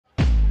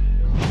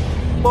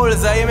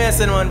Bullseye, you may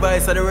send one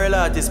voice of the real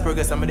artist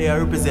progress. I'm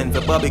there represent for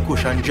Bobby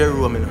Kush and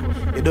Jerome. You know.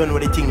 You don't know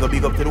the thing go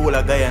big up to the whole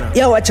of Guyana.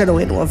 Yeah, watch out the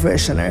one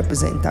version I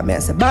represent. I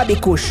say Bobby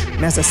Kush,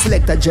 I say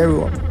Selector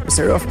Jerome. I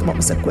say rough them up,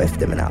 I say quiff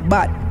them.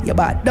 Bad, you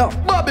bad, no.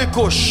 Bobby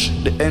Kush,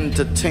 the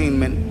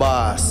entertainment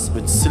boss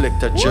with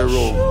Selector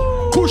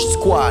Jerome. Kush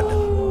Squad,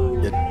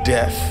 you're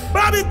deaf.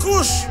 Bobby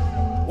Kush,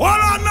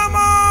 what on the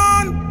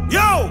man?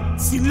 Yo,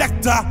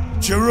 Selector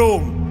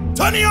Jerome,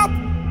 turn it up.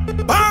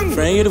 Bang!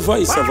 Friend, you're the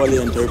voice of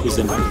Valiant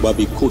representing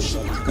Bobby Kush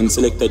and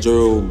Selector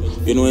Jerome.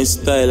 You know his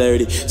style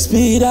already.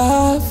 Speed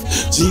off,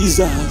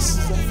 Jesus.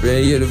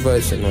 Friend, you're the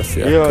voice and I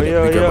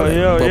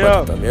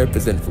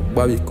represent for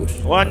Bobby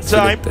Kush. One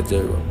time. Selector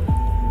Jerome.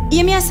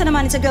 Yeah, me and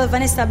man, it's a girl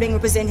Vanessa being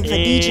representing for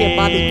DJ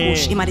Bobby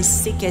Kush. Him are the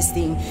sickest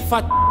thing.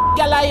 Fat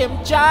girl, I am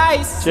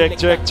choice.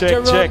 Check.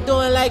 Jerome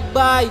doing like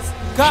boys.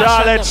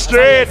 Charlotte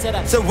Street.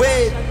 So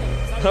wait.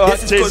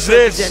 What this is Kush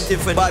this? representing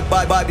for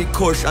Bobby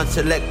Kush and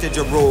Selector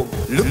Jerome.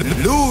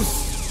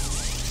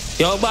 Loose.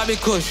 Yo, Bobby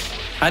Kush.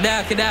 A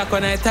dark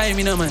when I time,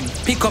 you know, man.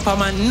 Pick up a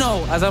man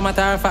now. As a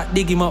matter of fact,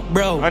 dig him up,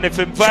 bro. And if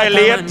him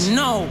violate,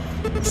 no.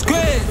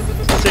 Squid.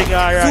 Sing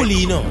alright. Fully,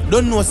 you know.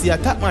 Don't know, see a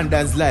top man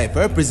dance live.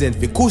 Represent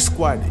the Kush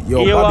Squad.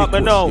 Yo, you Bobby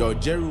Kush. Know. Yo,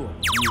 Jerome.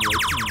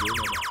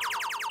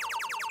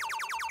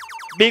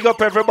 Big up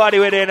everybody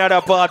with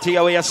another party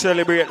where you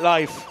celebrate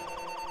life.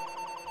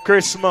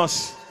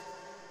 Christmas.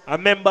 I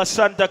remember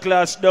Santa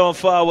Claus down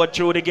forward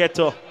through the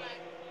ghetto.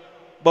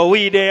 But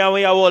we there and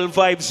we have all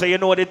vibes, so you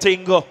know the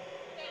thing go.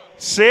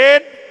 See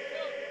it?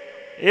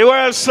 You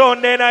were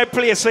Sunday and I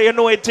play, so you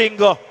know the thing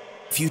go.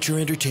 Future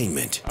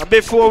entertainment. And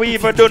before we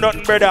even do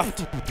nothing, brother,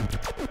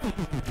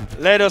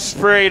 let us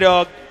pray,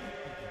 dog.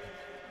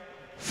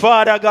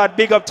 Father God,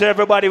 big up to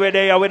everybody where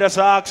they are with us.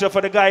 I ask you for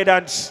the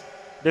guidance,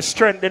 the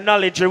strength, the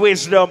knowledge, the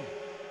wisdom.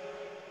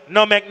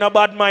 No make no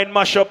bad mind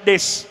mash up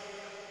this.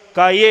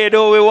 Because here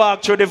though we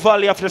walk through the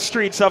valley of the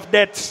streets of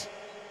death,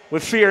 we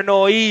fear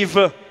no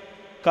evil.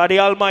 Because the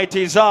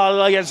Almighty is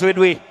always with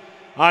we.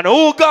 And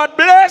who God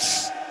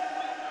bless?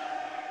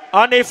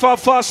 And if a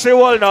fussy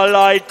will not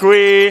like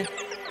we,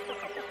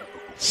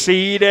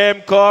 see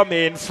them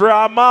coming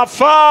from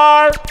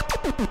afar,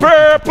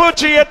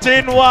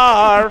 perpetuating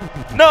war.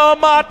 No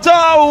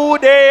matter who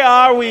they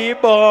are, we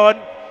born.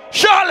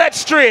 Charlotte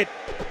Street,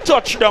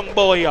 touchdown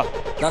boy.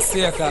 That's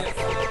Soca.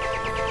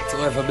 To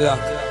every black.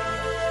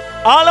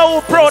 All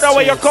who proud of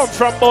where you come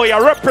from, boy,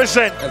 you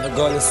represent. Every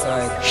girl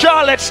side.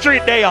 Charlotte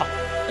Street there.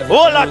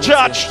 All of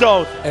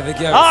Georgetown.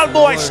 All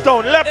Boys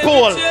Town,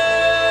 Leopold,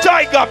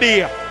 Tiger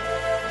Bay.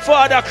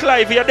 Father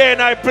Clive, you're there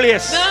in our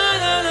place.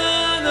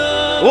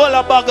 All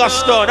of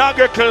Bagastown,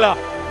 Agricola.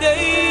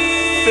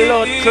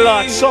 Blood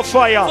clot, so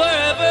fire.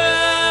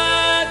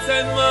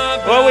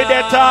 What we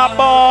there talk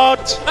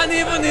about? And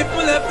even if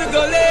we left the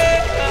gully,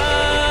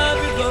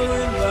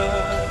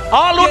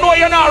 all who know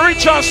you're not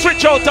rich and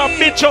switch out and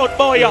bitch out,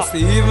 boy. Yes,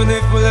 even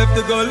if we left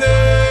the gully,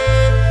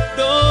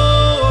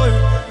 don't worry.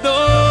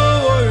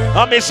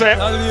 I me say,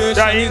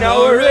 Don't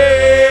worry.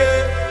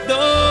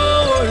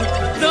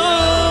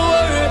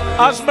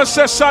 As me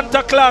say,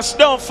 Santa Claus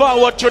down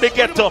forward to the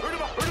ghetto.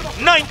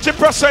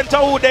 90%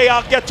 of who they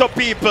are ghetto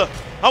people.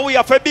 And we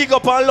have a big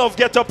up and love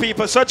ghetto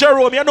people. So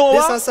Jerome, you know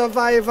what? This a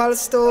survival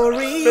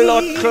story.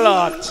 Blood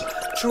clot.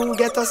 True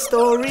ghetto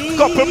story.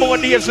 Couple more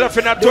days left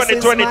in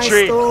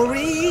 2023.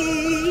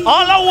 All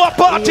our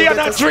party and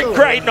a drink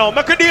right now.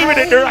 Make a deal with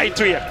it the right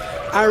way.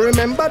 I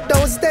remember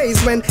those days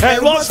when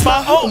it was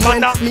my home.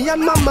 When me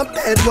and mama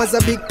bed was a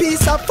big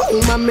piece of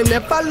foam. And me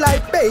never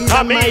like bathe.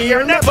 And my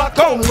ear never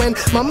come. When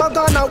mama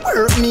gonna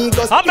work me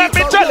go I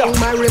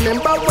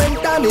remember when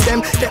Danny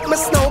them get my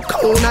snow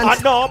cone. And I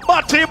know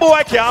party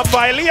boy can't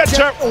violate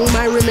you.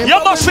 I remember you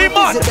must see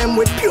man. Them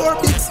with pure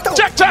big stone.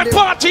 Check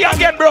party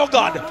again, bro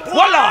God.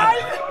 Hold on.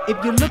 If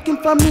you're looking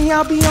for me,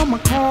 I'll be on my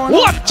corner.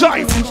 One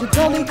time. You should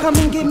only come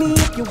and get me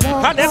if you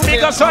want. And then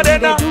niggas are there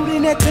now.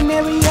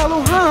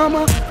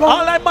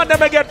 All I man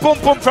them get pum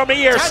pum from the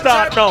year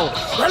start now.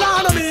 Well,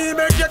 I know me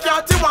make you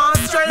cat you want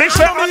straight. Me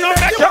say I know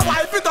make your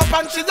wife it up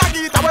and she a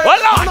get away. Well,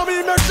 I know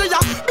me make she a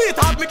beat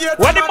up me get.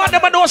 When the man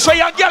them know say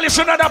your girl is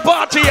in another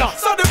party.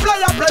 So the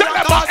player tell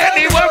them about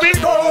anywhere we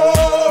go.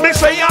 Me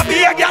say you be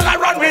a girl and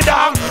run with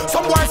them.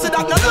 Some boys say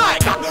that not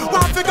like that.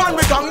 One fi gun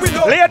we gun we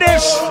know.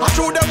 Ladies,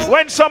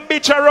 when some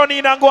bitch are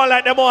running and going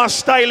like them want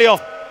style you.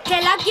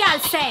 Tell a girl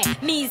say,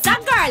 me's a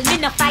girl, me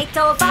no fight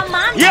over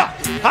man. Yeah,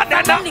 and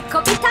then the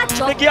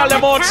girl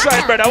them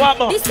outside, brother, what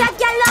more? This a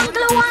girl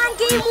angle one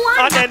game one.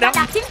 And then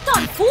that him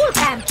turn full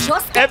time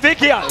just every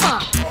girl,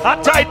 a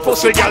tight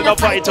pussy girl no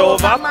fight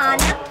over man.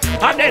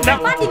 And then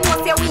everybody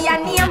knows say we a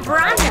name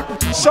brand.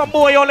 Some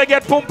boy only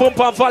get pum pum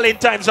on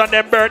Valentine's and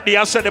them birthday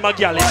and send them a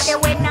gallus.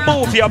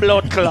 Move your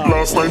blood clot.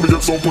 Last time we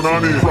get some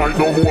punani, right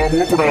now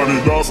more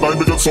punani. Last time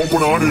we get some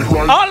punani,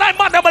 right. All I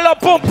man them love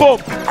pum pum.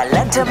 I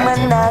let a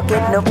man not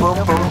get no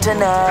pum pum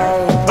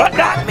tonight. But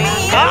that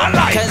means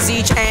alright. Cause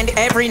each and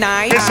every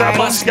night I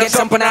must get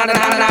some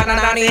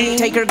punani.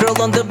 Take her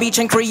girl on the beach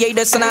and create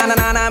a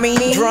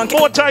tsunami. Drunk.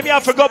 More time you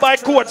have to go by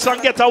courts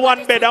and get a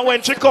one bed, and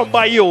when she come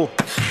by you.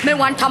 Me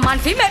want a man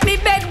fi make me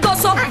bed go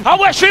so. How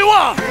where she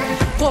want?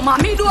 Come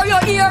on me door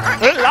your ear.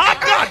 Lord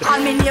God.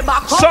 And me neighbor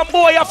come. Some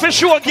boy have to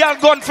show a girl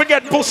gun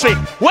forget pussy.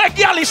 Where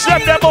girl is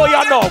them boy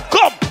you know?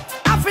 Come.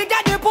 I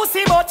forget the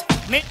pussy but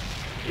me.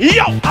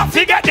 Yo, I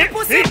forget the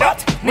pussy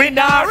but me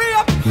nah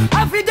rape.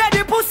 I forget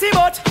the pussy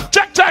but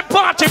check time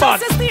party man.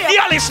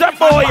 Girl is them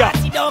boy ya.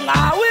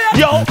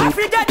 Yo, I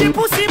forget the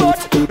pussy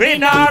but me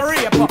nah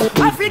rape.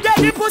 I forget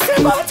the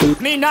pussy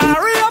but me nah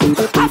rape.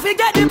 I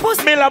forget the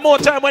pussy. Miller more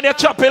time when you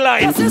chop a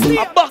line. A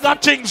bag of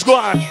things go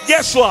on.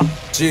 Guess what?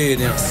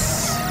 Genius.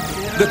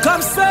 The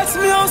cops search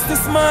me house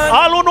this man.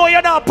 All who know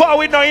you're not power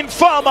with no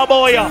informer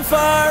boy ya.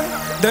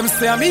 Them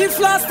say I'm eat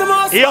flash the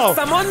most. Yo.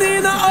 Some money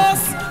in the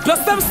house.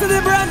 Plus them see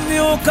the brand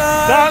new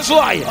car. That's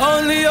why.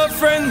 Only your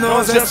friend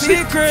knows the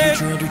secret.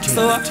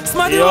 So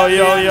smart yo.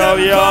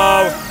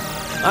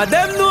 And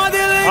them know the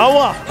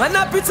link. And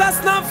a picture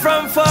snap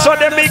from far. So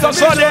them big up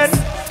so then.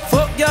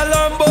 Fuck your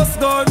alarm bus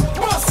gun.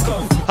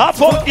 I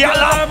fuck your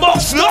alarm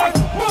bus gun.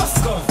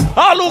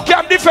 All who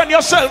can defend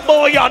yourself,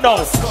 boy, you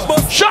know.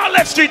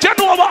 Charlotte Street, you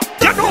know what?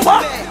 You know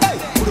what?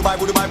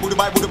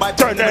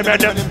 Turn them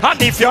and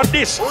and if you're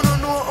this. So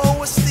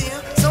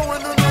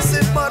when you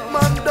say bad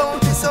man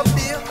don't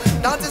disappear,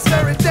 that is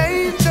very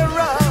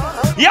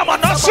dangerous. Yeah,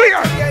 man, not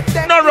swear.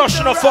 No rush,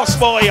 no fuss,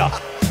 boy.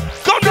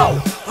 Come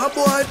now. A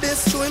boy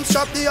this to him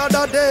shot the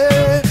other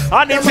day.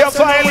 And if you're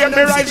violent,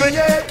 me rising.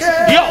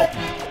 Yo.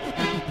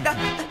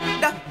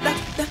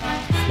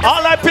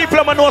 All that people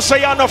I'm know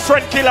say you're no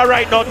friend killer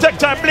right now. Take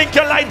time, blink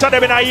your light on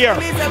them in a year.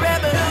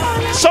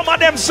 Some of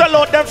them sell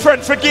out them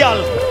friend for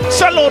girl.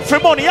 Sell out for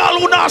money. All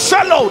who not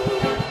sell out.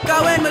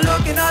 Cause when me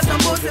looking at some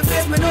pussy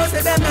face, me know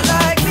say them not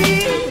like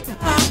me.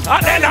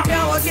 And then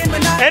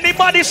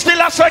anybody still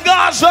a say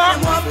Gaza?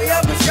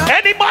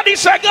 Anybody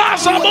say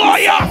Gaza,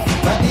 boy?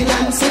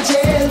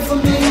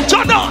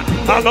 Turn on.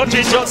 I'm not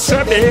just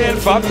a bail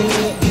for me.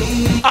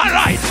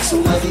 Alright.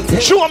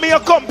 Show me your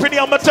company,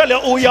 I'm gonna tell you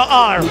who you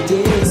are.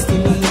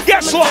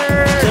 Guess what?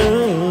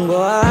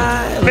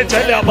 Me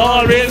tell you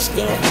about this.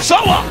 So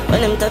what?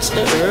 When them touch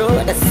the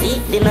road, I see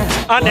dinner.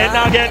 And then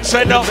again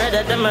say no.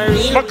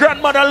 My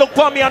grandmother look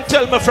for me and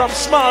tell me from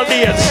small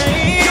days.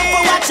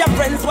 Watch your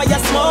friends while you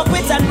smoke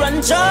with and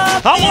run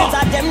job.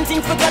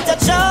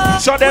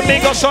 So them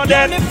big up, so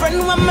then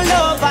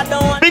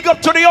big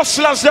up to the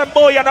hustlers, them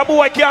boy, and a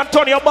boy can't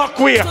turn your back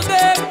way.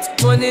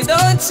 Money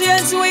don't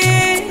change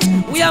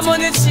we are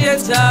money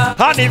changer.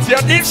 And if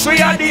you're this,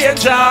 we are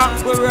danger.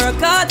 We work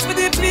hard for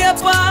the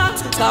paper,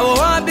 cause we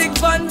want big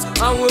fun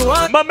and we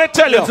want. But me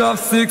tell you, of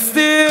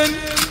 16,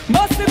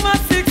 busting my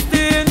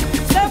 16.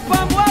 Step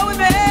on boy with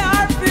the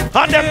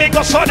AR-15. and them big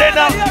up, so then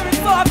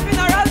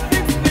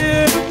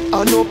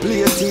I no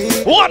play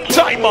team. one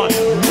time, man.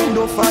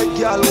 No fight,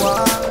 girl,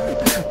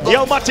 one.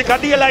 Yo, Matic, a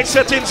daylight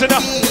settings, you know.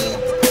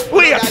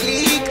 Wait.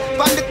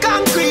 On the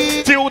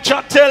concrete.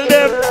 Future, tell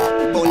them.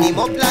 Burn him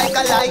up like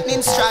a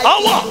lightning strike.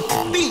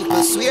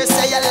 People swear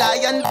say a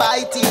lion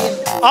biting.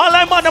 All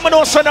I'm on, I'm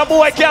know son a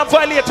boy can't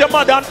violate your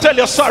mother and tell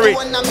you sorry.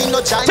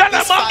 Tell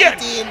them again.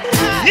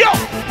 Yo.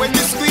 When you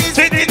squeeze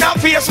it in a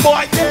face,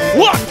 boy.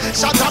 What?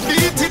 Shut a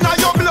beat in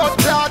your blood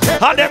clot.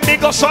 And them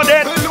big us on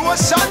them.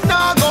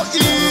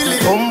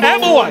 Hey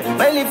boy.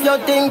 Well, if you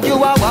think you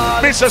are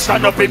one, Mr.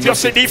 Stand up if you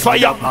see the fire.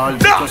 Nah.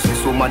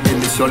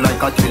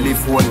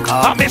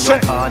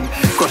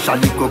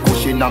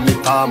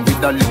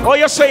 Oh,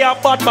 you say a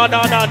bad man,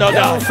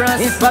 no.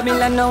 If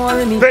Babylon no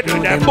worry me, better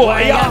than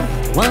boy, yeah.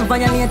 One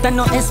violator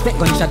no expect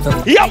gunshot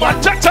up. Yeah,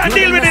 man, take time,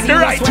 deal with it the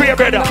right way,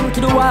 brother.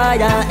 To the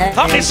wire,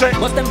 How me say?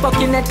 Bust them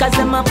fucking head cause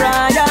them a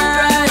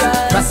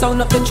prior. Press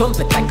sound up the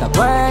trumpet like a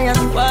choir.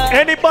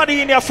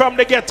 Anybody in here from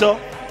the ghetto?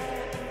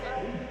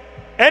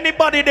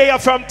 Anybody there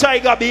from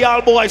Tiger B,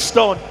 All Boys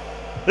Stone,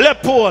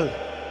 Lepole,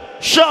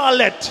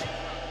 Charlotte,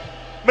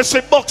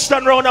 Mr.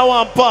 Buxton round a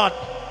one part,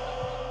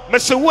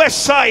 Mr.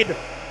 West Side,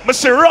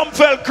 Mr.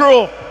 Rumfeld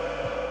Crew.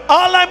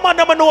 All I'm on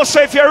them know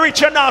say if you're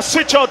rich, you now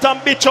switch out and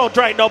bitch out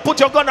right now. Put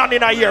your gun on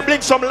in a ear,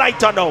 blink some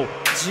lighter now.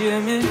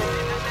 Jamie,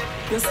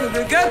 you see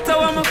the ghetto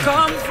where I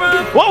come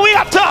from. What we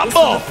are talking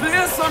about? The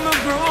place where I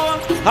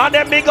grow up. And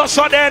them big us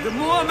on them. The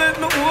moment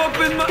I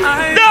open my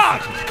eyes,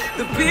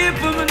 the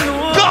people I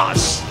know.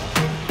 Gosh.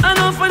 I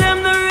know for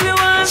them they really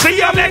want. See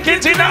you make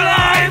it in a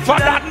life for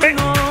that me.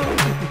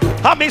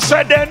 And me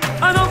said then.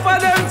 I know for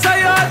them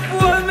tired,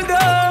 pull me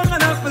down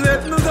and I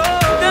let me go.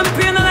 Them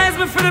penalize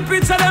me for the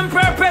picture, them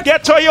perfect.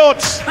 Get to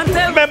youths.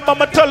 Remember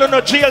me tell you no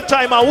jail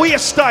time and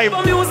waste time.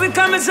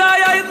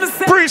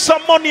 Free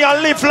some money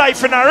and live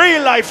life in a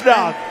real life,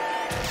 dog.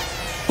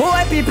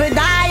 Poor people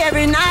die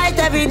every night,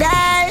 every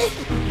day.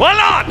 Well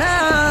on.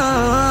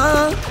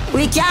 No,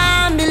 we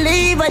can't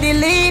the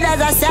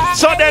leaders are sad.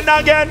 So then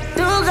again.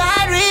 To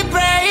God we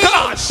pray.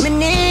 Me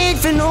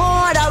need to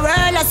know the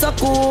world is so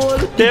cool.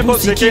 They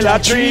must kill a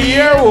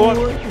 3-year-old.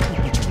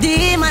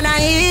 Demon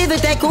and evil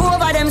take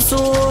over them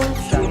soul.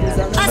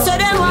 I saw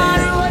them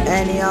all.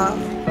 Anyhow,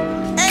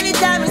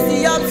 anytime I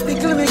see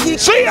obstacle, me keep.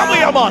 See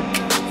ya, man.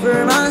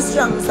 Firm and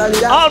strong,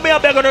 solid. All me are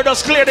begging to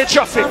just clear the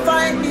traffic.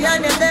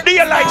 Do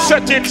you like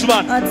settings,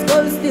 man? At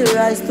skull still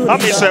rise to the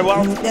me say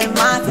what? Them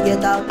want to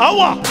get out.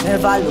 What?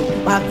 Never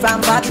look back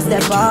from back,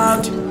 step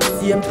out.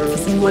 Same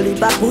person, hold it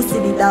back, pussy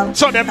it down.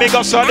 So them big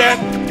us on them.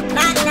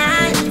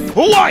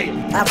 Why?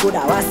 I could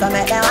have watched some,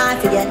 they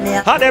want to get me.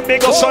 And them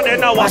big us on them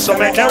now, want some,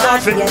 they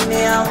want to get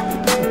me.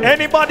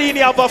 Anybody in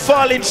here have a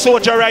falling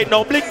soldier right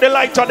now? Blink the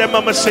light on them,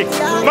 mama see.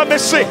 Mama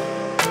see.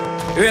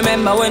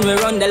 Remember when we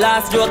run the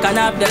last joke and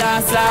have the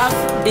last laugh?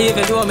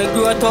 Even though me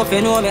grow tough,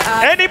 you know me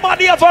hard.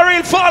 Anybody have a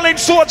real falling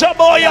soldier,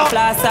 boy?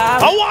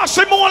 I want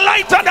some more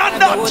lighter than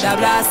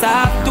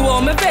that. To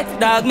all me pet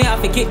dog, me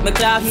have to kick my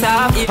clocks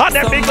off. If and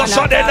them big us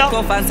on them now.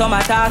 And some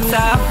attacks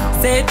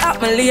off. Say it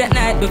happen late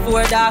night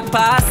before dark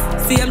pass.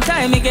 Same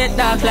time me get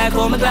dark like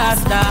how my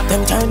glass dark.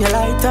 Them turn your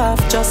light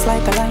off just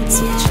like a light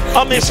switch.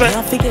 I miss it.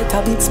 I forget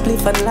a bit split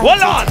for the light.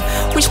 Hold on.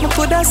 Wish me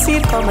could have seen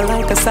it coming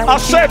like a side. I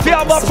say if you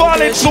have a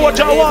falling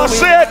soldier, I want to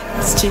say it.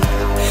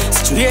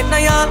 Straight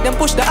now, them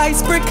push the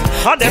ice brick.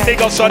 And them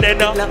big us on them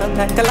now.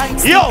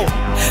 Yo!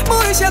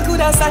 Boy, she could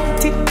have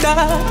signed it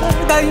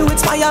down. That you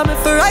inspire me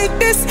for write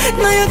this.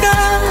 Now you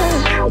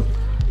gone.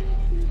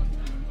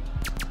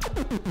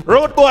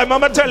 Road boy,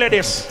 mama tell you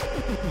this.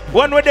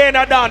 When we're in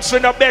a dance, we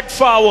don't beg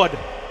forward.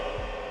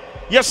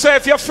 You say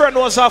if your friend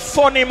was a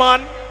funny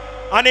man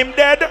and him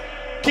dead,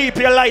 keep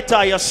your lighter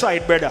on your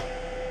side, brother.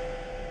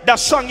 That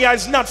song here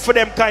is not for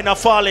them kind of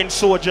fallen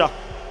soldier.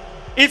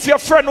 If your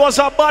friend was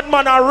a bad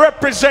man and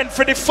represent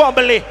for the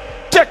family,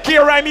 take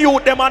care of him,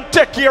 youth them, and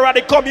take care of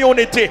the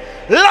community.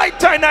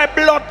 Lighter in a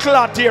blood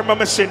clot here,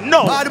 mama say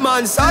no. Bad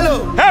man,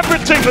 salo.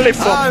 Everything lift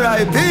up.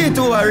 R.I.P.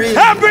 to a real.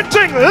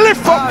 Everything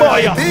lift up,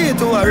 boy. R.I.P.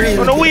 to a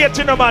real. Don't wait,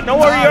 you know, man. Don't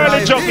worry,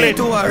 early juggling.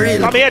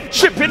 Come here,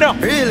 chipping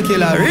up. Real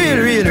killer,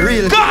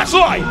 real. God's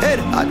why? Head,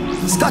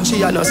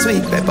 scotchy and no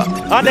sweet pepper.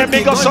 And then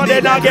big us on it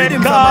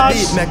again,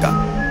 cause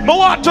I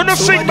want to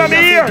sing by me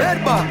here.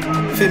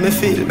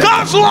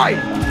 God's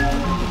why?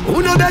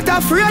 Who no better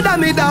afraid of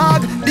me,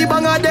 dog? The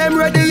bang of them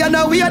ready and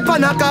a wait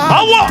pan a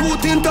car. Two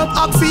tint up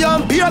oxy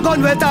and beer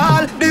gun with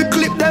all. They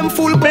clip them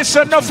full.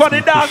 Listen enough for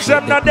the dogs,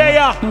 them not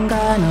there.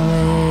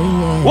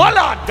 Well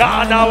on,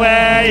 gone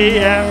away,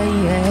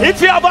 yeah.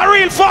 If you have a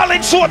real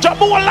falling soldier,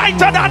 more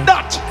lighter than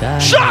that.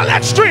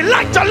 Charlotte Street,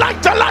 lighter.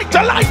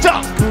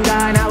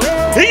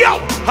 Yo,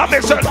 I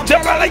miss a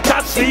take a light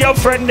and see your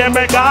friend them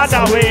gone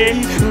away.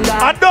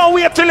 And don't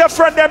wait till your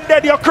friend them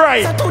dead, you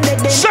cry.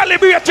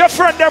 Celebrate your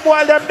friend them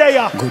while them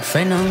there. Good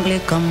friend only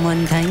come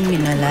one time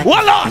in a life.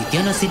 Well on.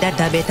 You know see that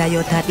I better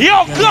you that.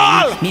 Yo,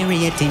 girl. Me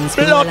ratings.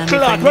 Blood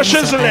clot, what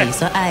she's in?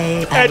 So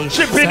I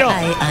chipping up.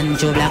 and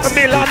Joe Black.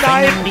 Milan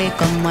only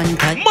come one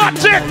time.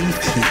 Magic.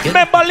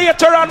 Remember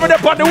later on when they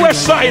on the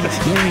west side.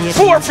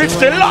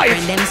 450 live.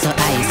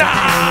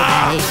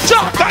 Nah.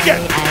 Jump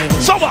again.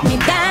 So what?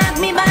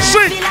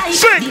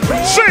 Sing.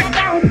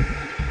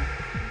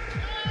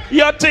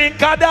 You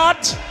think of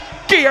that?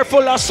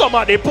 Careful of some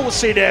of the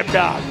pussy them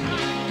dog.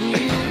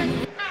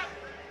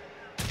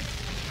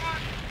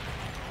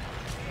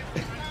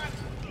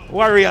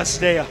 Warriors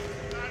there.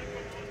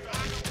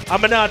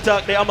 I'm not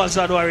talk the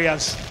Amazon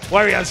warriors.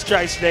 Warriors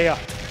tries there.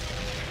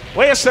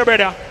 What you say,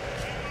 brother?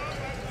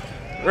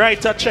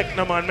 Right a check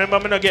no man. Remember,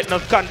 I'm not getting no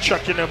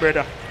contract, you know,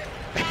 brother.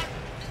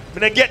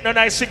 I'm not getting no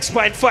nice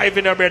 6.5,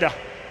 you know, brother.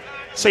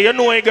 So you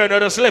know you're gonna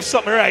just left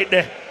something right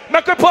there.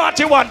 Make a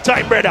party one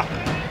time, brother.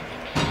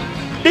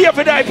 Do you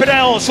for die for the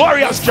house?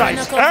 Warriors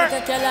tries. Your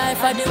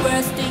life are the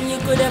worst thing you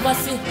could ever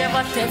see.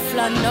 Never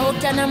Teflon, no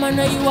can a man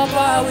you are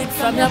far with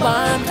from your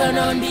barn, turn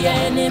on the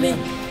enemy.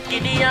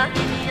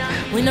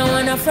 We don't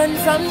want a friend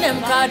from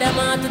them, cause them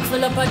heart is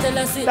full of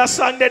jealousy. That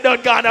song they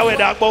done gone away,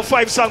 dog. About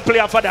 5 songs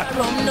play for that.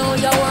 No,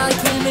 you want to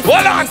kill me.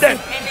 Hold on then.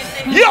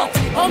 Yo!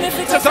 Oh, me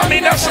fix up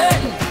me no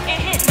certain.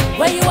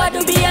 Where you are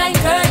to behind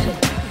curtain.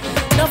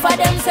 No for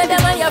them say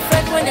them are your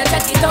friend when you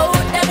check it out.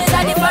 Them is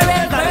a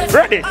different person.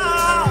 Ready?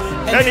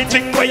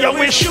 Anything where you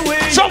wish.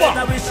 So what?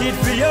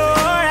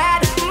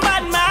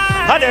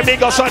 And then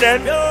big us on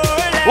then.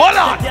 Hold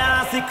on.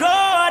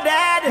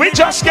 We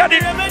just get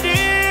it.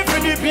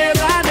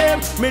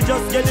 Me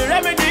just get the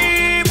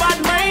remedy, bad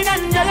mind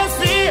and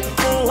jealousy.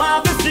 Oh,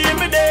 have you seen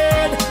me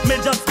dead? Me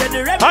just get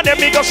the remedy. And then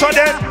big us on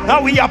then.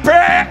 Now we are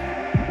pray.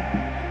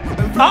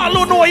 All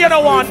who know you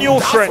don't want new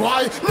friend.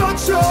 Why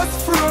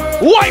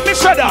me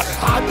say that?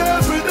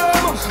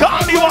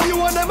 Call me what?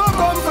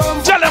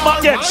 Tell them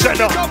again, say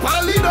no.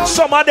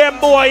 Some of them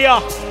boy,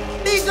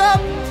 Big up,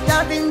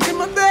 that into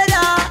my brother,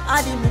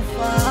 I didn't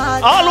fall.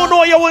 all who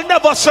know you will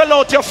never sell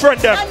out your friend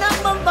them.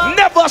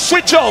 Never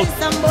switch out.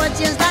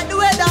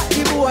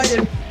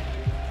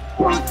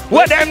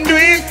 What them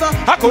doing?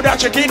 I could have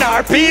check in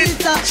our piece.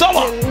 So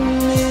what?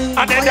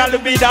 And then that'll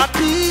be that.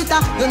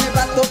 You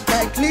never talk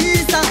like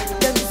Lisa.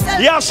 Them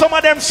Yeah, some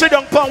of them sit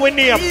down pan with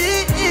name.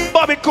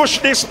 Bobby Kush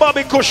this,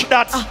 Bobby Kush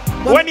that.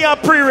 When you are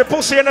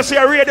pre-repussy and you see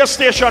a radio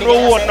station, we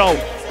won't know.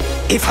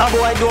 If a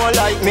boy don't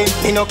like me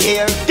no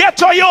care. Get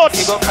to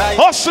youth,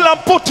 hustle and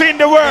put in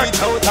the work.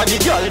 Talk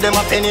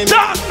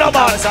no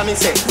man.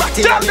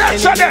 Tell them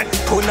so then.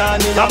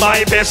 Now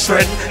my best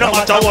friend, no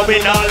matter what we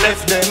not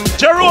left them.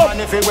 Jerome.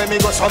 Everywhere me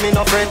go so me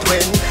no fret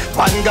when.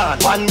 One gun,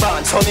 one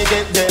band, so me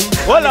get them.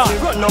 Hold on.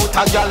 Run out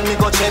a girl, me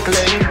go check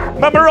them.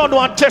 Remember run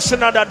one test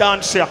another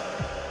dance here.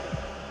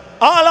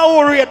 All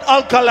our rate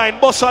alkaline,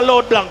 bust a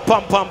load blank,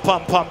 pam pam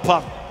pam pam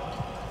pam.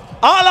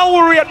 All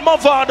our rate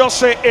Mavado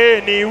say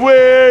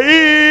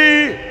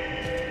anyway.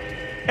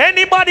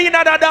 Anybody in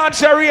the dance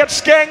here rate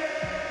skeng?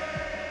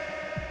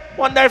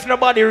 Wonder if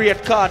nobody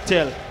rate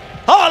cartel.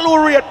 All who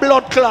rate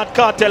blood clot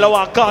cartel, I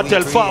want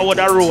cartel forward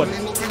the road.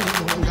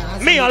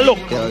 Me a look.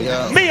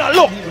 Me a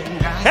look.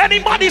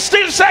 Anybody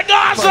still say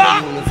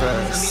Gaza?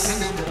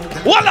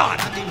 Hold on.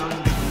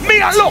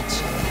 Me a look.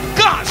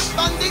 Gas.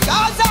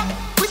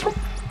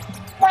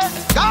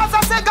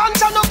 Gaza say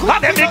ganja no good.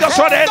 And them niggas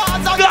for them.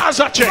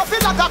 Gaza check.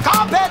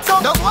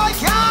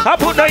 I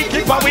put no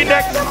keep on with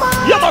neck.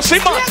 You must see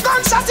man.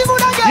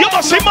 You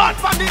must see man.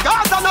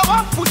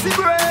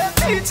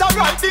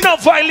 No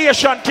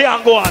violation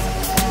can go on.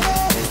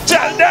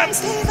 Tell them.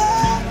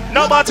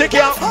 Nobody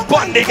can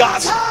burn the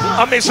gas.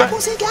 I mean say,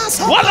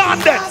 well on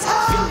them.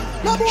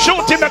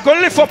 Shoot him and go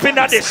lift up in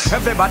this.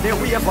 Everybody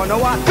wait for no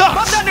one.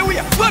 Gas.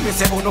 When me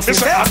say no This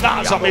is a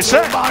Gaza, me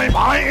say.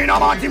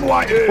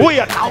 Wait. Wait.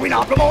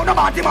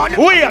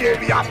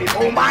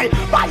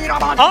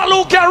 All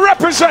who can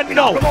represent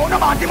now. Me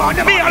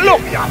and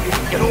look.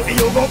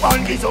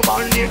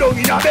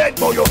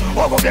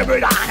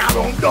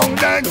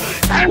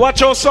 Watch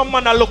how some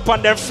man look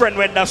on their friend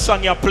when that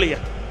song you play.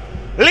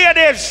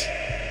 Ladies,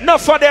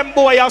 enough of them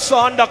boy are so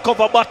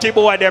undercover body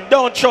boy them.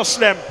 Don't trust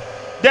them.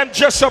 Them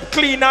dress up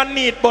clean and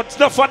neat, but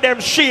enough of them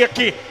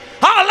shaky.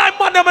 All I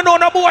man them know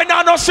no boy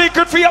now no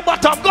secret for your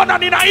bottom gun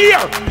on in a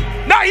ear.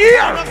 Not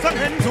here.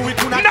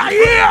 Not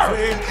here.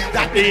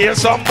 That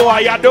is some boy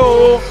you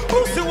do.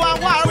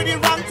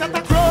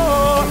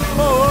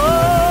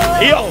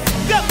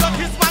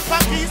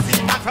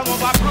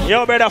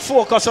 Yo, better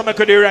focus on me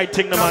could do the right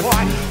thing, no man.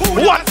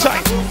 One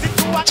time.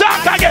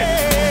 Talk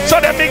again. So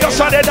them niggas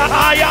say that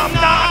I am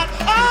not.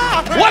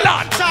 Hold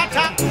on.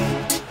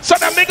 So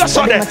them niggas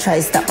say that.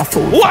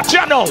 Watch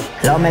you know.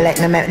 Love me let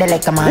me make the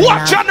liquor man.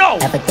 Watch you know.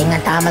 Everything I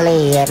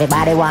family,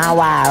 everybody want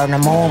war on the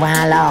move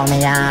and love me,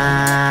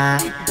 yeah.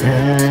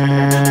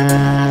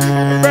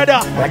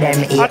 Brother,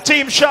 a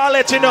team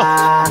Charlotte, you know.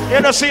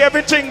 You know, see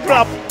everything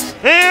drop.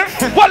 Eh?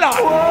 Voila!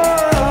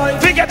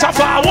 Forget a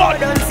forward.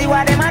 Don't see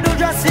what them do,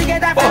 just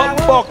forget a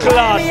forward.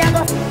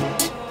 Buckland.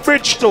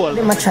 Bridge toll.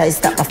 Give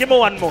me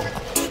one more.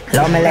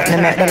 Love me let me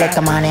make the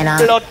liquor man, you know.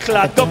 Blood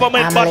clot,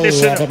 government body.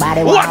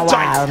 Everybody one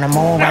time.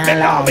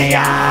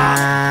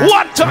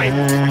 One time.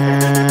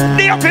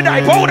 The up in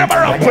night, what them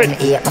around with? When you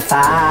hear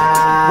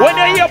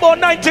about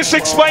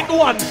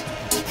 96.1,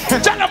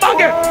 tell them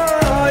again.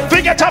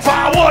 Forget a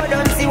forward.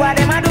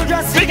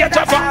 Forget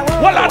a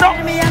forward. Well, I know.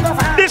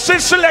 This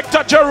is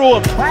Selector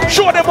Jerome.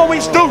 Show them how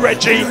he's do,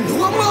 Reggie.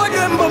 Voila!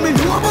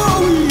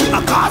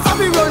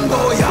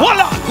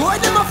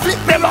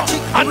 Them up.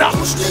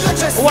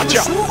 Watch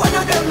out.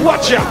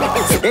 Watch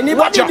out.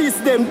 Anybody this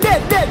them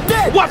dead.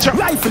 Watch out.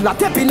 Rifle a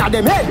tapping at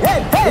them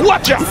head.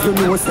 Watch out. If you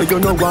know so you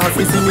know want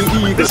to see me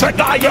eagle. This a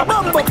guy up.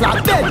 Bumbo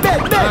clap dead.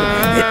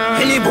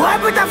 Any boy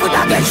put a foot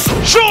against.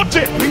 Shoot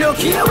it. We don't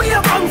care where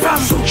you come from.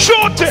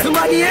 Shoot it.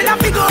 Somebody end up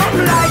go up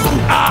like.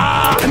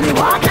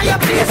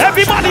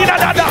 Everybody in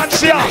that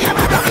dance here.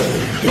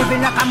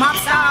 Living like a mob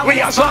star. We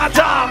are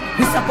Santa.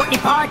 We support the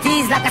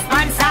parties like a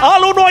sponsor.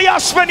 All who know you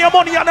spend your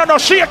money and no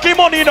shaky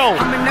money now.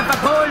 I'm never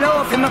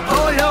polo, I'm a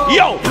polo.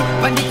 Yo.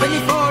 When the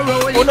 24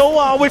 rolling. You know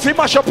what? We fi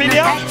mash up in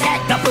here.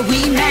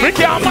 We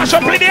can't mash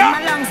up in here.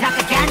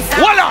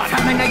 Hold on.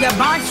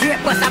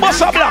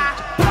 What's up, black?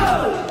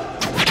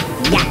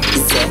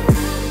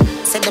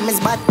 Said them is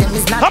bad, them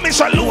is not. I'm in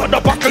load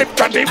up a clip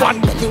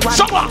 21.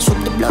 So what?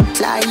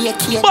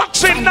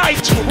 Boxing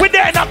night. We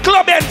there in a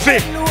club envy.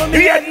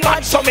 We ain't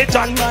mad summit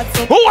and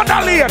who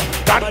wanna lead?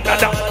 Talk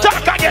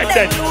again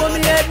then.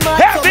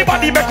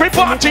 Everybody make we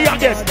party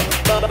again.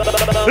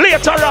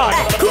 Later on.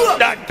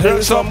 That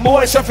some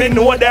boys if they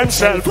know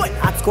themselves.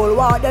 At school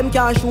war them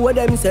can't show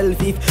themselves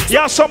if.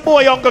 Yeah, some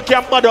boy younger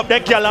can bad up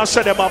them girl and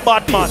say them a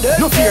bad man.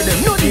 No fear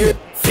them, no fear.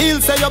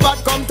 Feel say you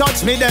bad, come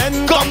touch me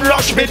then. Come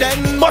rush me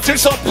then. But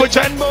it's up with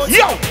Jen.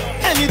 Yo!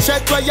 Any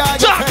check where you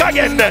talk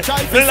again then.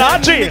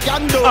 Largy.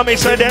 I mean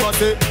say them.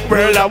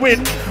 Brother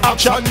win.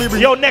 Action.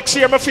 Yo, next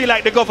year I feel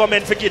like the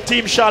government forget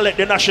Team Charlotte,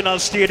 the national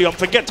stadium,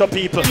 forget the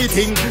people.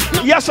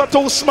 Yes, are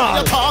too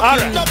small.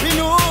 Alright.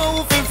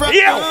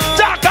 Yo,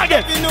 talk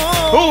again.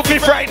 Who be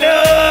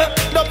frightened?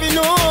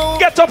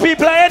 Get the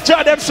people and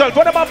enjoy themselves.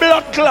 What about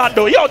blood clot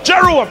though? Yo,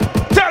 Jerome,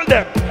 tell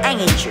them.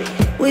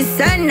 We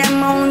send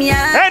them on,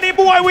 yeah. Any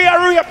boy we a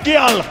rape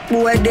girl.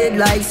 Boy dead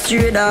like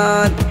straight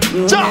dog.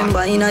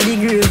 Remember in the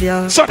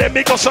graveyard. So them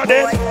because of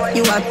them.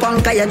 You a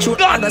punk, you shoot.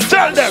 God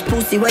tell them.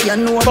 Pussy where you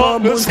know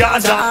about Bush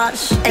Gaza.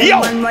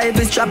 Everyone wife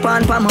is strap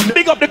on for my.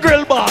 Big up the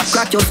grill boss.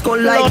 Crack your skull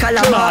like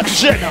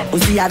calabash.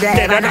 Pussy have you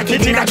ever knocked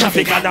it in a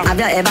traffic? Have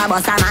you ever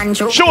bust a man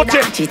through? Shoot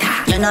it. You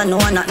don't know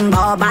nothing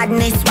about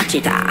badness. Watch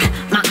it.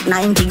 Mac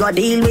 90 go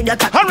deal with the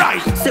cat.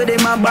 Alright. Say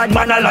them a bad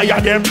man a liar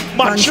them.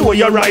 Man show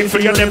your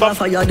rifle you never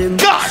fire them.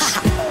 Gosh.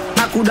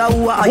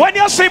 When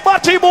you see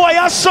Batty boy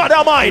you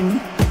sodomite.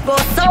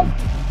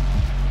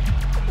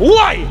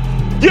 Why?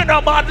 You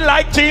know man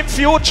like Team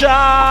Future.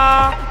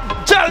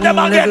 Tell them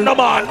again no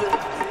man.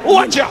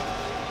 Watch ya.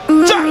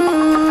 You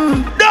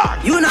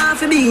not have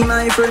to be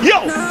my friend. Yo,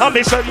 I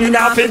miss you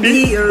not have to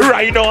be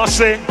right now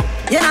sing.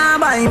 You not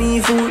buy me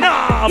food.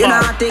 Nah, you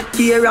man. not take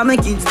care of my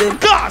kids them.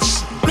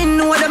 Gosh. Me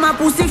know them a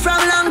pussy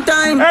from long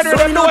time. Eddie,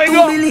 So me not to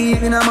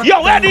believe in a man.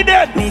 Yo, Eddie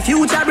dead. Me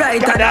future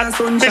brighter than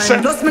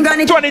sunshine. Plus me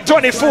gonna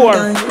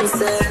 2024.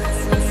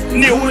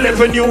 New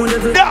level, new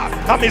that.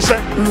 I miss it.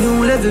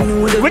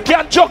 We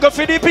can't juggle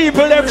for the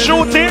people them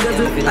shooting.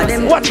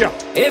 Watch ya.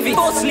 Every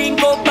bus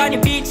link up on the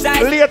beach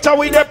side. Later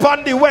we up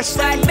on the west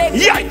side.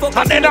 Yeah,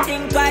 and then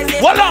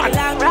hold on.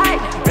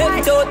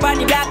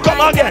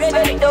 Come again.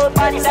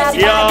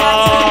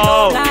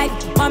 Yo.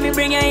 Mommy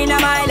bring you into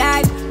my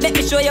life. Let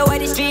me show you what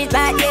the streets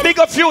like. Big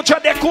up Future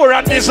decor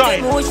and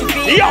design. Yo.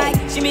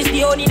 She miss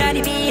the only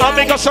nanny beat. And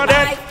make us on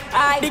that.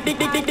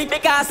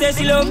 Because say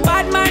she love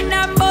bad man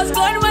and boss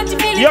gun when she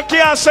feel it. You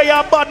can't say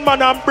you're bad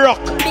man and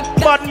broke.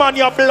 Bad man,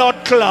 your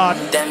blood clot.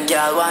 Them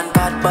girl want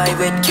bad boy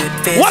with cute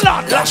face.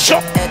 Voila, lash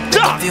up.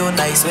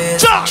 Nice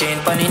ways. Chain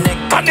pony neck,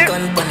 gun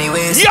pony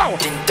waist. Yo,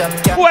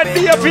 when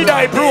David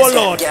I bro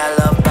Lord. Girl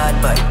love bad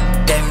boy.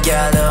 Them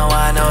girl don't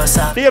want no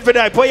soft. David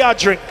I pour your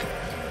drink.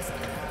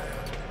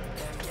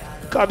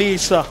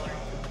 Kabisa.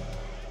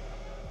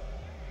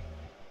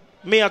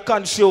 Me I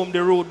consume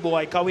the road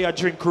boy, cause we a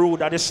drink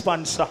road at the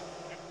sponsor.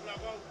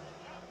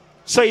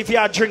 So if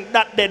you drink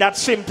that day, that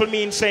simple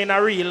means saying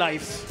a real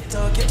life.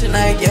 Talking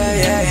tonight,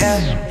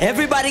 yeah.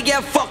 Everybody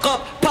get fuck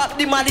up, pop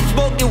the money,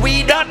 smoke the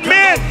weed. That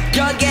man.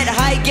 Y'all get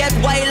high, get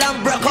wild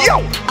and broke up.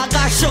 Yo. I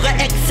got sugar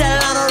XL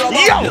and a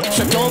rubber. Yo.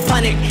 So don't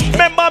panic.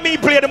 Remember me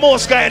play the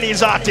most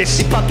Guyanese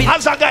artists.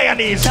 As a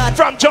Guyanese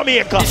from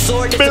Jamaica.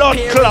 Blood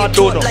clot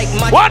dodo.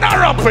 Wanna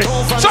ramp it?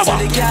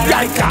 Someone.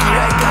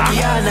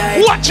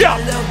 Watch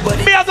out.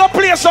 Me a go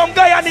play some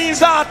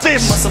Guyanese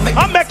artists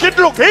and make it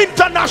look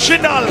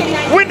international.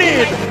 We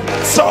need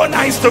so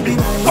nice to be.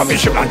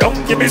 Commissioner,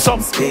 don't give me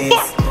some.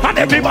 And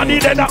everybody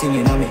then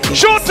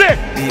shoot it.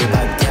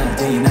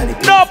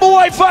 No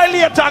boy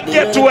violate and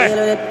get to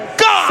it.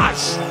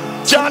 Gosh.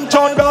 John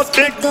Thunder's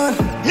big.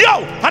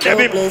 Yo, and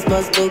everybody.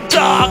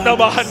 Dog no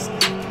man.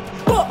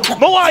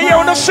 But why you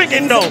on the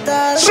singing now?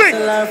 Sing.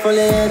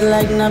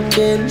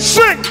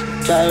 Sing.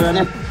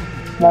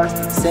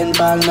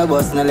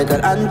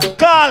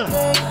 Carl.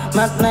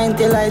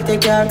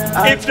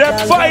 If they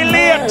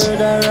violate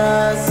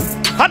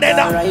and then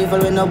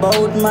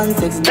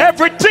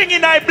everything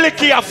in I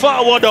blicky are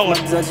forward on.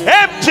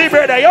 Empty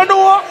brother, you know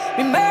what?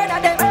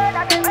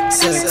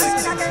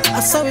 I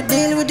saw we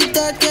deal with the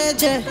third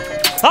KJ.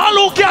 All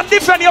who can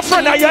defend your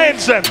friend and your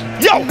ends them.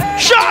 Yo,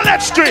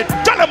 Charlotte Street,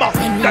 tell them up.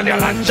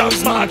 Daniel and John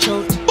Smart.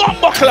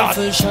 Bomba Clot.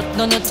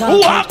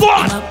 Who are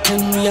gone?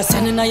 Yeah.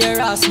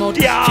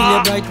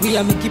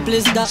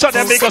 So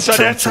them big us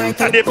them.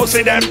 And they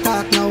pussy them.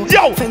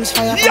 Yo.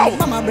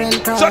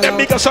 So them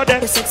big us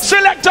them.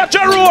 Selector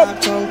Jerome.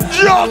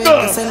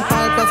 Juggle.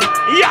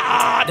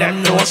 Yeah,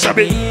 them know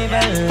Sabi.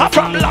 I'm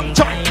from long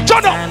time.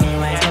 Turn up.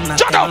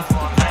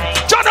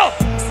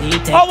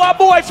 Our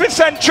boy if he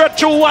send threat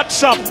to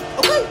WhatsApp.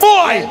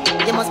 Boy.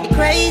 You must be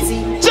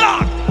crazy.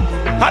 Talk.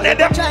 And then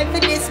them,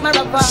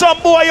 some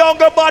boy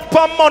younger bad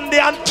for Monday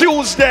and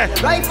Tuesday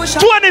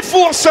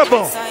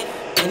 24/7.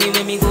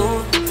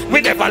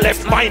 We never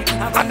left mine.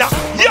 And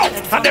yo,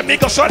 and them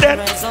niggas so then.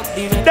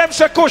 Them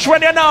say Kush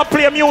when you now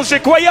play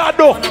music, what you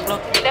do?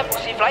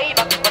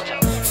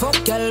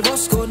 Fuck y'all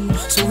boss gun.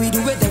 So we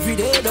do it every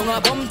day, don't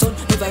a bum ton.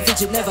 If I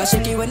fidget, never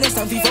shake it when it's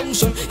time for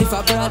function. If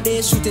I brought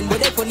day shooting, but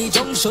they funny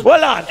junction.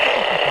 Hold on.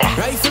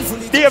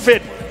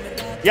 David,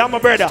 you're my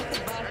brother.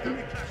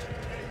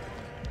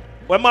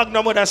 When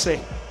Magnum would I say,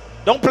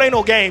 don't play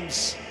no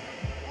games.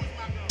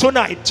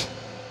 Tonight,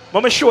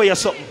 let me show you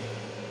something.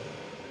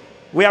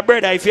 We are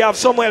brother. If you have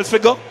somewhere else to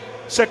go,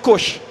 say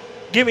Kush,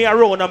 give me a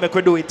round and make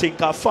we do it thing,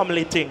 a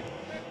family thing.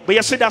 But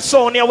you see that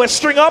sound here we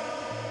string up?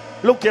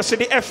 Look, you see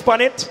the F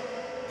on it?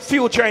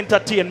 Future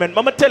entertainment.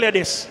 I'ma tell you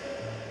this.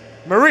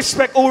 Me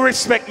respect who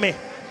respect me.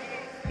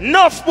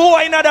 Enough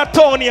boy in that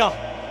town here.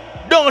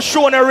 Don't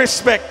show no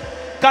respect.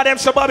 Cause them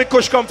say Bobby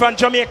Kush come from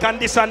Jamaica and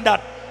this and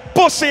that.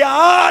 Pussy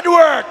hard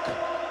work.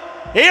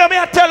 You hear me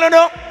I tell you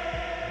now?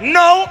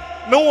 Now,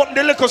 me open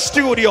the little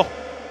studio.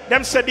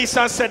 Them say this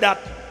and say that.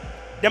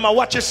 Them a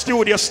watch the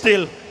studio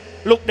still.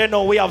 Look there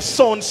now, we have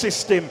sound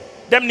system.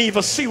 Them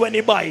never see when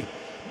they buy.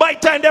 By the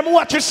time them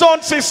watch the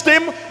sound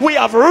system, we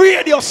have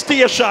radio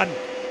station.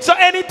 So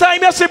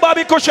anytime you see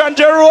Bobby Kush and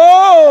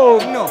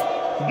Jerome. No.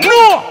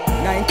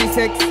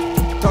 96.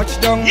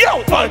 Touchdown.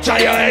 Yo,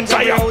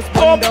 enter your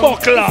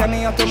buckler.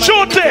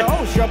 Shoot it.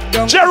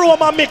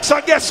 Jerome a mix,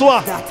 and guess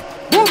what?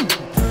 Boom.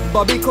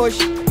 Bobby Kush.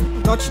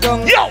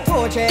 Touchdown. Yo.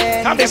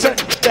 Come this way.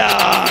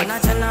 Dad.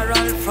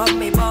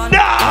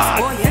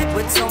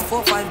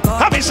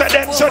 Come this way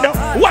then, so now.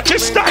 Watch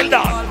his style,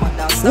 dad.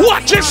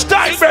 Watch his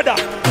style, brother.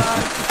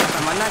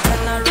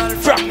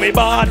 From me,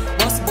 bad.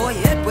 Boy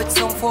head with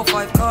some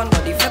 4-5 con,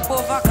 but if you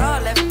over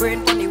car, left brain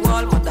on the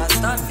wall, but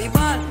that's not the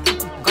ball.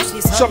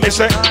 So me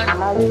say,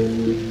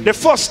 the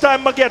first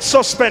time I get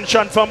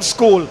suspension from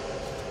school,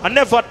 I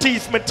never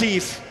teeth my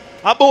teeth.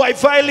 A boy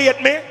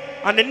violate me,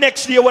 and the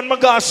next day when I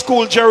go to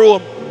school,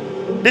 Jerome,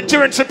 the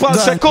principal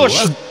say,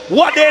 Kush,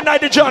 what day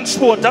night the John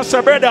Sport? I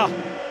say, brother.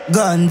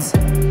 Guns.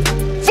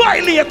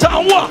 Violate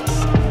and what?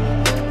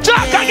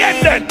 Talk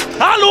again then.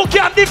 How you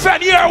can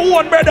defend your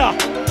own, brother?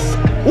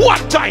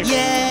 What time?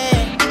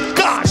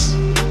 Gosh.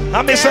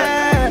 I me say,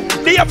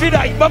 David,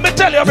 but me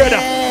tell you, brother.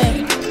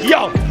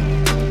 Yo.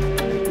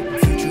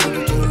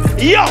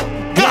 Yo,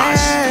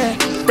 gosh,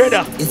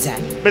 brother.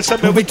 Me say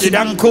me wicked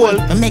and cold.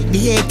 I make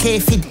the AK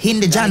fit in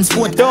the John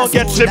Sport. Don't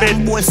get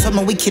timid. Boy,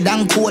 some wicked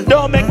and cold.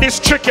 Don't make this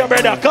tricky,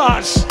 brother,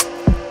 cause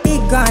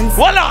big guns.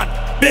 Hold on.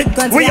 Big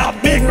guns. We have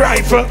big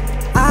rifle.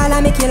 All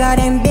of me killer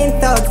them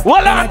been thugs.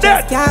 Hold on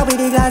then.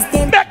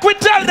 Make we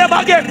tell them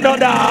again, no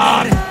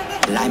dog.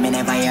 Like me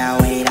never hear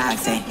what the dog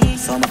say.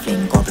 So me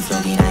fling couple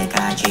plug in a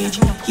cartridge.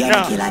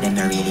 Yeah, the killer them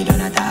no really do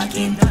not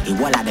talking. The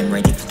whole of them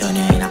ready to turn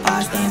you in a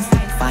past tense.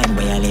 Find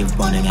where you live,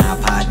 burn in your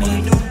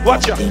apartment.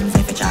 Watch ya.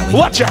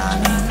 Watch ya.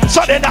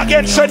 So then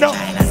again, say no.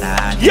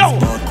 Yo,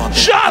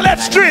 Charlotte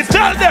Street,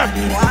 tell them.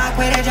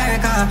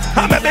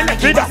 I'm a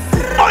minute with that.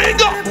 Oh, you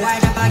go.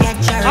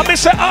 I'm me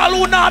say all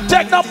who not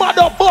take no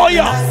mother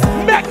boy.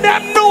 Make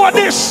them know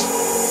this.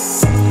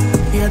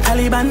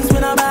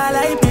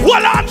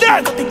 Well, I'm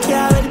dead.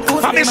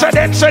 I'm me say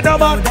then, say no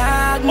man.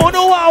 Oh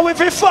no, how if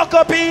you fuck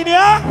up in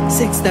here?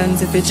 6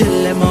 times if you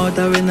chill them out,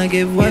 I will not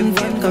give one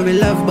fuck, cause we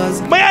love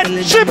buzz.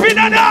 Man, shipping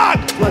a dog.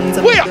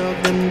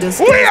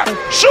 Where?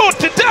 Shoot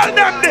to tell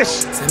them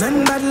this.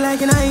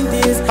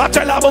 I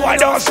tell them boy,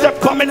 don't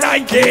step on me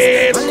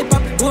 90s.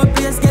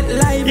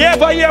 Yeah,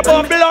 but yeah,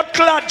 but blood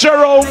clot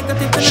Jerome.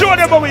 Show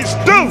them what it's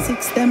do.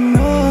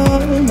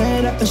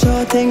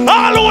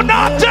 All who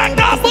not take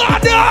the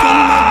body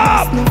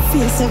up.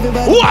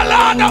 Hold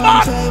on,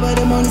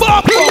 man.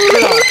 Bob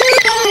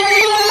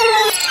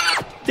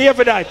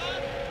David I.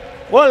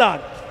 Hold on.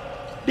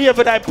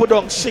 David I put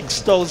on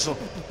 6,000.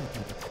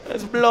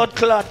 That's blood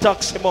clot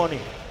taxi money.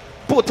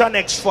 Put an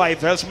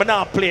X5, else me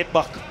not play it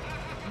back.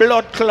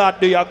 Blood clot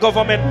do your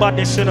government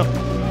bodies, you know.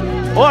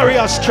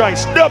 Warriors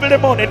choice. Double the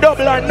money,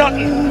 double or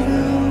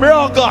nothing.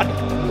 Bro God.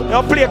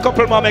 You play a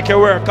couple more, make it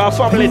work. Our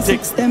family thing.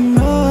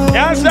 You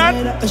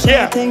understand?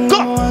 Yeah. Go.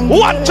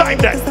 One time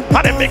then.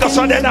 And then make us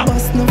on then now.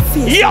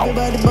 Yo.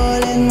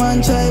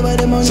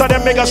 So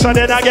then make us on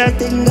then again.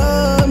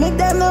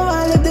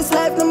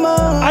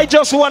 I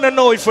just want to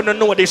know if you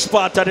know this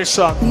part of the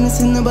song.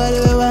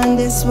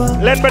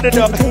 Let me do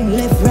it.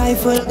 Left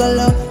rifle go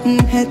low,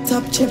 head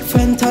top chip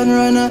front turn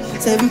runner,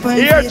 7.5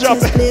 Ear drop.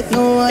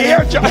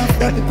 Ear drop.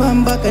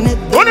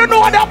 Wanna know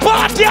what the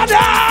party of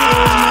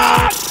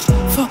that?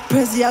 Fuck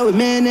Prezi, how we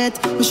man it.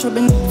 We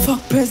shopping.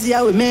 Fuck Prezi,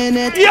 how we man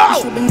it.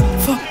 Yo.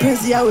 Fuck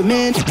Prezi, how we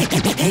man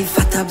it. Hey,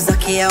 fat up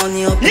Zaki on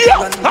you.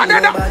 Yo. Nobody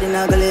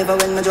not gonna live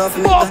when my jaw for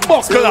me.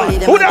 Buckler.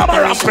 Who them a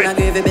rapping?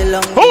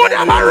 Who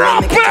them a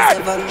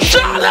rapping?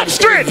 Charlotte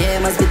Street.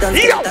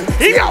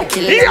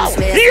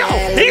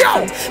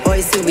 Yo.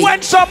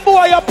 When some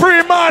boy a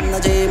pre-man,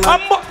 a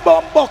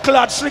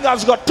buckler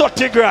slingers got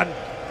 30 grand.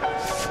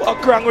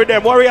 Fuck wrong with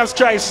them. Warriors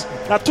choice.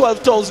 Now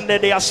 12,000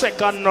 they are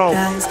second now.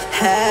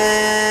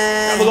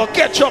 I'm gonna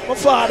catch up my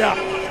father.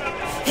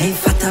 Hey,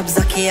 fat up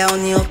Zaki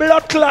on you.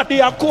 Blood clot,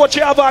 they are coach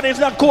Evan is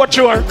not coach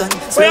her.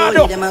 Where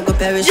you do?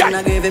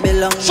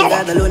 So, I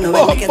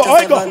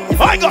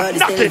got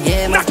nothing.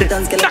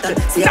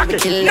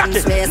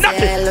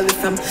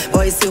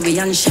 Boys, we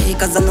and shake,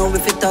 cause I know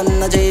if it on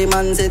the J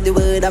man said the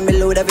word and me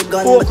load every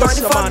gun. But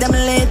 24 them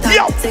later.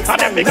 Yo, and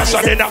then because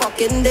of them.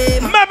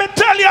 Let me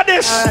tell you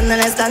this.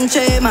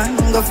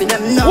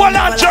 What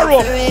on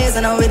Jerome?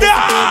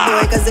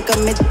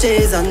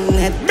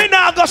 Me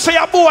not gonna say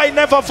a boy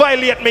never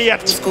violate me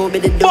yet.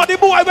 But the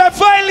boy will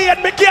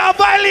violate me, can't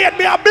violate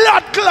me, a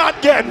blood clot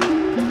again.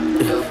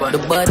 The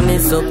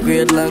badness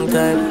upgrade long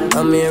time.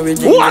 I'm here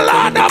with you. What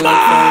on the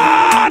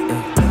man?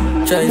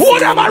 Who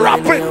them a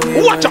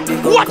rapping? Watch out.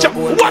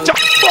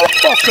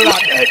 Fuck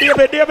clot.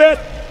 Hey, David.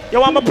 You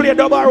want me to play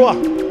double or what?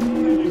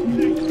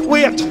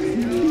 Wait.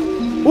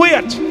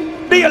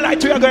 Do you like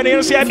to you going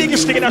to see a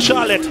biggest thing in a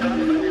Charlotte?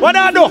 What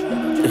I do?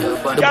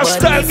 Your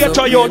style get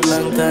to you.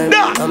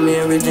 I'm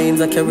here with jeans,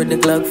 I carry the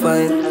Glock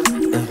fine.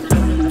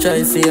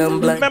 Try see I'm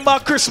black. Remember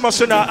Christmas,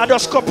 you know, I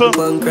just couple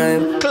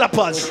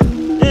clappers.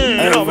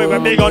 You know, we were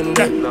big on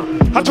that.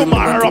 And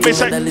tomorrow, Robbie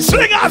said,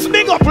 slingers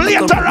big up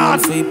later on.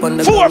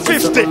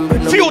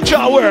 450,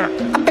 future work.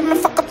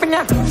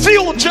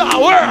 Future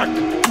work.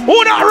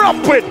 Who not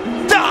rump with?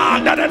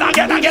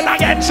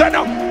 Again, son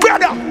of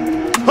brother.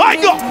 I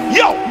go,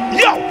 yo,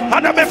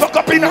 and I'm fuck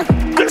up in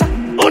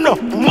no,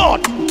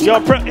 mod. Yo,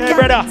 hey,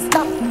 brother.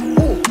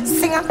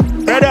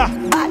 Brother.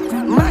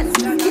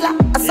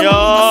 Yo.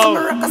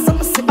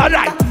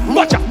 Alright,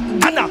 watch out.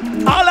 Anna,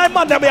 all I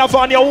man them have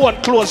on your own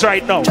clothes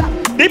right now.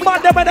 The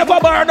man them never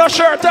wear no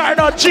shirt or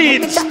no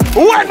jeans.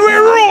 When we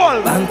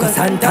roll. Banco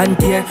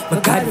Santander, my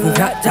God, we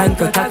got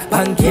tank attack,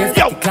 bankier.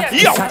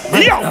 Yo.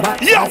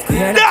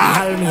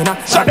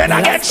 So then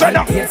again, son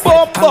of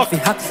buck.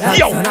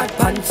 Yo.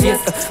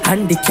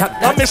 Handicap.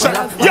 And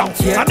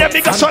then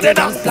because son of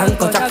that.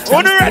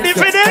 Are you ready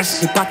for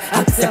this?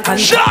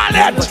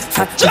 Charlotte.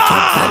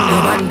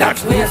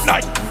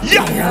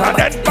 Yo. And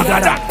then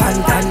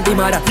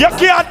you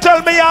can't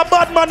tell me you're a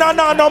bad man and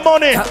no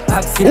money.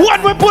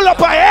 When we pull up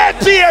a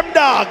ATM,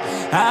 dog.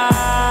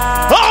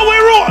 How we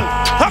roll?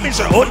 I mean,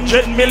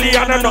 100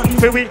 million and nothing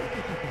for we.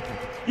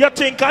 You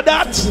think of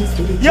that?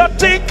 You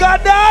think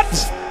of that?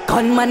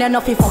 Gunman, you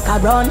know fi fuck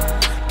around.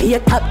 Pay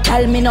top,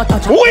 tell me no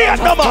touch. Wait,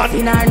 no man.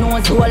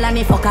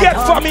 Get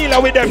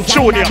familiar with them,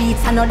 Junior.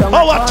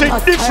 Our thing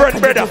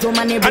different, brother.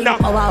 And now,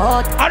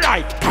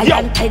 alright, yo,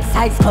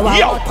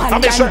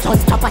 I'm saying.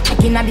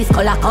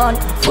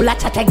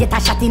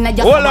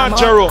 Hold on,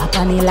 Jerome.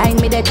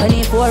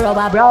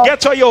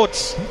 Get your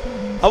youths.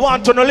 I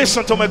want to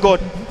listen to me good.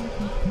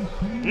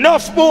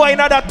 Enough boy in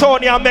other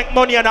town here make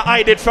money and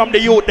hide it from the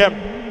youth them.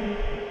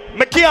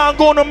 Me can't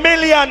go no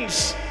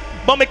millions,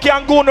 but me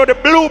can't go no the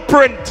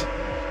blueprint.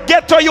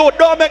 Get to you,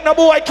 don't make no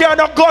boy carry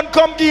no gun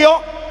come give you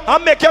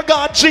and make you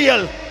go to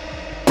jail.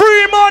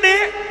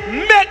 Pre-money,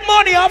 make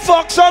money and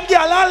fuck some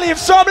girl and live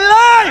some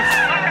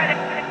life.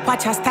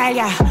 Watch your style,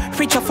 yeah.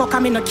 Rich your fuck,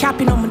 I'm in no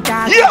capping on my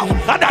dog. Yo,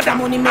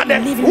 and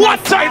then,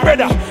 what time,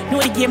 brother? Know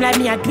the game like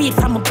me, I do it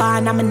from a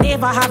band. I'ma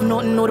never have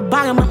nothing, know the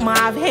bang, I'ma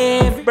have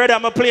heavy. Brother,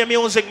 I'ma play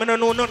music, I don't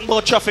know nothing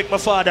about traffic, my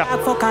father.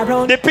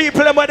 The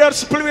people, them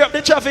just play up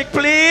the traffic,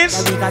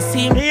 please.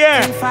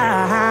 Yeah.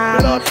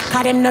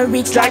 Cause them no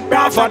rich like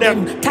bra for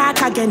them. Talk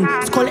again,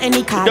 skull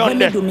any car. When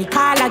me do me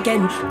call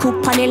again.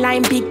 Cook on the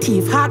line, big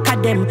thief, hack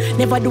at them.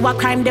 Never do a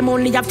crime, them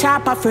only have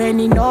chopper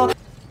friend, you know.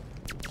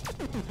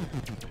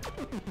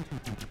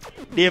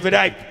 David,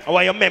 I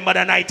want you remember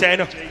the night, you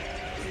know.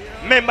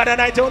 Remember the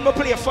night when we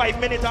play 5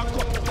 minutes and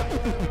come.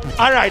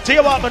 Alright, see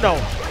what me now.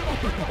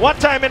 What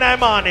time in the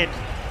morning?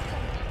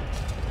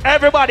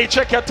 Everybody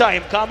check your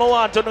time, because I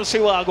want to see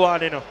what go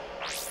on, you know.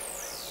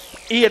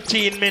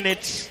 18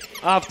 minutes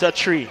after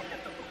 3.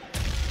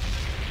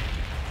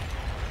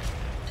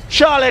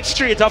 Charlotte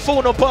Street, a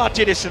phone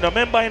party this, you know.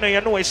 Remember,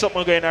 you know it's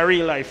something going in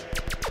real life.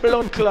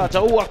 Blood clot,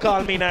 who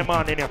call me in the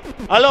morning, you know.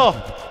 Hello?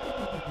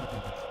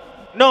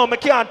 No, I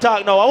can't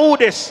talk now. Who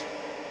this?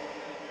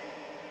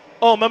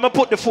 Oh, I'm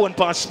put the phone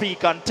on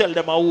speaker and tell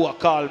them who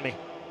call me.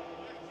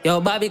 Yo,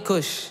 Bobby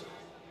Kush.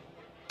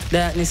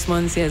 Darkness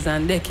months, years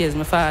and decades,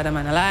 my father,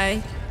 man, a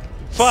lie.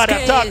 Father,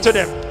 Scales. talk to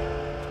them.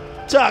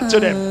 Talk to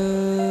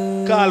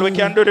them. Carl, we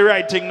can do the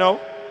right thing now.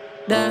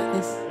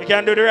 Darkness. We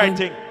can do the right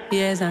thing.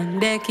 Years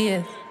and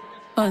decades.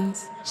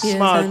 Months, years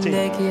Small and thing.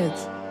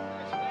 decades.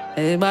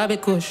 Hey, Bobby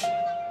Kush.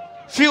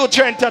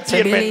 Future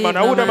entertainment, man.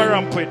 I would never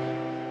ramp with.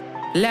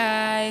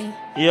 Lie.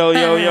 Yo.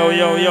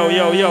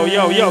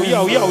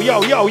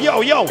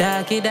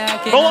 Darky,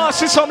 darky. I want to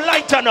see some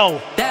lighter now.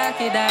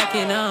 Darky,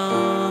 darky,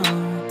 no.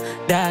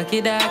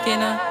 Darky, darky,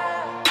 no.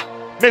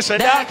 Mr.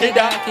 Darky,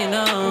 darky,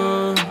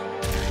 no.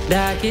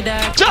 Darky,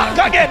 darky. Talk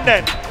again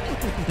then.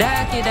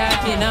 Darky,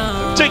 darky,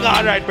 no. Sing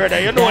all right, brother.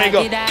 You know you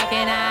go.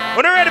 Darky, no.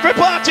 When you ready for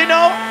party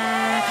now?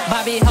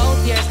 Bobby,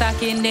 hope you're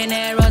stuck in the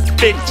narrows.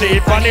 Big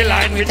teeth on the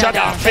line with a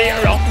damn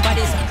pharaoh.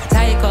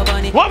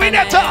 What we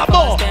need to talk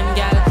about?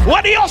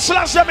 What the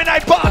hustlers them in a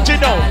party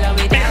now?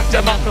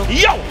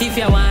 Yo! If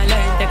you want to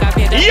learn, take a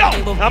bit of Yo!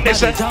 I'm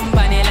missing.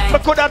 I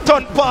could have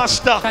done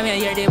pastor.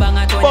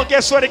 But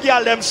guess what the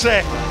girl them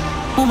say?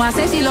 Mama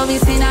say she love me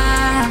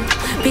sinner.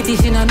 Pity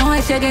she no know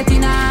she get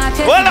in a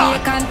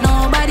chest. Can't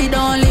nobody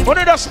don't live.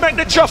 Wanna just make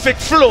the traffic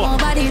flow?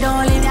 Nobody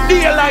don't live.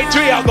 Daylight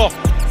we are go.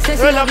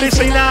 Well, I'm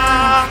missing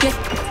now.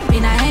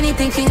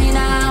 Anything she need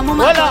now.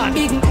 Hold on.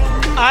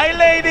 Hi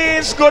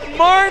ladies, good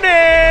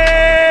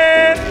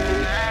morning.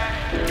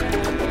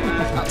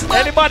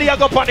 Anybody I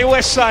go up on the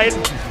west side?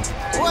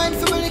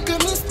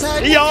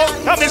 Yo,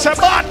 come is a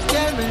man.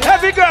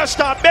 Every girl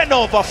start bend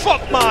over,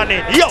 fuck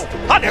morning. Yo,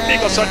 and them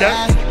niggas on them.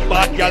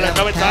 Bad girl and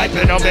now it's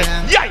typing on me.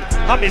 Yay,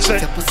 I'm missing.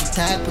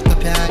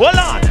 Hold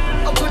on.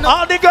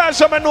 All the girls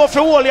who know if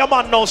you hold your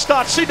man now,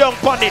 start sit down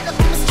on it.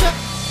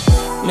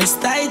 Miss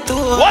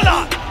title. Hold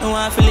on.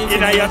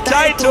 In your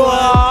title.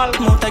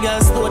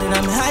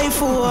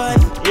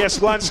 Yes,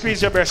 go and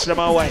squeeze your breast,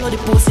 my wife.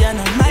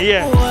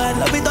 Yeah.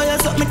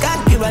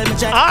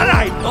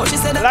 Alright,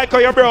 Like how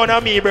you're brown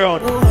and me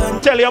brown.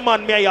 Tell your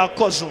man me your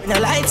cousin.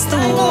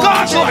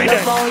 God's why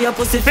then.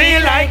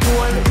 Feel like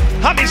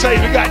how me say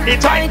you got the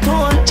tight.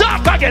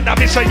 Talk again, how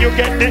me say you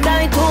get the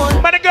man,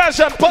 the girls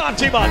and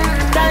party man.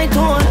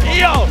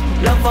 Yo.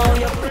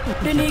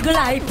 The legal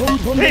eye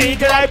pump pump. The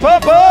legal eye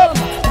pump pump.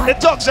 The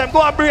thugs them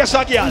go and brace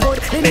a girl.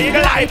 The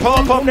legal eye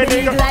pump pump. The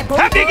legal.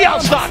 Have the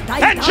girls start.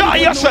 Enjoy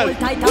yourself.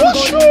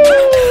 Whoosh.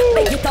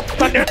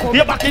 And then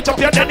you back it up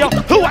here, then you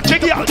watch the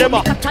girl them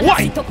up.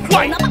 Why?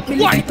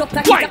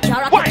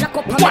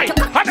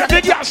 And then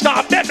the girl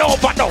start bend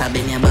over now.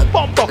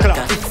 Bump buckler.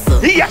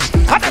 Yes.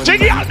 And then the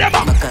girl them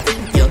up.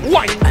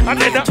 Why? And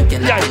then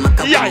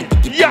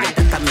yeah.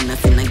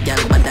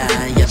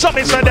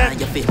 Something said that.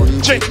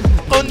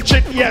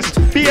 Unchit, yes.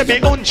 Baby,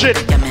 unchit.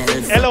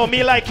 Hello,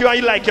 me like you and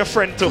you like your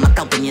friend too.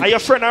 Are your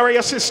friend or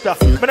your sister?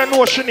 I don't know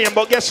what's your name,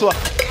 but guess what?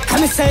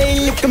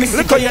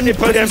 Look how your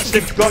nipple them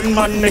stiff gun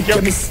man make you.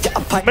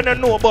 I don't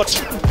know but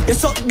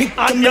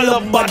and you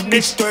love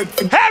badness.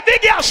 Heavy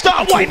girl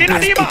start whining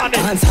at the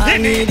morning. They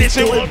need this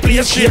whole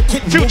place shape.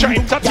 Future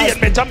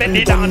entertainment and make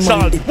the dance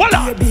hall.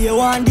 Voila.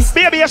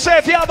 Baby, you say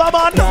if you have a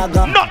man,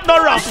 not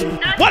no rough.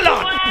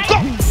 Voila.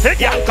 Come. Hey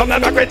girl, come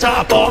and make it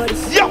up.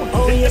 Yo.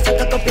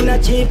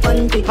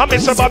 I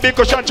miss Bobby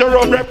Kush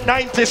Jerome rep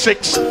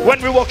 96.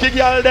 When we walk in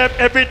girl them,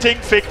 everything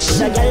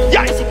fixed.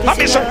 Yeah. I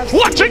miss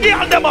watch a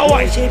girl them a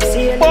wife.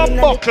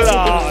 Bumbo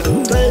cloud.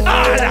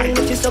 Alright.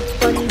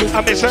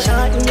 I miss it.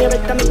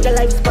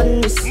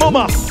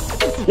 Mama,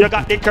 you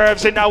got the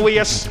curves in the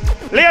waist.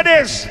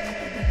 Ladies,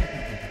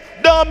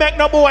 don't make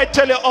no boy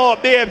tell you, oh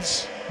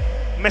babes,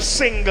 me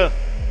single.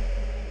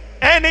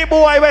 Any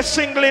boy was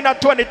single in a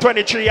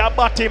 2023, a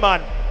batty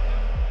man.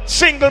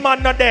 Single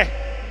man not there.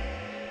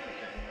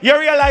 You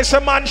realize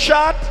a man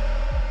shot?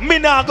 Me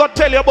not go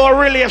tell you about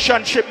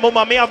relationship,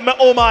 mama. Me have my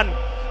own man.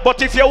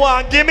 But if you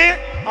want give me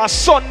a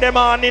Sunday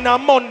morning, a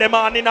Monday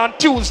morning, and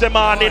Tuesday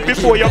morning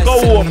before you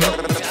go home.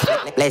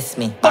 Bless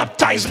me.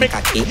 Baptize me.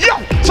 Yo,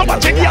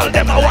 somebody girl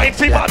them a wine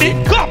for body.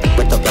 Come.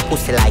 Wet up your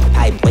pussy like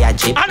pipe where you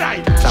jeep.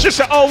 Alright. She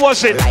said, how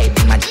was it?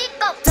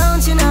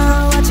 Don't you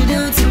know what you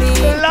do to me?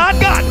 Lord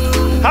God.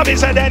 Have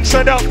his head and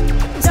said up.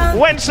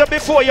 Wednesday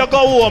before you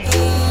go home.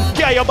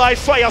 Care you by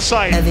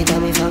fireside.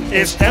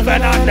 It's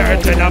heaven on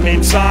earth when I'm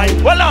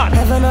inside. Well on.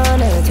 Heaven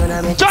on earth when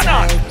I'm inside. Turn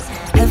on.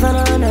 Heaven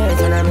on earth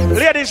when I'm inside.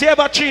 Ladies, you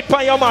ever cheat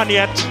by your man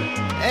yet?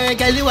 Hey,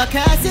 girl, you a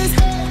cassis.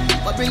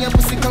 But bring your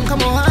pussy, come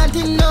on,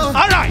 hunting now.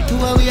 Alright. Who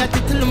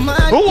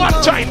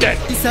want time then?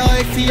 This how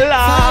I feel.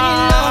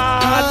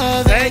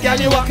 Hey, girl,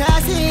 you a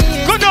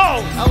cassis. Good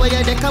now. How are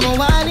you, they come on,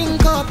 winding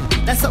cup.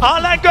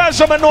 All that girls,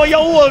 I'm gonna know you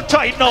hold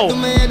tight now.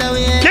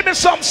 Give me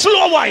some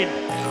slow wine.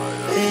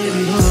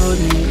 Baby, hold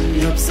me.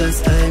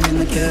 Obsessed, I'm in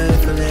the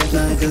careful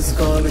like a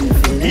score in the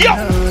feeling. Yo!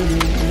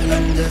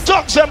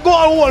 Talk them, go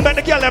and hold, make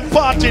the girl them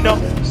party now.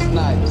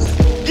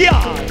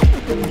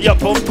 Yeah! Your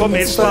pum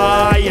is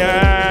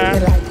fire.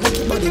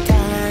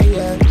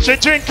 She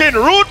drinking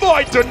rude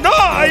boy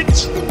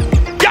tonight.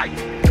 Yeah!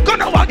 Go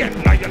now again.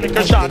 Now you lick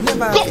a shot.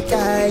 Go!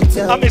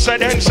 I miss a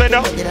dance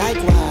now.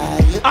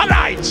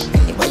 Alright!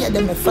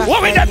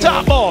 What we that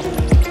talk about?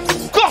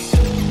 Come!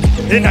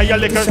 In your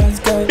liquor.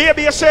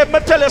 Baby, you say, me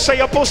tell you, say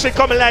your pussy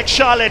coming like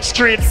Charlotte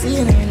Street.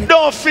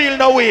 Don't feel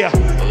no way. Yo,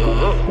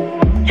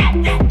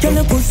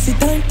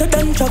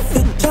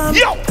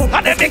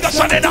 and then niggas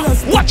on it now.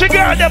 Watch a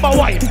girl, them a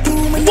white.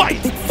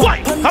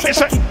 White. I mean,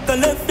 say,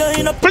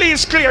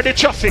 please clear the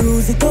traffic.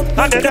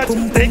 And then that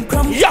thing.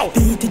 Yo,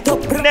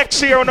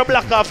 next year on the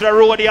block off the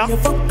road, yeah,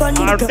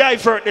 I'll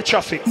divert the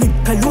traffic.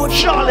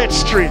 Charlotte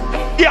Street.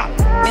 Yeah,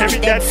 every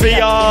dead for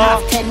ya.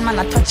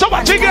 So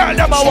watch a girl,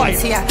 them a white.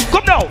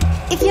 Come now.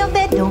 If your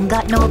bed don't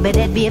got no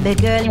bedded baby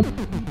girl.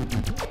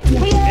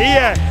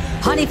 Yeah.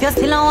 Honey, if you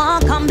still don't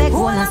want to come back,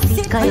 go and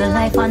see, cause your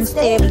life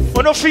unstable.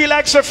 You don't feel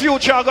like the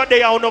future I got there,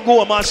 you don't go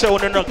home and say you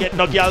don't get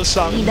no girl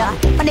song.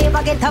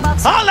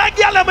 All like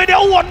girl with their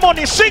own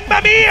money, sing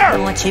me here.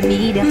 What you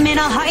need, me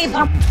no hype.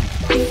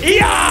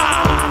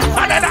 Yeah.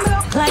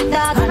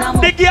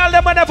 The girl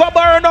them never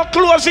borrow no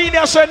clothes in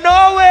here, say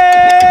no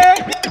way.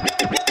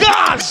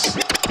 Gas.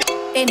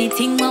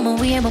 Anything mama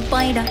we ever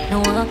buy that,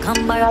 no one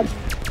come borrow.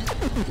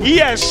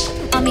 Yes.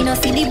 I mean, I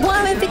see the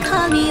boy if you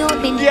call me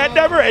out. Get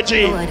them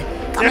ready.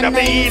 It'll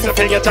be easy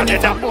for you to turn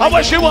it down. How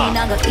much you want?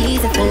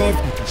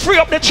 Free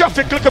up the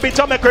traffic a little bit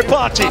to make a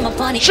party.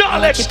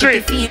 Charlotte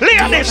Street.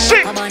 Ladies,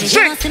 sing.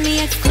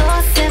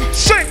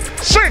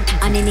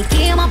 And then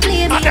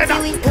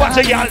what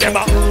a girl them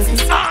up.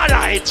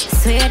 Alright.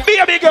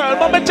 Baby girl,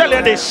 mama tell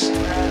you this.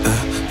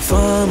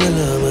 One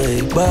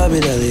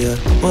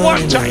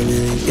time.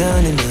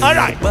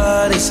 Alright.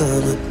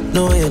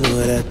 No, you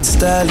know that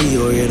style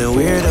you're in a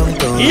weird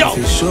downtown. Yo.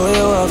 Show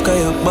you off, cause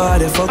your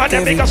body fuck and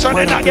then because on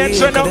the again,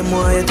 so now.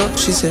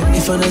 She said,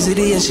 if I know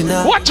the she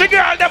now. Watch a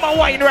girl, them a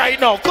wine right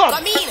now. Come.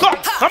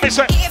 Come,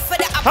 say.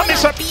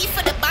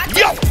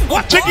 Yo,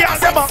 watch a girl,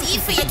 them a.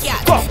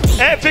 Come.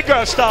 Every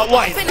girl start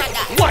wine.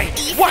 Wine.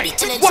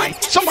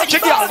 So watch a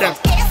girl, them.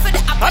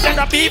 And then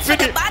a beef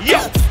with it.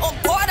 Yo.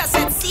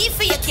 See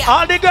for your cat.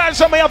 All the girls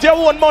that may have your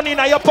own money in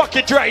your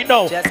pocket right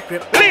now.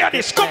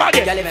 Ladies, come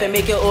again. Girl, if you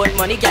make your own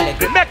money, girl,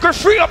 grip. Make her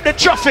free up the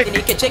traffic. In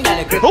the kitchen,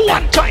 girl, grip.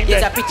 One time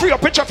then. Free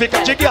up the traffic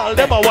and you girl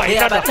them a wine.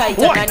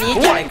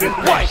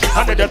 Wine.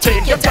 And then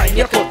take your time,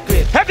 you could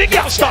grip. Every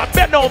girl start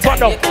bend over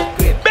now.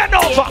 Bend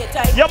over.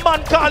 Your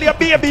man call your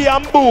baby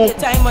and boo.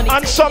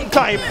 And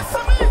sometime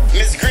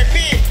Miss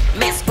Grippy.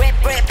 Miss Grip.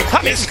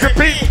 I miss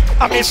Grippy.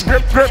 I miss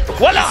Grip.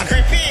 Well on.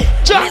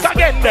 Jack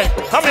again then.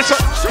 I miss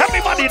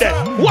everybody there.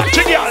 Watch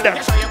the girl there.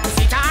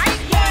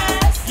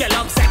 You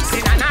love sex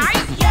in a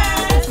night.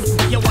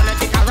 Yes. You wanna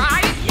take a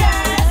ride.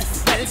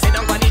 Yes. Well, sit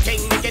down on the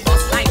thing, make it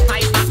bust like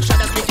pipe. Action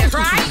just make it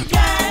right.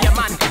 Yes. Your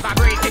man ever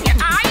breaking your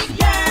eye.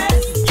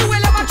 Yes. You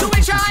will ever to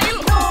a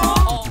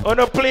child. Oh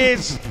no,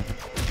 please.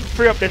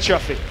 Free up the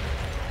traffic.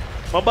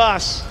 My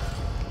boss.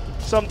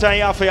 Sometimes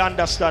you have to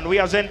understand. We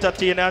as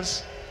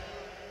entertainers,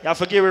 you have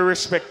to give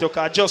respect to,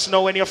 because just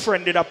know when your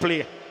friend did a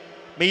play.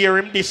 Me hear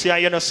him this year,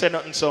 you don't say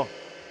nothing, so.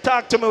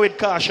 Talk to me with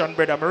caution,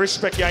 brother. I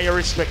respect you and you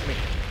respect me.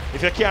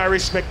 If you can't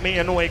respect me,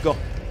 you know where you go.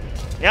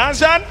 You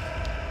understand?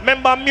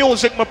 Remember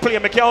music I play,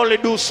 I can only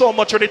do so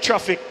much with the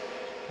traffic.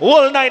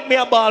 Whole night me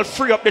a ball,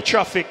 free up the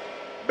traffic.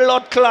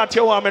 Blood clot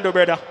you want me to,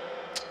 brother.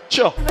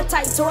 Sure.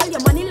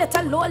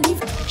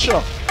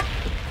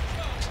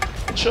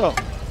 Sure.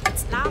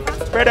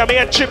 Brother, me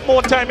a chip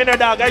more time in the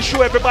dog. I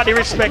show everybody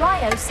respect.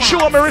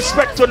 Show me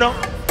respect to now.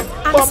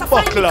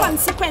 Buckler.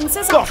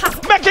 Go.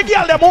 Make a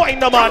girl them wine,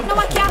 no man.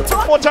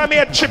 More time me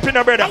a chip in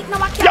the brother.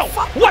 Yo,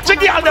 watch a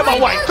girl them a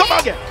wine. Come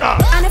again.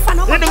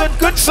 You doing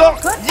good, so?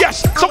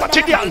 Yes. So watch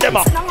a girl them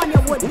a wine.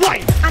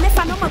 Wine.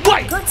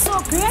 Wine.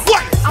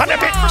 And a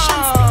bit.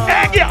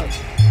 Hey, girl.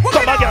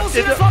 Come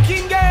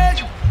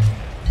again.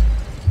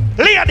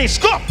 Ladies,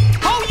 come.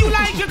 How you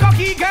like your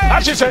cocky girl?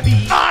 And she said,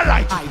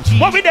 alright.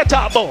 What we there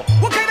talk about?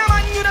 What kind of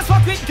man you just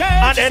fuck with girl?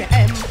 And then,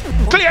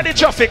 clear the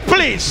traffic,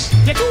 please.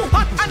 You're too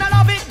hot and I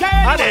love it, girl.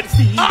 And then,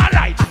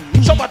 alright.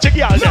 So much a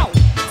girl them.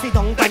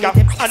 Like a,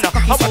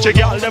 how much a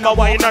girl them a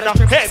wine and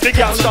a heavy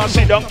girl start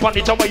sit down pon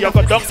it away you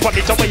go down pon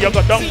it away you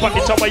go down pon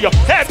it away you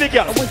heavy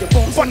girl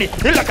pon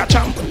it you like a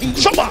champ.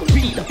 Summer.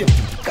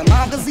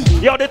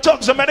 Yo, the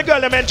thugs and the girl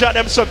them enjoy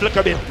themselves look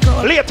a bit.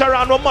 Later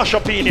on we'll mash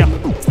up in here.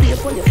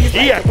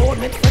 Yeah.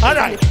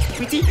 Alright.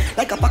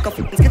 Like a pack of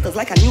skittles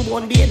like a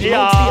newborn baby.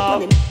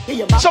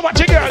 Yeah. So much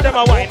a girl them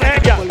a wine. Hey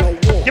girl.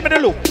 Give me the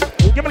look.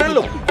 Give me the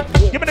look.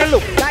 Give me the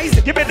look.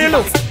 Give me the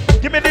look.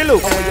 Give me the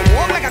look.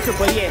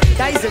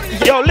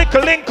 Yo,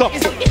 little link up.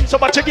 So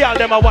much a girl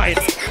them a wine.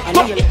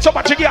 So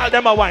much a girl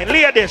them a wine.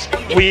 Ladies,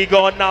 we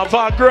gonna have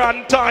a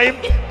grand time.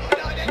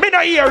 Me no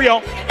hear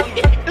you.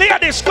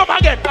 Ladies, come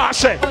again. I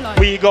said,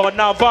 we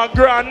gonna have a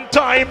grand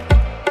time.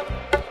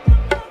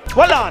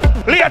 Hold on.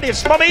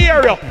 Ladies, mommy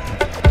hear you.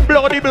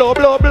 Bloody blow,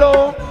 blow,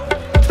 blow.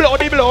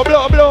 Bloody blow,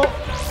 blow, blow.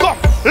 Come.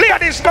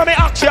 Ladies, mommy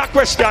ask you a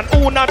question.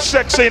 Who not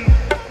sexing?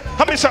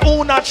 I mean say,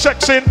 who not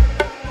sexing?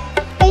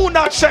 Who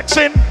not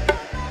sexing?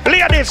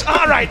 Ladies,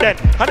 alright then.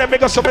 And then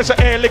make us say,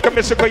 hey, lick a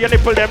missile, you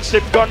nipple them,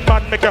 slip gun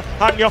man, make you,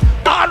 and you.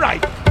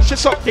 Alright. She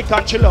suck dick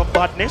and she love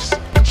badness.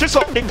 She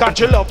suck dick and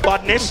she love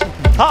badness.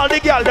 All the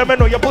girl, them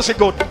know your pussy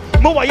good.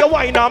 Move your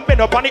wine and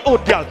bend up on the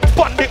hood, girl.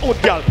 Pon the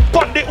hood, girl.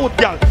 Pon the hood,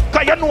 girl.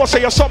 Cause you know say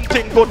you're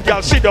something good,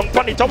 girl. Sit down,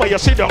 pon it away, you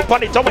sit down,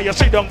 pon it away, you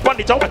sit down, pon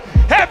it away.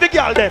 Heavy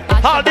girl them.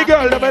 All the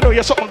girl, them know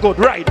you're something good,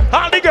 right?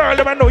 All the girl,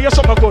 them know you're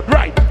something good,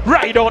 right?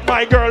 Ride out,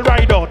 my girl,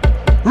 ride out.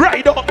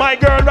 Ride out, my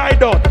girl,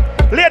 ride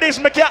out. Ladies,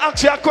 make you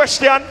ask you a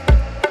question.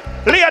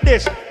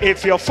 Ladies,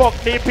 if you fuck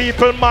the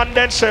people, man,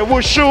 then say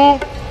whooshu.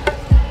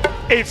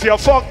 If you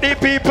fuck the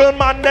people,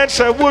 man, then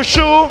say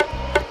whooshu.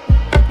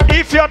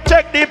 If you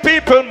take the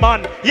people,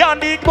 man, you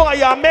and the boy,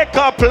 you make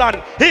a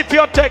plan. If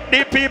you take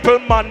the people,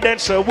 man, then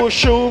say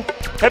whooshu.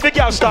 Every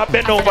girl start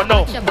bend over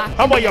now.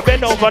 How about you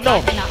bend over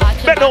now?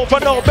 Bend over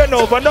now, bend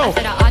over now.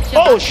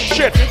 Oh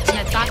shit.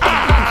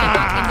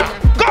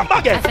 Come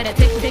again.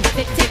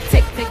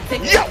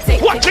 Yo,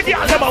 watch the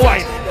girl, them a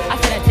wine.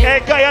 Hey,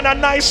 Guyana,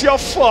 nice your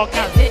fuck.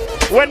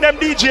 When them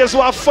DJs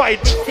want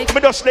fight,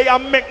 me just they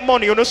make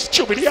money, you know,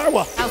 stupid here.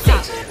 Go,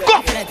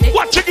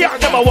 watch the girl,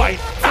 them a wine.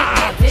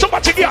 So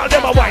watch the girl,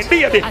 them a wine,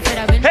 baby.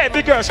 Hey,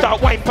 big girl,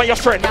 start wine for your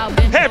friend.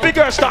 Hey, big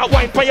girl, start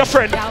wine for your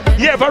friend.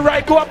 You ever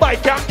ride go a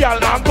bike and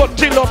girl and go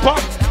till up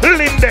on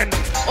Linden?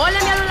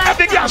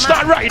 Every girl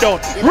start ride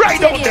out.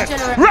 Ride out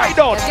then. Ride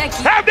out.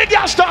 Every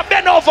girl start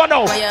bend over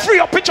now. Free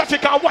up picture if you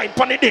can wine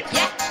for the dick.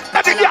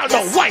 Every girl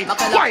now wine,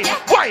 wine,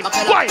 wine,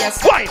 wine,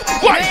 wine,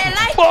 wine.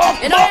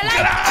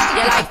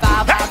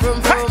 Boom,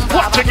 boom.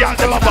 Watch a girl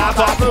them a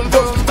baba boom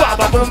boom,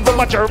 baba boom boom.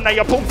 A germ now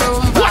you boom.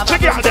 Watch a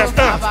girl them.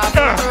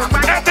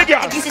 Every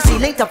girl. This is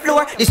ceiling to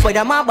floor. This boy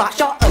the man back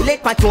shot. A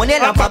leg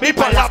patroniel and Bobby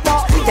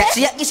Palapa. That's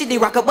it. You see the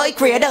rocker boy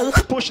cradle.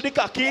 Push the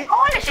cocky.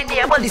 All the shit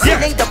there. This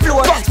ceiling to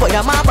floor. This boy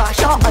the man back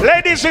shot.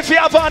 Ladies, if you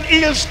have on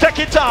heels, take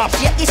it off.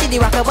 Yeah, you see the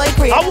rocker boy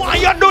cradle. I want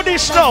you to do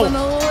this now.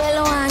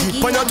 Tip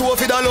on your toe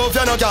for the love,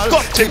 you no gal.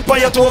 Tip on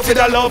your toe for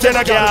the love, you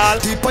no gal.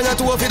 Tip on your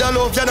toe for the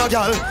love, you no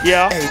gal.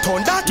 Yeah. Hey,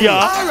 turn that.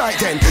 Yeah. Alright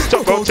then.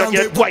 So go to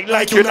get white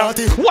like you know.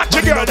 Watch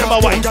a girl them a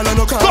wine.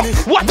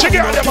 Watch a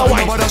girl them a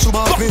wine.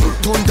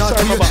 Turn that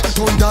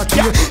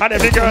way. And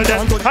every girl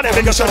then, and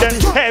every girl so then,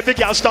 every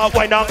girl start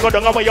wine and go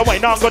down. Away your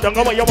wine and go down.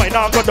 Away your wine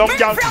and go down.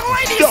 Down,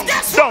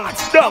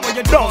 down.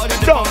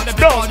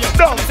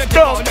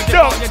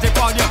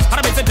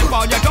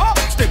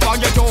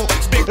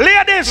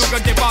 Ladies,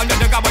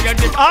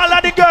 all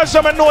of the girls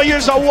that know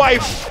you's a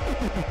wife.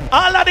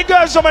 All of the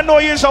girls that know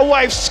you's a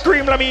wife,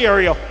 scream, let me hear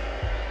you.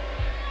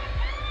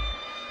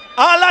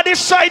 All of the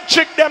side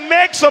chick, them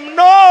make some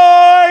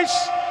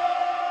noise.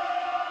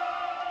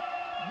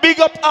 Big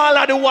up all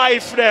of the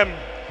wife them,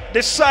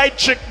 the side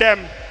chick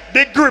them,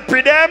 the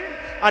grippy them,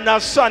 and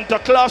as Santa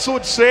Claus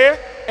would say,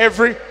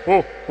 every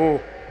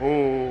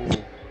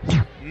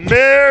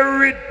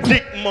Merry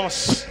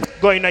Dickmas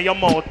go in your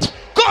mouth.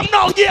 Come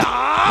now, girl.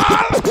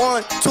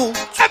 1, 2.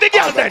 Every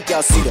girl then.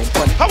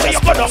 How are you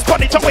go down,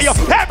 pon it, how are you?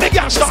 Every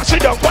girl start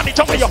sit down, pon it,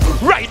 how are you?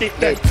 Ride it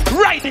then,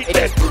 ride it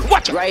then.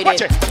 Watch it,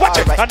 watch it, watch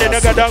it. And then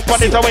you go down,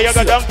 pon it, how are you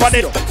go down, pon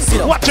it?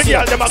 Watch the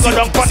girl them a go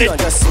down, pon it.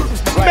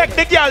 Make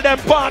the girl them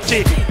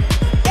party.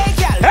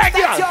 Hey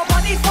girl.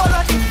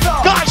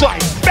 God's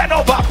wife, bend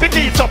over, pick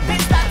it up.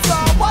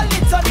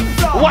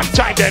 One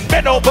time then,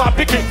 bend over,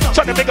 pick it.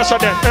 So the bigger so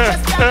then,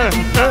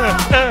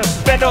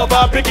 bend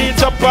over, pick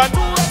it up and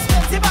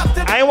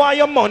I want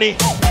your money.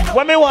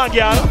 What me want,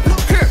 girl?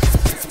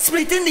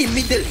 Split in the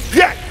middle.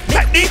 Yeah,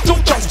 let these two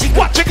jump.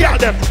 Watch the girl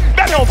them.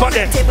 Bend over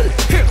then.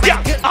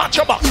 Yeah, arch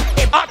your back,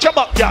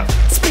 girl.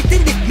 Split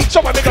in the middle.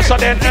 So what bigger so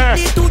then,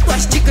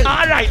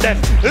 alright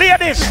then.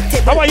 Ladies,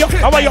 how are you?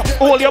 How are you?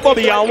 Hold your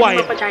bobby and wine.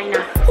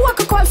 Who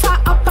could call for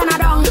up and a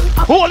down?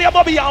 Hold your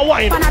bobby and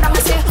wine. Up and a down, I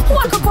say. Who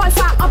could call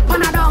for up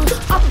and a down?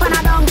 Up and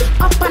a down,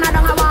 up and a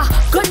down. I want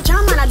good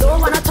jam and I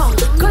don't want a tongue.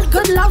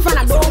 Good love and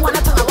I don't want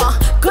a tongue. I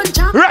want good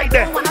jam. Right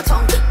there.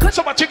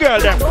 So much girl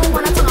there.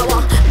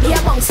 Be a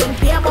bouncing,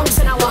 be a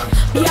bouncing hour.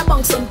 Be a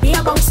bouncing, be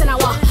a bouncing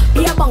hour.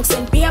 Be a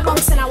bouncing, be a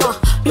bouncing hour.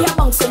 Be a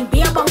bouncing,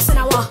 be a bouncing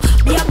hour.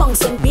 Be a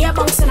bouncing, be a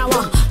bouncing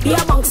hour. Be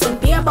a bouncing,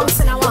 be a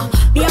bouncing hour.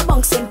 Be a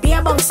bouncing, be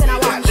a bouncing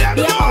hour.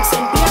 Be a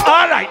bouncing, be a.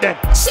 All right then.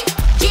 Shift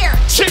gear,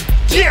 shift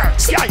gear,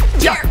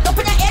 yeah.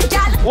 Open your head,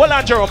 girl. Hold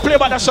on, Jerome. Play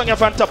about that song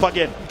from top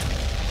again.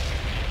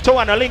 So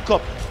wanna link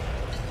up.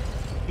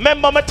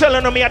 Remember me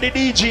telling them me at the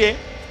DJ.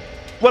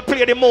 We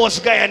play the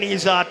most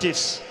Guyanese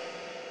artists.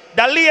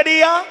 The lady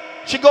here,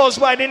 she goes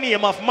by the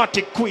name of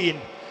Matic Queen.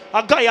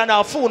 A Guyana,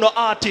 a funo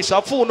artist,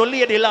 a funo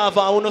lady lava,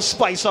 a uno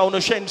spice, a uno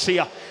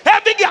shensia.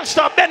 Every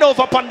gangster bend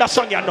over upon the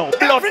song, you know.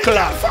 Blood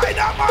clot.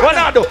 What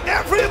I do?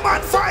 Every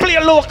man fight. Play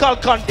local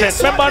content.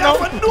 Remember now?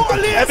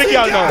 Every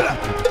girl now.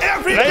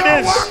 Every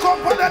girl walk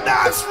up on the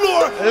dance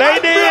floor.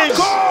 Ladies.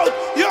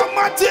 Your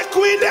Matic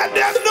Queen, let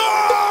them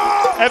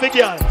know. Every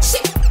girl.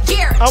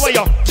 Gear. How are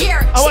you?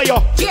 Gear. How are you?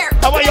 Gear.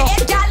 How are you?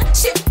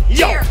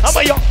 Yo, how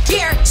are you?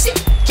 Gear.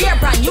 Gear.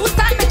 Brand new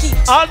style, Mickey.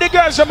 All the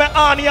girls that me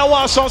honey and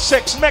want some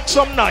sex, make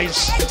some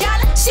noise.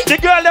 The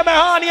girl that me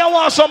honey and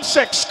want some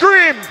sex,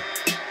 scream.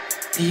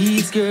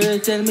 These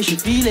girls tell me she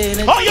feeling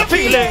it. How you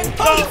feeling?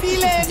 How you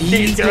feeling?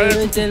 These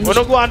girls tell me.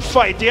 Wanna go and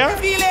fight, yeah?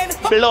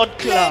 Blood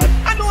clot.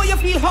 I know you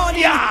feel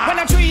horny. Yeah. When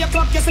at 3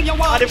 o'clock you say you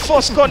want. And the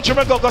first country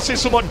me go see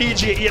some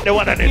DJ eat the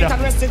one another.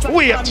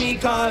 Wait.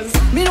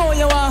 Me know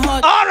you want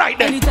hot. All right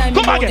then.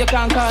 Come again.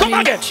 Come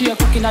again. She a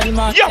cooking at the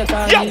market.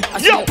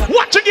 Yo.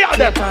 Watch the girl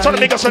then. So the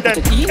nigga so then.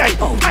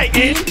 Hey,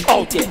 in,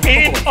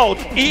 out,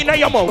 in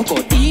your mouth.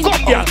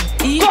 Come girl.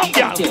 Come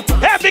girl.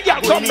 Every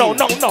girl come now.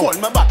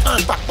 Hold my back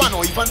and back man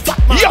or even back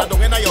man. Yo.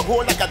 Don't in your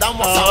hole like a damn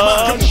man.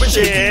 You moving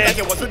shit like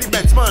you was with the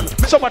bench man.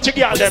 So much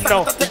girl them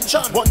now.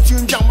 One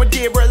tune jam with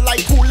Gabriel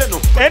like cooling.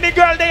 Any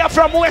girl there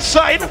from West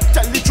Side?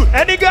 Tell the truth.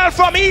 Any girl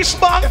from East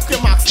Bank?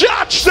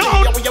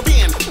 Georgetown?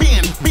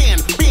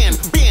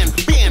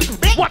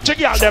 Watch a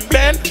girl them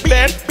bend.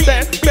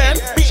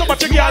 So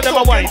much a girl them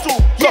a wine.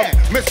 Yeah,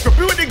 Mr.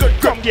 Pretty good.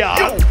 Come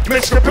girl,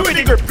 Mr.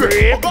 Pretty good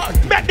grip.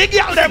 Make the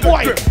girl them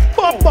wine.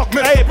 Bump,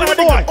 hey, put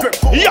the wine.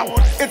 Yo,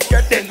 it's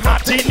getting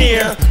hot in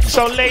here.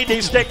 So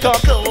ladies, take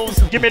up.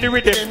 Give me the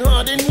rhythm.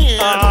 Hot in here.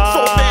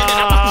 So bend in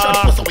a back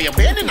shot. So we are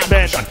bend in a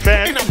back shot.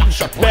 In a back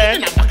shot.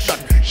 In a back shot.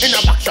 In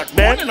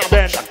a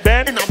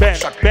back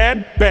shot.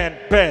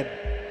 Bend.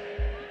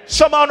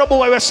 Somehow no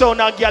boy we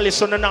sound a girl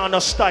is on no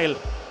style.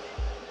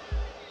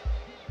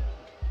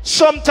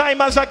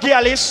 Sometime as a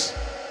girl is,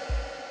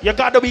 you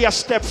gotta be a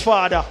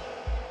stepfather.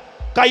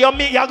 Cause you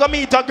gotta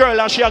meet a girl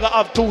and she gotta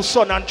have 2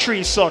 sons and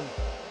 3 sons.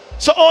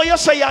 So all you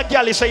say a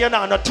girl is say you're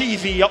not on a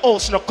TV, your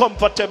house not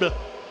comfortable.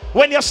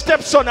 When your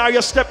stepson or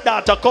your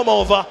stepdaughter come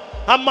over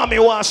and mommy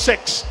wants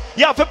sex,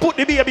 you have to put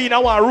the baby in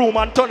our room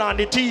and turn on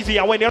the TV,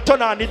 and when you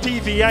turn on the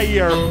TV you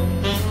hear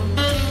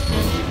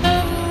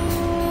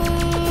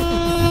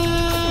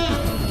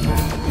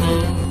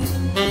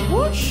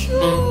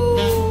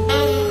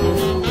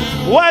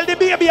while the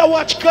baby a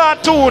watch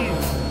cartoon,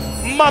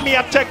 mommy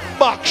a take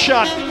back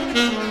shot.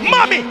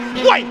 Mommy,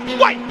 why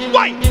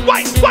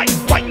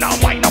now,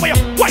 why,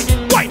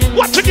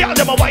 Watch the girl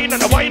them a wine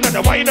and a wine and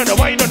a wine and a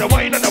wine and a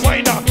wine and a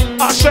wine.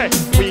 I say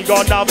we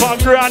gonna have a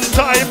grand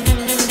time.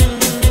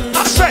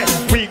 I say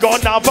we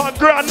gonna have a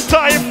grand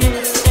time.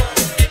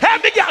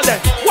 Have the girl then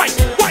wine,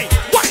 wine,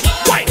 wine,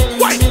 wine,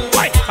 wine,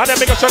 wine. And then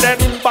make us so then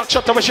back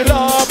shot to where she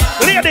love.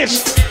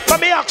 Ladies, let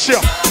me ask you.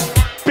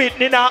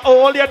 Pitney now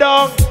hold you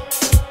down.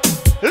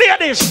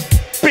 Ladies,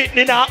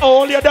 pitney now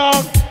hold you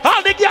down.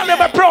 All the girls them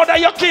are proud of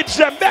your kids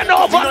them. Bend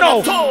over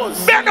now.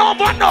 Bend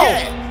over now.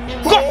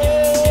 Go.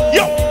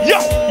 Yo, yo,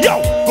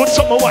 yo. Good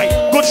summer wine.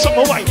 Good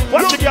summer wine.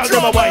 Watch the girl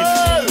them a wine.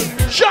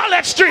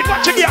 Charlotte Street,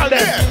 watch the girl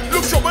them.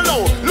 Look trouble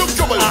now. Look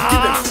trouble.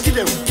 Give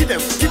them.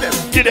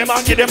 Give them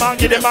on, give them on,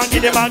 give them on,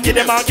 give them on, give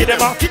them on, give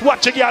them on.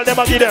 Watch the girl them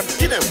a give them.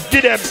 Give them.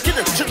 Give them.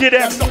 Give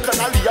them. Knock on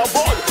a Leah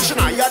ball.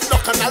 Shania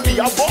knock on a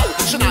Leah ball.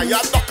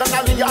 Shania knock on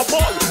a Leah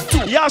ball.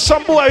 Yeah,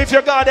 some boy if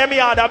you got them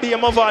here, that be a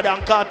mother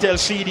and cartel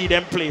CD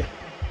them play.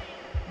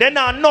 Then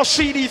now no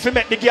CD if you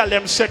make the girl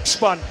them sex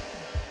fun.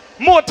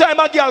 More time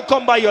a girl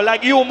come by you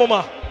like you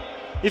mama.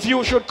 If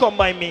you should come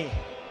by me.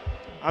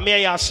 I'm here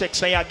your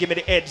sex and you give me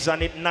the heads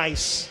and it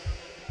nice.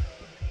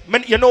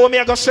 You know what me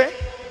I gonna say?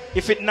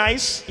 If it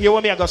nice, you know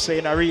what me I gonna say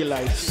in a real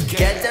life.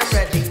 Get them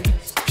ready.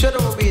 Show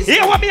them what we say.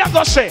 You know what me I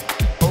gonna say?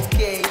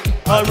 Okay.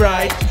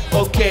 Alright,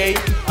 okay,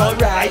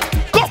 alright.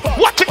 Come,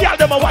 watch the girl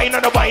them a wine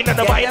and a wine and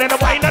a wine and a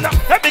wine and a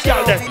let the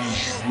girl them.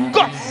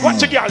 Come, watch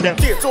the girl them.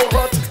 Get so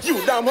hot,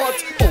 you damn hot.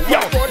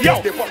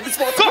 Yo, come.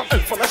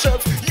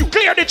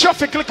 Clear the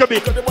traffic a little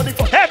bit.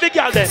 Heavy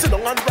girl then.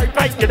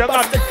 Right, get them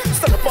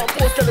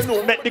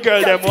on. Make the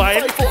girl them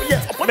wine.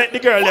 Make the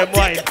girl them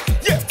wine.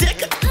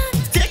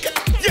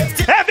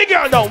 Heavy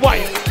girl now,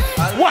 wine.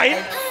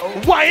 Wine.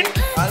 Wine.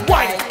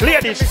 Wine.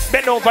 Ladies,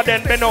 bend over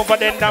then, bend over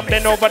then,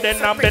 bend over then,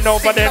 bend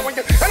over then.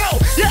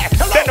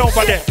 Bend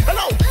over then.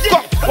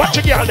 Come, watch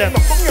the girl them.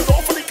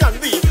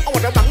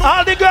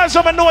 All the girls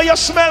who know you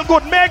smell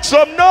good, make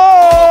some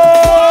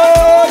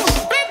noise.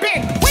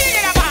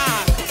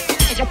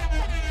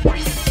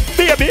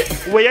 Baby,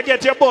 where you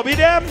get your bobby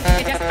them?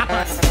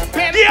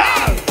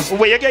 Yeah,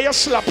 where you get your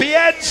sloppy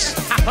heads?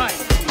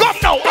 Come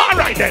now,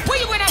 alright then.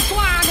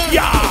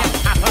 Yeah,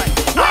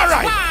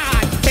 alright.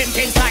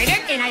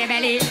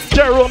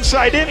 Jerome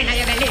sliding.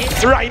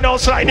 Rhino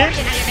sliding.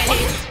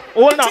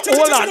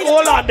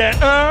 Hold on then.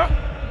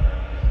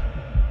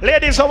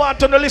 Ladies, I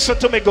want you to listen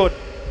to me good.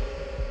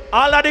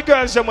 All of the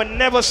girls that will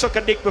never suck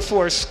a dick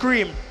before,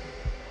 scream.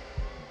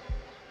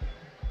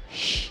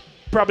 Shh.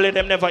 Probably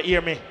them never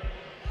hear me.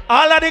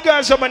 All of the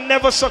girls that will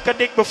never suck a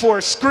dick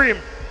before, scream.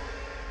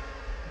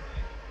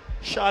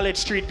 Charlotte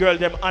Street girl,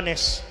 them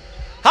honest.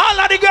 All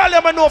of the girls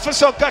that will know for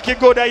suck cocky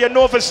good and you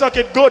know for suck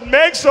it good,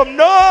 make some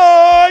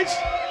noise.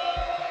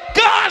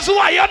 Cause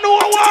why you know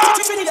what?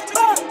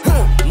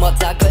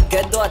 Mother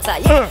good daughter,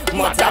 yeah.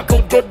 Mother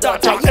good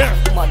daughter, yeah.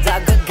 Mother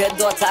good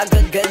daughter,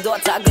 good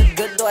daughter,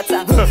 good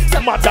daughter.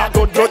 Mother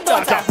good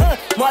daughter.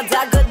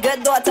 Mother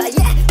good daughter,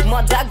 yeah.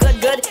 Mother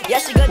good, yeah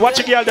she good. Watch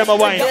the girl them a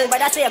wine.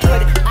 But I say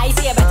good, I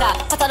say better.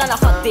 Hotter than a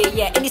hot day,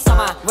 yeah. In the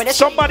summer, when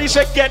somebody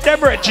said get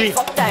them ready.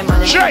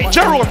 Shay,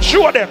 Jerome,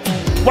 show them.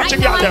 Watch the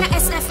girl them.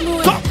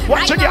 Come,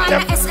 watch the girl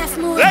them.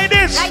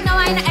 Ladies, right now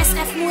I'm in a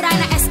SF mood.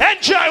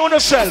 enjoy on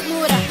yourself.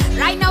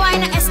 Right now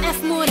I'm in a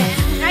SF mood.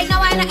 Right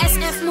now I'm in a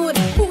SF mood.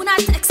 Who not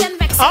texting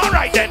vex? All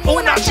right then.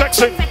 Who not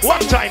texting?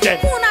 One time then.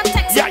 Who not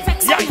texting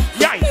vex?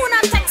 Who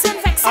not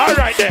texting vex? All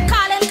right then.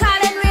 Calling,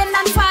 rain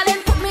and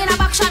falling. Put me in a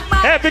back shot bar.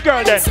 Heavy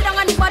girl then. Sit down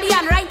on the body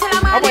and right till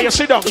I'm how about you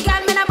sit down?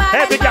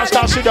 Heavy girl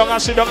start sit down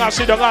and sit down and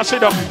sit down and sit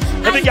down.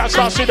 Heavy girl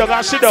start sit down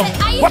and sit down.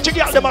 Watch the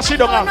girl them a sit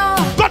down.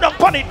 Go down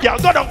on it, girl.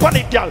 Go down on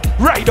it, girl.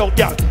 Ride out,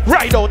 girl.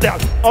 Ride out, girl.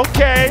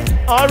 Okay.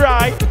 All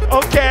right.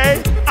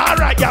 Okay. All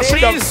right, girl.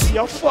 Sit down.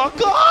 You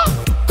fucker.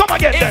 Come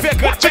again then.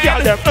 Watch the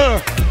girl them.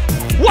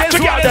 Watch the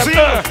girl them.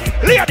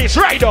 Ladies,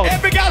 ride out.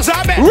 Every girl's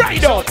on bed.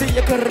 Ride out.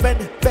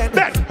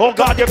 Bend. Oh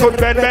God, you could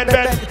bend.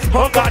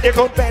 Oh God, you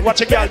could bend. Watch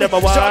the girl them a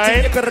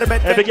wine.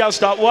 Every girl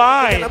start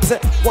wine.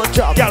 One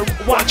drop. Girl,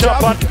 one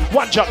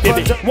drop,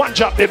 baby. One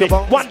drop, baby.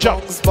 One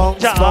drop.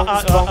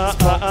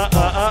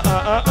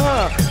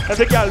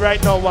 Every girl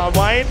right now want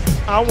wine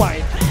and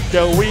wine.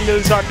 The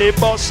wheels on the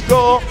bus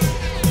go.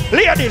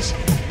 Ladies,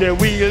 the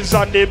wheels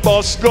on the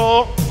bus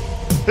go.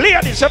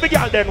 Ladies, every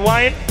girl then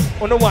wine.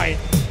 On the wine.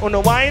 On the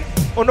wine.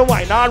 On the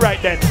wine.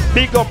 Alright then.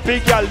 Big up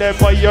big girl them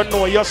but you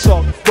know you're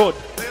so good.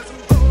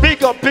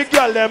 Big up big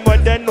girl them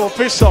but they know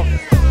for some.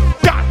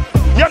 God,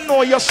 you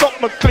know you're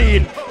something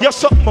clean. You're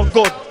something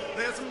good.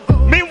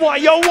 Meanwhile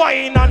you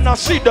wine and I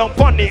sit down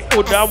on the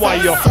hood. Why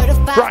you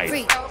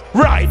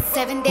right.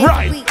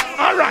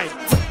 Alright.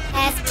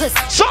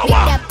 So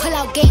what?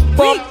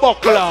 Bump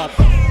buckler.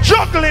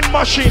 Juggling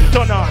machine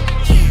turn on.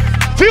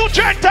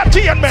 Future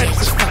entertainment.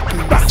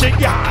 That's it,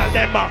 y'all,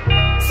 them up.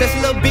 Sexy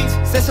little beats,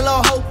 sexy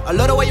little hoe. I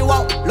love the way you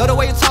walk, love the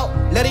way you talk.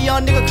 Let a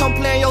young nigga come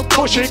play in your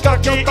throat. Push it,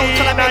 cocky, in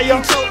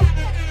your throat.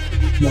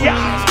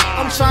 Yeah.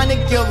 I'm trying to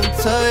give them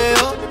to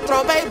you.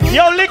 Throw baby.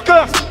 Yo,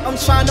 liquor. I'm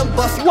trying to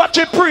bust. Watch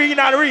it pre in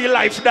a real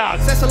life, dog.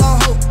 Sexy little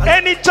hoe.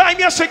 Anytime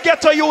you see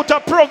get a youth to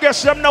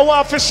progress, them now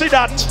want to see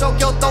that.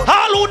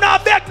 All who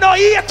not beg no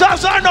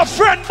haters or no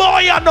friend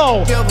boy, you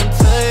know.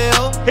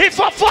 If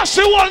a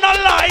fussy one not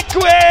like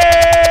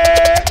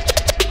way.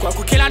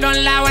 Kwaku killer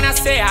don't lie when I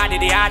say I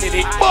did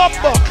it. Bob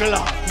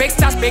Buckler. Big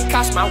stars, big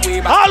cash, my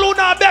way back. All who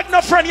not beg no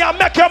friend, you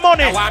make your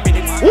money.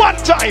 One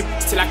time.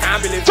 Still I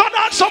can't believe. Turn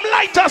on some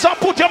lighters and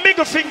put your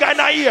middle finger in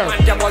the ear.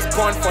 Man, was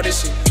born for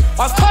this shit.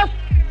 Of course.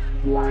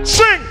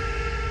 Sing.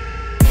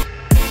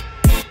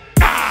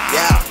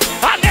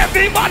 And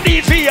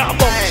everybody fear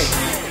bounce.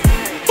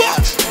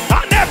 Bounce.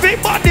 And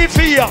everybody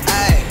fear.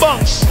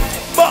 Bounce.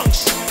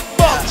 Bounce.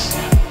 Bounce.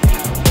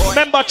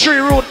 Remember 3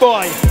 Root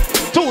Boy.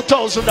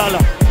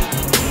 $2,000.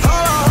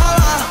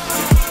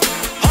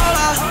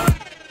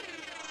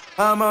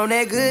 I'm on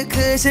that good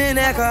cushion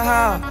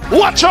alcohol.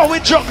 Watch how we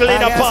juggle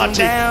in a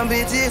party.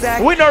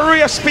 We don't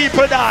race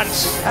people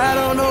dance. I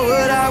don't know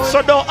what I would.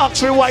 So don't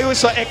ask me why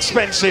it's so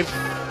expensive.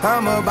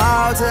 I'm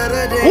about to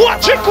the day.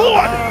 Watch it go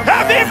on.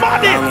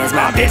 Everybody.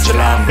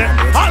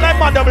 All them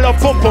man them love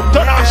pump pump.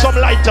 Turn on some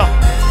lighter.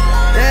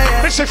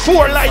 Missy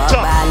 4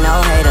 lighter.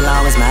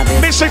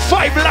 Missy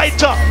 5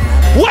 lighter.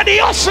 What the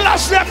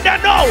hustlers them they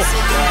know?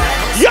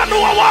 You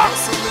know what?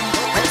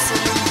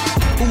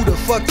 Who the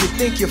fuck you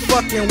think you're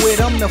fucking with?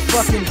 I'm the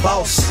fucking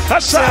boss.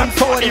 That's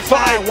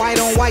 745. White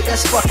on white,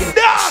 that's fucking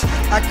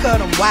I cut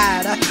them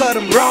wide, I cut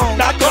them wrong,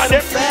 I cut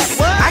them fat.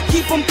 I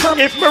keep them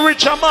coming. If me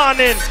rich a man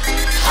in.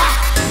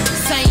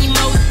 Same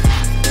mode.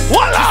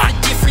 Voila!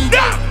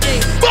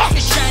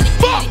 Box!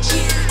 Box!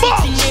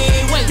 Box!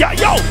 Yeah,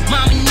 yo!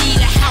 Mama need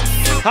a house.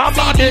 How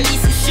about it?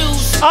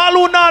 All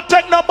who not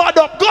take no bad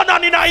up, gun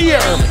on in a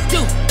ear.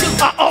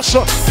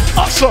 Also.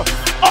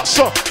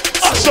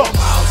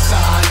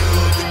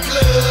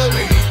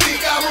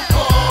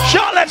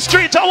 Charlotte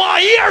Street, I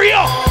want to hear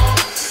you.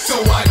 So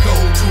I go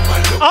to my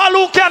look. All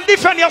who can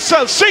defend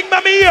yourself, sing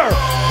me here.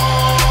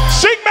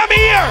 Sing me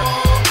here.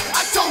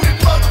 I told it,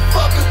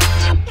 motherfucker.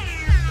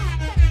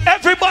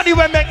 Everybody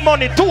will make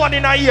money. 2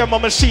 in a year,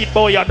 mama see it,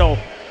 boy, you know.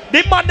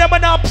 The man them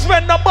not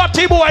spend no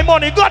body boy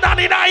money. Go down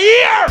in a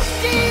year.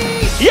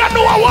 You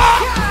know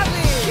what?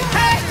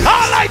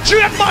 All I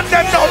train man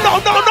them no.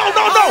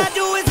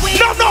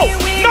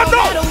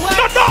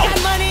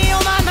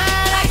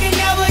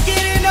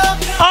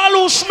 All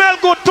who smell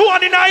good, 2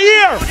 in a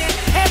year.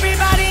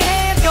 Everybody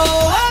hands go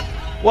up.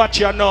 What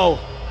you know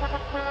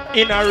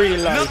in a real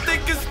life.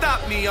 Nothing can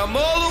stop me, I'm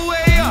all the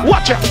way up.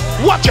 Watch ya.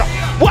 All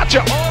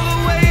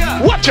the way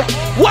up.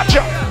 Watch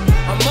ya.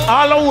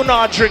 All who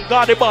not drink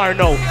got the bar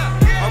now.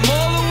 I'm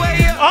all the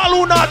way up. All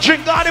who not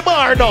drink got the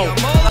bar now.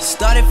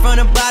 Started from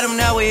the bottom,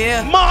 now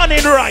we're here.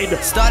 Morning ride.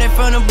 Started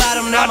from the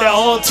bottom, now the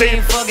whole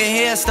team fucking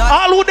here.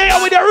 All who there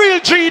with the real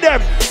G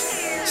them.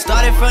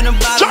 Started from the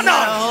bottom,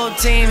 now the whole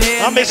team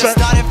here.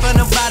 Started from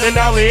the bottom,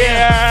 now we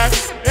here.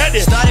 Ready?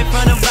 Started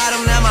from the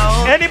bottom, now my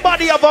whole.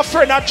 Anybody have a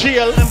friend at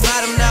jail?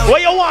 Where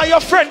you want your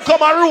friend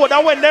come a road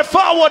and when they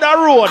forward a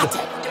road?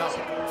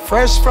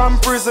 Fresh from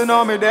prison,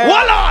 on me there.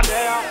 Hold on.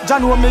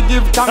 John, when me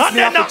give thanks, me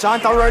have to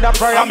chant a word of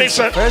prayer.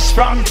 Fresh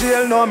from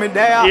jail, know me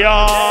there.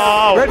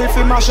 Yo. Ready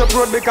for mash up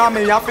road because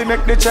me have to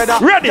make the cheddar.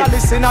 Ready. Yeah,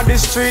 listen at the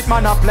street,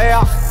 man, a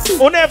player.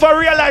 Who never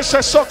realize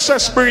a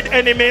success breed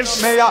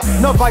enemies. Mayor,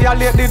 no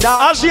violate the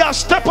dog. As you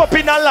step up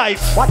in a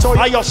life, watch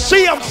how you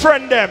see them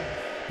friend them.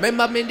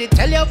 Remember me they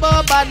tell you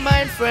about bad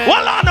mind friend.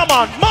 Well on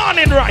man,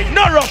 morning right,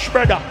 no rush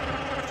brother.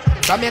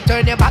 Come here,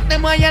 turn your back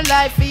them on your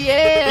life,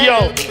 yeah.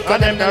 Yo, cause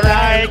them not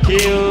like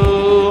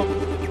you.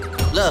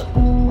 Look,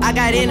 I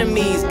got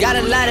enemies, got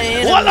a lot of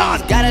enemies. Hold on.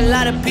 Got a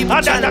lot of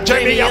people trying to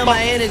drain me of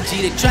my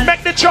energy. They trying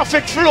make the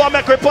traffic flow,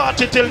 make we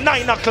party till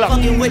 9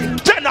 o'clock.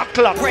 10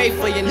 o'clock. Pray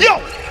for you.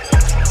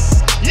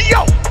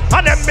 Yo,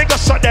 and then me go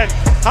so then.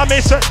 I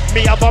me say,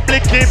 me have a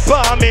blicky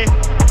for me.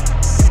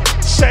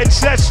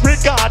 Senseless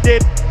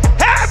regarded.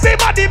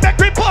 Everybody make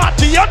me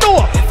party, you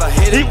know. If I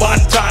hit it 1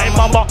 time,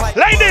 mama.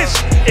 Like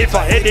this. If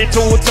I hit it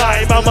 2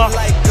 times, mama.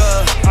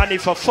 And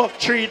if I fuck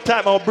 3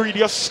 times, I'll breed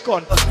your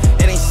scun.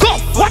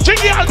 Come, watching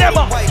the all them.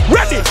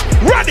 Ready.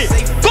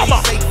 Come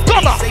on.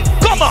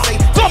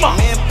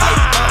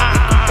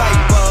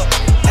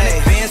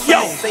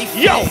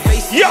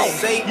 Yo.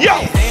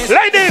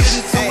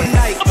 Ladies,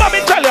 let me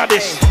tell you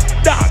this.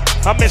 Dog,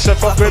 I miss it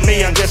fuck with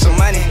me and get some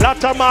money.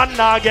 Lot of man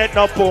now get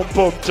no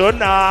pump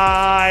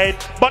tonight.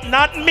 But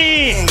not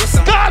me.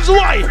 Cause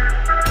why?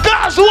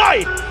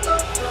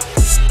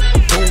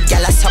 2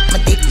 gyal suck my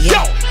dick,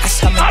 yeah. I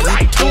suck my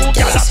dick. 2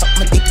 gyal suck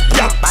my dick,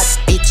 yeah. Bad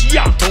bitch,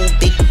 yeah. 2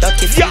 big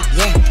dirty feet,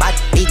 yeah. Bad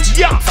bitch,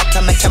 yeah. Fuck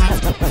you, make you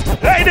move.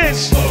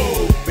 Ladies,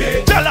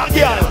 tell a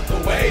girl.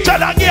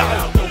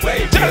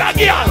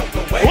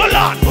 Hold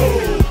on.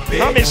 I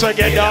miss her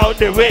get out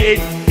the way,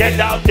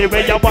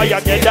 you boy,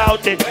 you get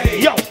out it.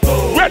 Yo,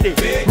 ready.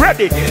 Get out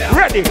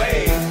the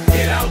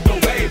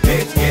way,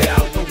 bitch, get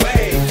out the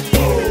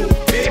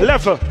way.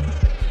 Level.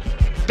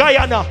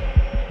 Guyana.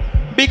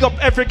 Big up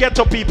every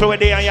ghetto people when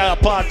they are at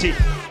a party.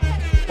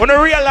 When I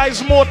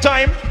realize more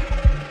time,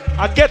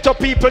 I ghetto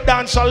people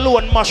dance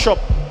alone mash up.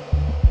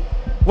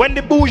 When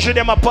the bougie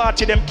them a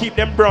party, them keep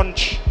them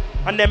brunch.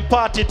 and then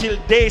party till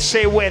they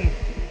say when.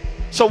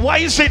 So why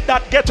is it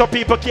that ghetto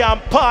people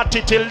can't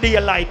party till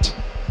daylight?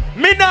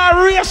 Me not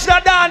race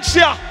the dance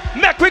here.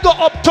 Make we go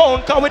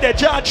uptown, cause we the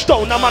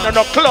Georgetown, a man and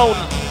a clown.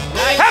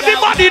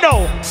 Everybody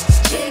know.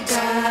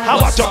 How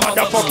about your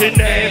motherfucking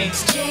name?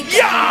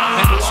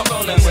 Yeah!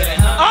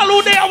 All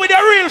who there with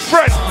a real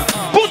friend.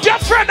 Put your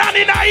friend on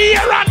in a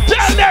ear and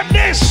tell them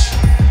this.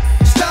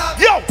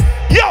 Yo,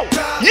 yo,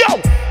 yo,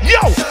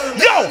 yo,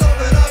 yo.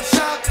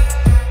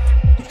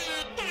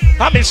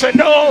 I mean say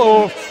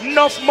no,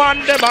 enough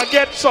man them a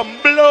get some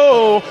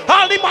blow.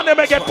 All the man them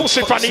a get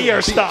pussy from the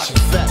ear start.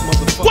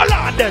 Well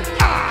on then.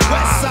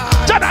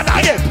 Turn on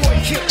again.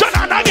 Turn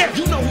on again.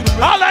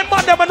 All the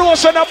man them a know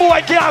so the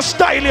boy can't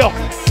style you.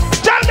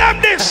 Tell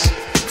them this.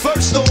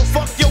 First don't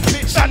fuck your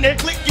bitch and then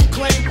click you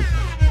claim.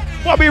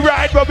 What we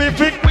ride, what we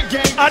pick.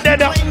 And then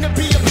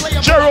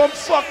Jerome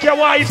fuck your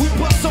wife.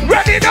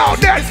 Ready now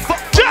then.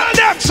 Tell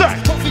them sir.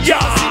 Yeah.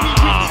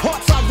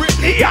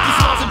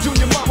 Yeah.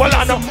 Well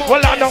I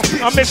know.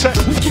 I miss it.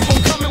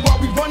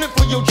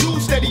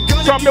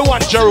 From the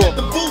one Jerome.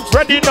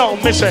 Ready now,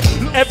 miss it.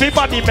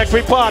 Everybody make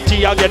we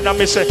party again. I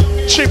miss it.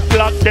 Chip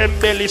black them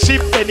belly,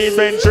 sip any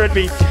bench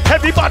ready.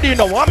 Everybody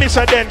know, I miss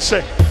it then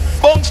say.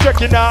 Bong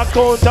stretching our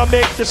account and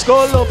make the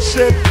skull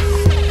upset.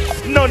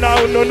 No,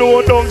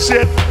 don't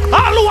say it.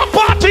 All who are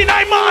party in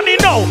the morning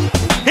know.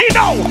 He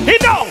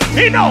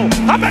know.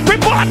 I make we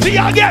party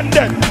again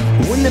then.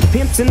 When the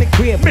pimp's in the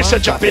crib, Mr.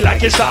 Drop it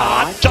like it's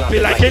hot, drop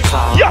it like it's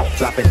hot. Yo,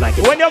 drop it like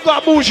it's when you go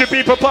a bougie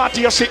people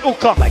party, you see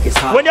hookah. Like it's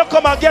hot. When you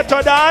come and get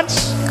to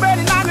dance,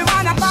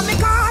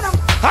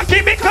 I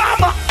keep me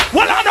calm.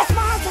 Well, I know.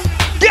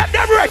 Get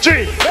them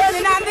ready.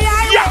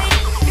 Yeah.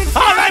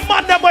 All right,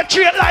 man, them will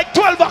treat like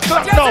 12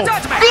 o'clock now.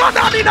 Go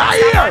down in the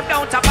ear.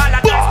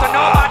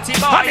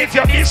 And if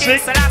you're missing,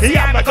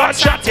 yeah, I'm gonna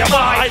shot your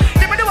boy.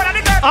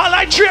 All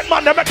right, treat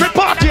man, they make me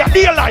party at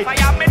daylight.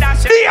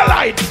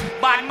 Daylight.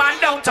 Bad man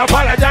don't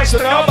apologize to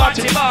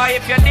nobody.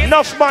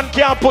 Enough man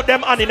can't put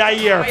them on in a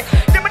ear.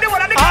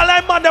 All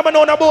right, man, them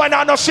know no boy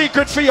and no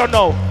secret for you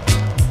now.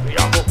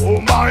 Oh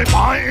my,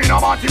 in a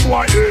batty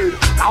boy,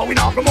 now we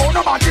not promote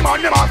no batty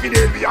man, them happy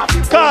day, we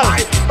happy.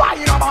 Buy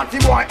in a batty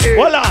boy,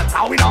 hold on.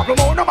 Now we not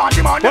promote no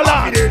batty man, them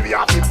happy day, we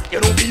happy. You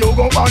don't be you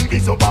go band,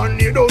 kiss up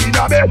and you don't need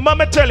a bed.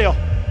 Mama tell you,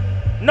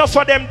 enough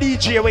of them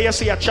DJ where you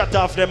see a chat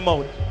off them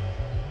mouth.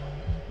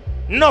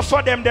 Enough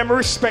of them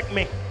respect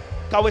me.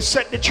 Cause we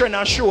set the trend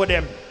and show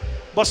them.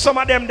 But some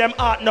of them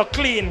heart not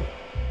clean.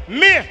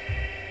 Me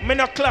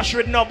not clash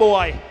with no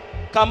boy.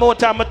 Cause more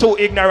time I'm too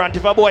ignorant.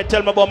 If a boy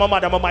tell me about my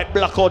mother, I might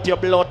block out your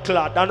blood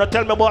clot. And not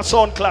tell me about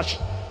sound clash.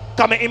 Cause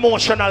I'm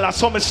emotional and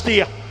some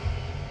stay.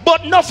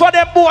 But enough of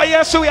them boy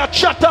here so we are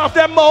chat off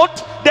them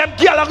mouth. Them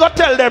girl I go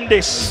tell them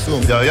this.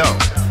 Some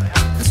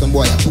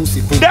boy a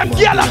pussy. Them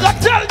girl I go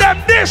tell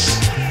them this.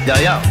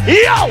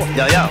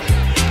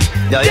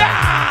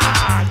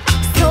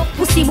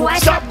 Pussy boy,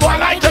 stop boy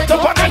like you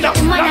don't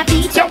wanna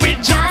beat you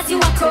with jazz, you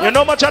a crook. You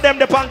know much of them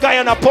depend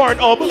Guyana porn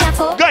up.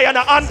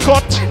 Guyana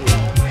uncut.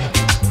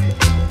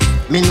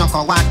 Me no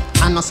coward,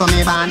 and no some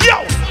band.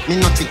 Yo! Me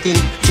no chicken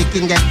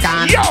get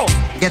can. Yo!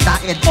 Get a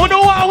head. You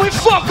know how we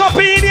fuck up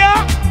in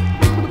here?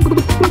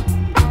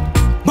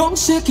 Bone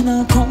shaking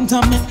and come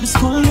to make me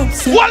skull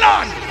upset. Hold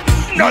on!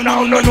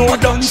 No,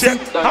 don't say.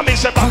 I mean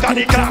say back at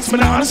the class, me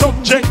not a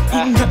subject.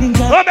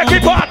 Let me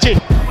keep party.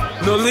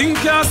 No link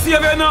can save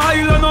you, no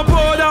island, no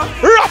border.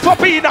 Wrap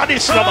up in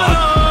this, no man.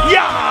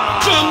 Yeah!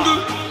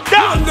 Jungle,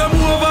 down them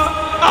over.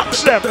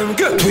 Ask them. Them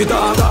get with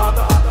that.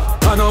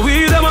 I know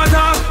we them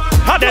attack.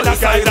 And then a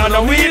guy down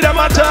and we them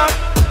attack.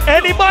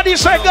 Anybody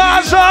say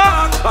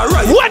Gaza?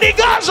 When the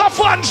Gaza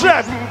fans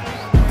them?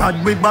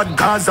 Bad we bad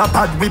Gaza,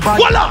 bad we bad.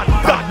 Hold on.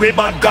 Bad we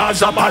bad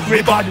Gaza, bad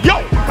we bad.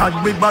 Yo.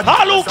 Bad we bad.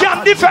 All who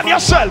can defend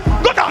yourself.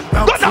 Go down.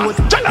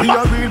 Tell them. We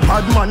a real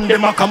bad man,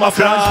 them a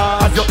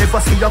camouflage. Have you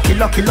ever seen a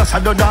killer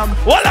shadow dog?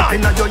 Hold on.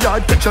 In your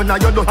yard, picture now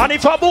you don't. And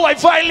if a boy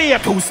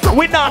violate,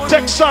 we not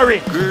take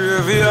sorry.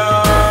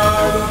 Graveyard,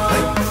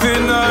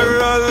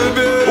 funeral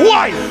bill.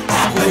 Why?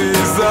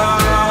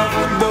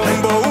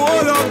 Bumbo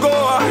wanna go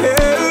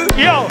ahead.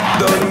 Yo.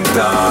 Don't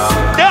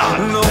talk. Yeah.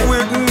 No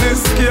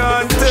witness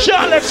can't take.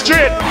 Charlotte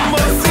Street.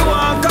 Must you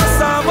want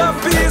cassava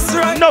piece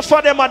right? Enough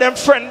for them and them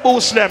friend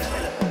boost them.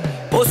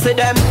 Pussy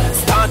them.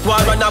 Start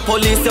war on the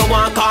police, you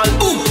want call.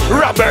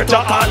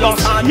 Roberta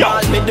Carlos. Yo.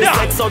 Me the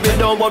sex so you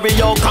don't worry,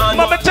 you can't.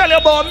 Mama tell you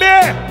about me.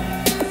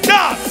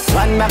 Yeah.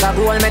 One bag of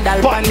gold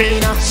medal for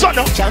me. Son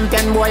of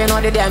champion boy, you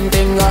know the damn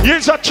thing. You're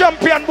a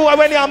champion boy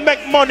when you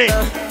make money.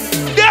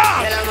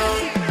 Yeah.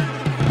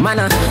 Man,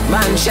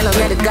 shall I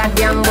get the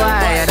goddamn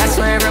boy? That's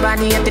why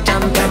everybody at the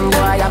champion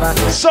boy.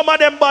 Some of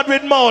them bad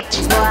with mouth.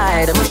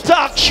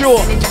 Talk show.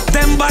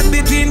 Them bad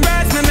between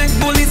birds, me make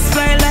bullets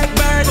fly like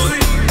birds.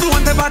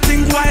 Don't ever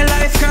think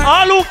wildlife can.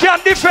 All who can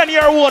defend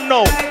your own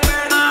now.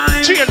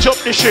 Change up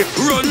the shit.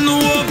 Run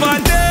over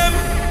them.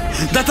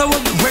 That I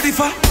was ready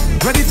for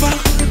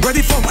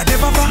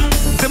whatever.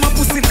 Them a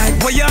pussy like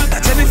Guyana,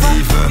 Jennifer.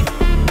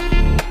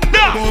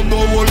 Yeah.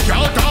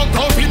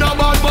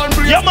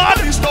 Yeah, man.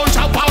 Don't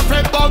chop off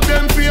head bug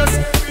them face.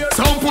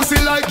 Some pussy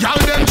like y'all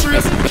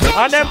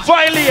And them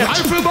violate.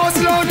 Rifle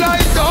bust loud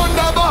like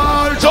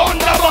thunderball.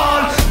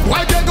 Thunderball.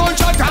 Why they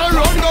gunshot and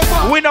run go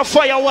far? We no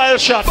fire wild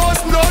shot.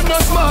 Bust none no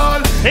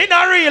small. In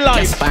a real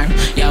life.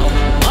 Yo,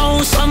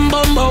 oh, some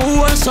bumbo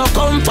who are so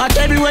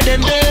comfortable with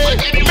them day.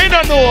 Me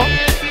no know.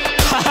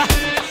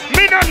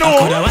 Me no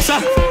know.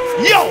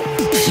 Yo.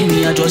 See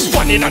me a just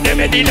one in a them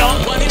Medina.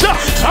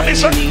 I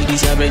miss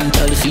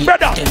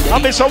brother, I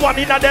miss one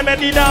in a them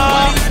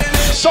Medina.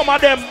 Some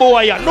of them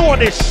boy, you know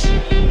this.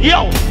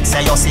 Yo,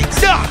 say you're sick.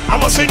 Yeah, I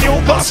must see new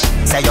bus.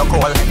 Say you're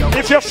cold.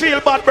 If you feel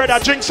bad, brother,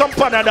 drink some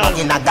Panadol.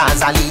 In a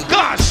Dancehall.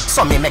 Gosh.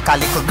 So me make a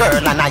little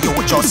girl and you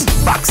just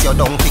box your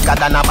down quicker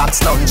than a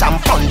box lunch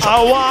and punch.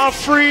 I want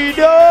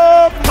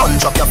freedom.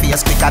 Punch up your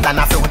face quicker than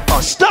a fruit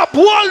punch. Stop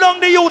hold on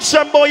the youth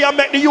them boy and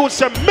make the youth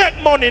them make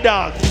money,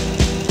 dog.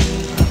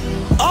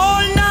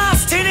 All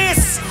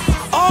nastiness,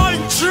 all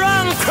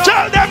drunk.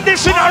 Tell them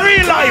this in a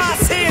real life.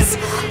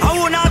 I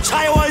will not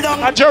try hold on.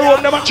 And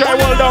Jerome never try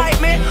hold on.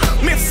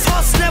 Me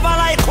first never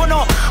like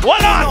uno.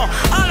 Hold on.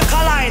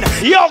 Alkaline.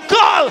 Yo,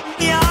 call.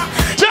 Yeah.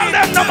 Tell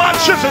them the man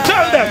shit.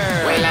 Tell them.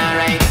 Well,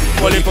 alright.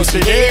 Holy pussy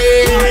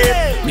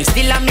day. Me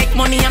still a make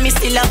money and me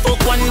still a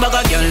fuck one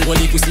bugger girl.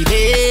 Holy pussy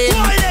day.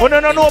 Oh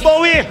no but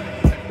we.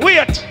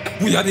 Wait.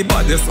 We are the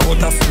baddest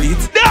out of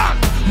street.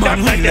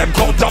 Man, like them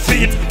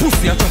counterfeit.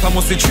 Pussy a chat, I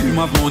must say trim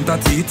of mount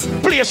of teeth.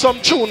 Play some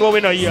tune where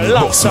we know hear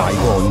loud sound.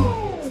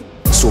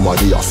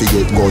 Somebody have to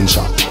get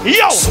gunshot.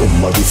 Yo!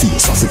 Somebody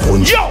face have to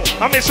punch. Yo!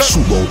 I miss it.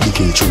 Shoot out the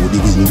cage through the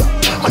window.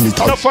 And it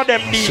enough for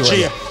them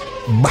DJ.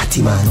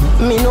 Batman.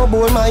 Me no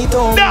bore my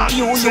tongue.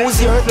 You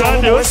use your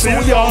tongue. You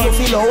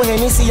feel how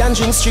Hennessy and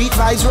drink street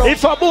vibes wrong.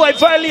 If a boy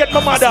violate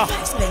my mother,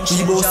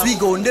 we both we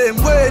gun them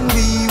when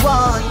we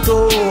want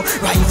to.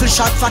 Rifle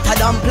shot fatter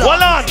than plant.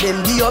 Hold on.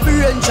 Them the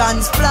brain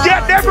transplant.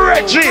 Get them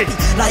Reggie.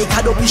 Like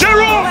a double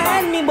Jerome.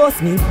 When me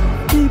boss me,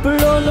 people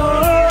don't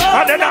know.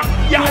 And then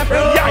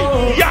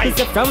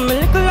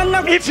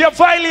if you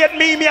violate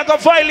me, I go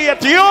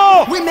violate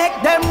you. We make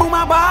them boom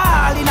a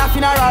ball in a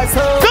funeral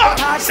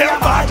service.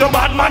 Them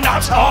bad man,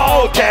 that's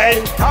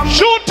okay.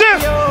 Shoot him.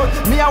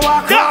 Me a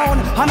walk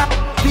around and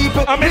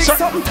people make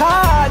something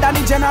hard and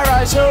the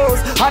general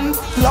shows and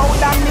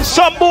loud and me.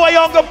 Some boy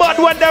younger bad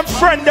when them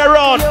friend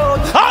around.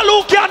 All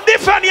who can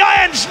defend your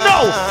ends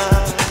now.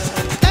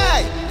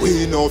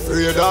 We no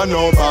afraid of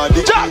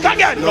nobody. Talk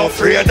again. No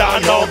afraid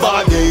of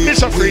nobody.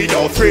 This afraid,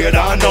 no afraid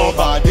of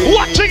nobody.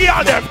 Watching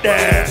all them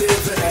there.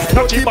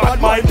 Nothing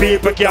but my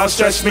people can't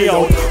stress me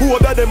out. Who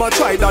of them a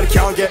try that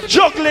can't get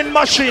juggling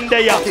machine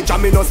there.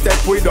 Jam me no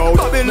step without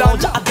Babylon.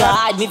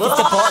 God, me fit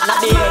support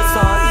not the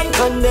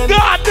son.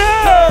 God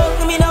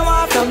damn. Me no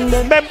want from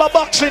them. Remember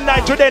boxing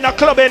night today in a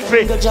club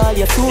entry.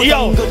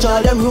 Yo. Go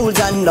all them rules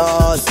and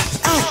laws.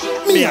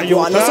 Me and you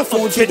want some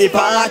food for the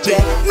party.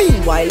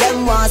 Meanwhile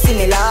them want see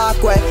me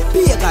lock way.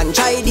 Pagan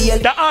try deal.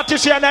 The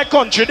artists here in that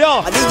country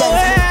though.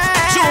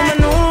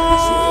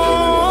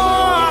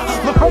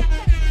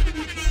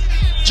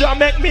 Jah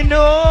make me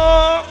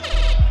know.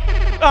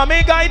 I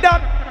me guide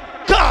that.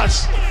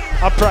 Cause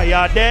a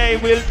prayer day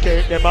will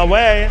take them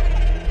away.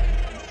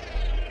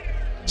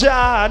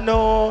 Jah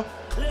know.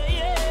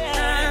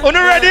 Are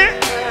you ready?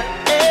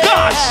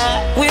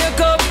 Cause wake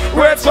up,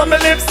 words from my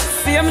lips.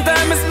 Same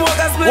time I smoke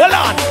as well. Hold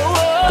on.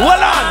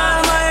 Hold on.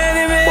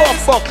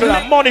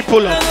 Buckler, money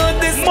pull up.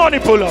 Money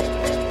pull up.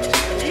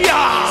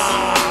 Yeah.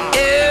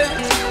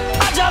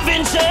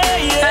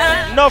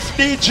 Enough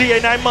DJ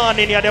in the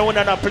morning here, they want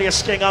to play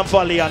King and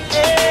Valiant.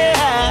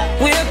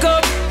 Wake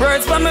up,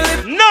 words from my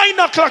lips. 9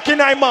 o'clock in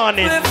the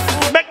morning.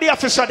 Make the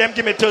officer them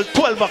give me till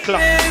 12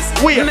 o'clock.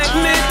 Wait.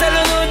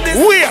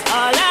 Wait.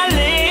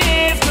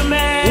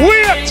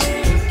 Wait.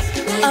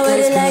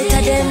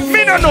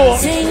 Me no know.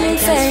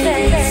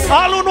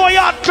 All who know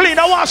yard clean,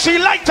 I want to see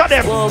light to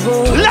them.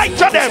 Light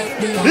to them.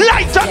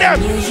 Light to them.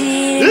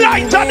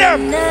 Light to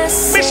them.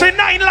 Me see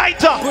 9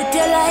 lighter.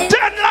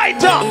 10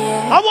 lighter.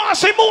 I want to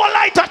see more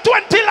lighter.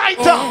 20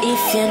 lighter.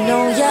 If you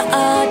know your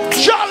art,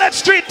 Charlotte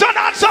Street, turn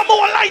on some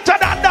more lighter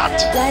than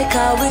that.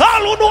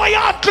 All who know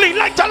yard clean,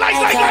 lighter,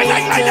 lighter.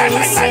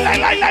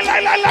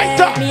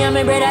 me and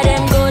my brother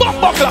them good.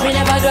 We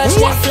never grudge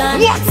their plan.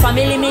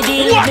 Family me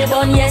deal with me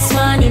bun, yes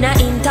man. In a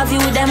interview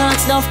them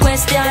ask enough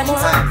questions.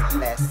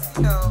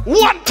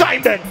 One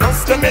time then,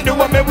 let me do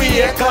when me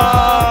wake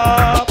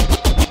up.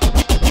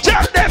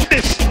 Tell them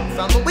this.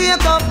 From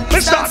wake up,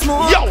 start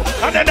smoke. Yo,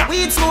 and then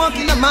weed smoke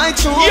in my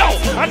throat. Yo,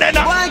 and then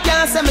why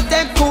can't say me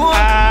take cool?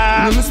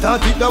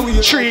 Start with the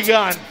weed. 3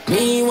 gone.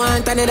 Me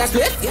want another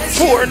split.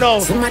 4 now.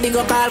 Somebody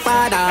go call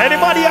father.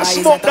 Anybody has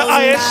smoked the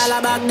highest?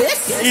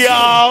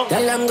 Yo.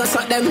 Tell them go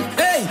suck them.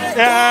 Hey.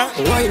 Yeah.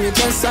 Why me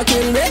just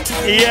sucking it?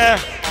 Yeah.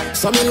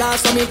 So me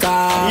last, so me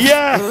car.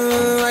 Yeah.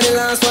 And the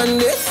last one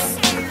this.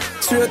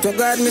 Straight to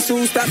God, me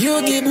soon stop.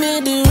 You give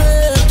me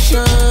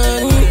direction.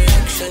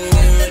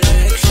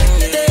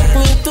 Take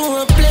me to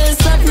a place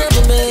I've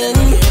never been.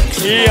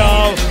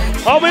 Yo.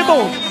 How we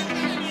move?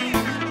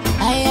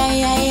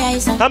 Aye,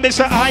 sir. And me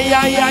say,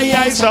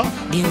 aye, sir.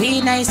 The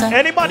weed nicer.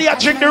 Anybody a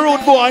drink the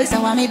root, boy?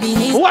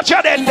 Watch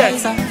your then. The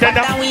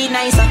weed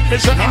nicer. Me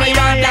say,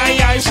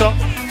 aye, sir.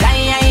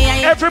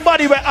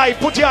 Everybody where I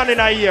put your hand in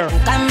a ear.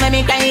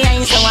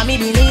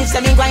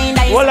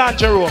 Hold on,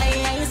 Jerome.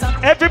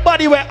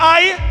 Everybody where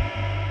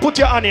I put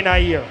your hand in a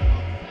ear.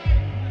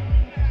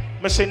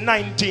 I say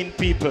 19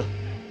 people.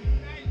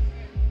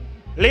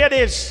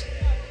 Ladies,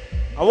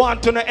 I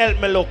want to help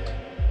me look.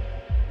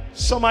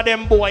 Some of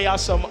them boy are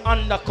some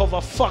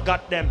undercover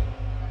forgot them.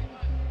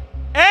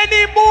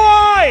 Any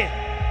boy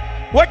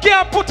we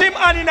can't put him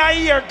hand in a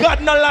ear,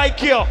 God not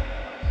like you.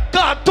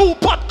 God 2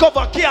 pot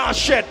cover can't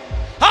shed.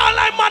 All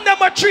I man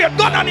them a trade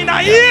gun on in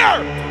a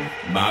ear.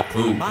 My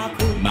crew,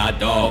 my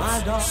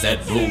dogs,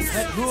 set rules,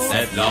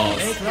 set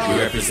laws. We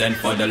represent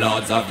for the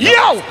lords of yo!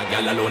 A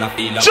gal alone I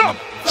feel up. Jump,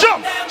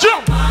 jump,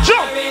 jump,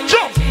 jump,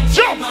 jump,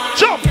 jump,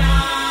 jump.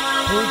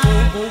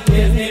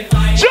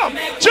 Jump,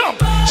 jump,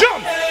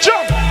 jump,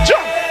 jump,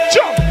 jump,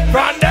 jump.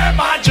 From the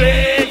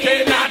magic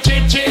in a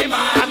chichi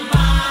man.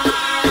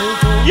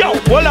 Yo,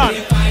 hold on.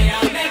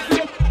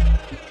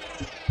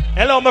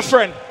 Hello, my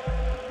friend.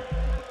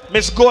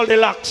 Miss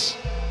Goldilocks.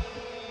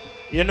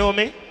 You know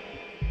me?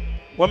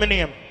 What my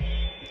name?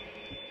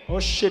 Oh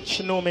shit,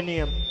 she know my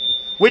name.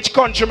 Which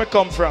country me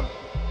come from?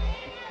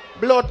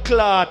 Blood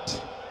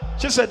clot.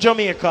 She said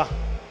Jamaica.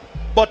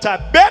 But I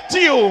bet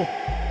you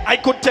I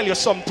could tell you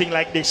something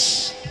like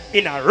this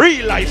in a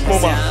real life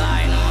moment.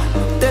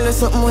 Tell her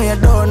something when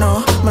you don't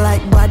know. Me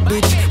like bad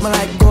bitch, me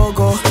like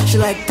go-go. She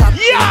like top,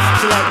 yeah!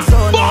 She like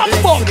zone.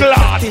 Bomb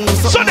clot.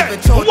 So then,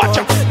 watch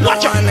out,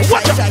 watch out,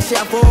 watch out. She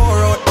a pour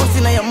out. Pussy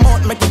in your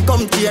mouth, make it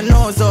come to your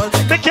nose.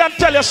 They can't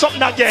tell you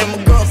something again.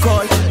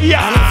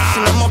 Yeah. She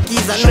no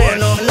monkeys, I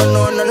know.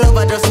 No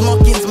lover, just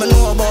monkeys, me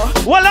know about.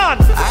 Hold on.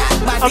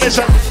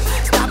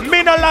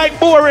 Me no like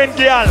boring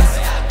girl.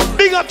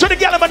 Big up to the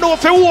girl, I know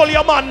if you hold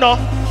your man now.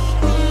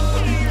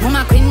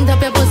 Mama quint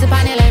up your pussy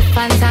on the left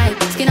hand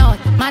side. Skin out,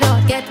 my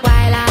dog get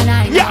wild all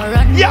night. Yeah,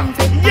 run, yeah,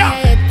 fit, yeah,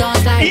 head don't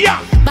slide.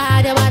 Yeah.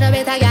 Body,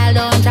 better girl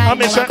don't try.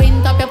 Mama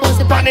quint up your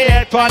pussy on the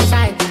left hand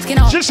side. Skin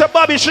out. She said,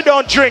 Bobby, she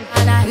don't drink.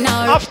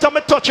 After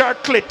me touch her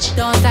clit.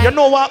 You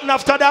know what happened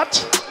after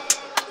that?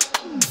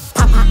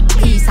 Papa,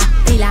 pizza,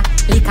 pila,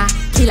 liquor,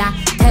 killer,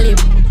 tell him.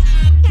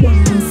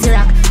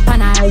 Syrup,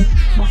 panal,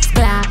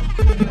 skla,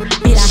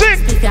 sing.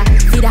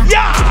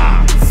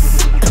 Yeah.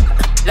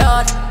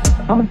 Lord.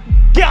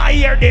 Yeah, I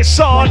hear this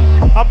song.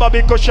 I'm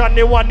Bobby Kush and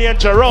the one named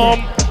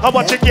Jerome. I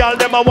want the girl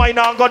them a wine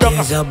and go down.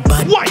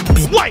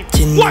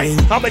 Wine.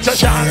 I'm a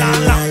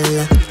cha-cha-la-la.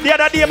 The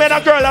other day, man,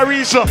 a girl a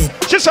reason.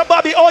 She said,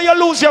 Bobby, oh, you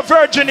lose your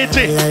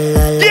virginity.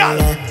 Girl.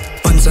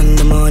 Once on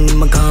the morning,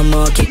 my car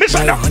market.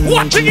 Listen,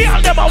 watch the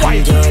girl them a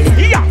wine.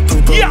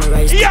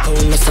 Yeah.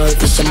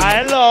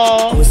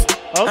 Hello.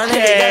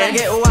 Okay.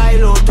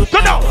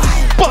 Go down.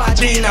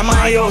 Party in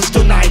my house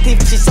tonight.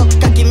 If she suck,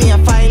 give me a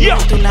fine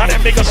tonight. And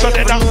then make a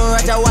Sunday now.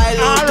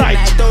 Alright.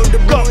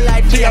 Go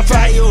to your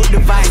fly.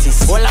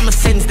 All I'm a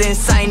sense then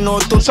sign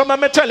out to. Some of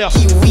me tell you.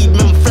 Weed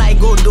me fly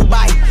go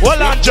Dubai.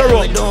 Hold on,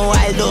 Jerome.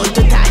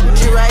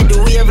 She ride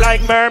the wave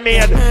like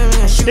mermaid.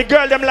 The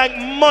girl them like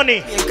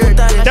money.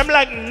 Them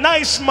like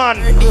nice man.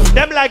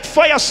 Them like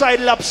fireside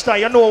lobster.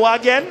 You know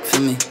what again?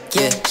 For me,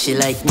 yeah, she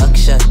like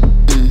buckshot.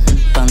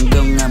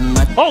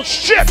 Oh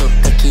shit!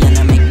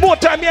 More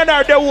time me and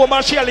her the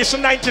woman she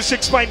listen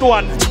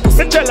 96.1.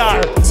 Me tell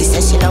her. She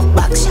says she love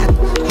back shot.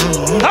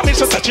 I mean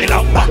so she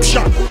love back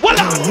shot.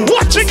 Voila!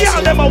 Watch the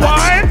girl them a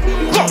wine.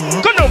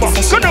 Go over.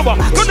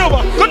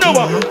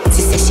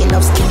 She says she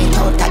loves skinny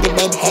out of the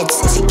bed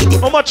heads. She get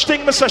it. How much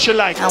thing me say she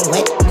like? I'm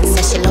wet. She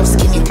says she loves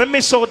skinny. Me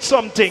miss out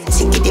something.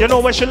 You know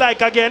what she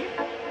like again?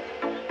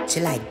 She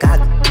like God,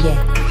 yeah.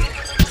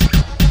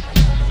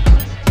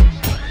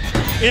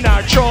 In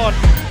her throat.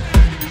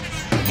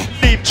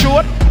 Deep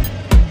throat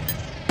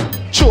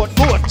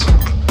goat.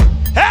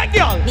 Hey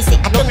girl,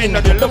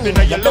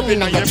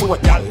 loving on your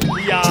boat, girl.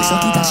 Yeah. She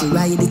suck it and she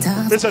ride it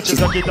off. She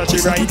suck it and she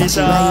ride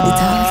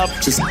it off.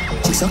 She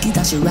suck it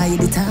and she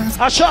ride it off.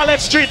 A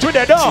Charlotte Street with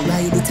the dog. She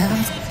ride it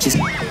off.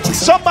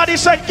 Somebody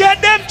said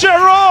get them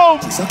Jerome.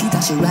 She suck it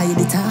and she ride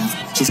it off.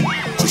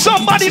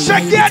 Somebody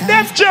said get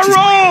them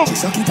Jerome. She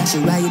suck it and she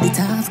ride it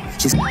off.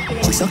 She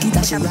suck it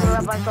and she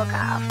ride it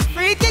off.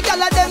 Freaky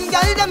girl of them,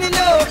 girl them you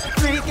know.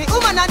 Freaky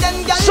woman of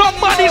them, girl.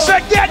 Somebody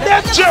said get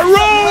them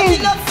Jerome.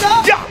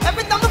 Yeah.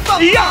 Every time I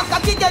fuck, yeah. I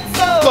can get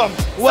so. Come,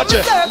 watch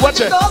it.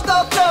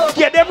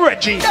 Get them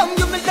Reggie.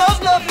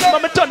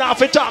 Mama turn off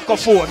the talker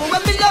phone.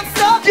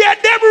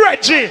 Get them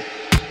Reggie.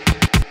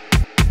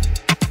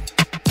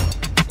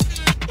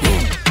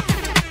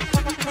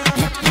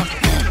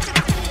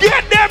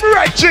 Get them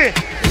Reggie.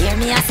 Hear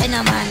me a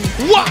cinnamon.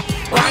 What?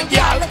 One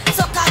girl.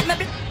 So call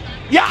me.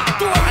 Yeah.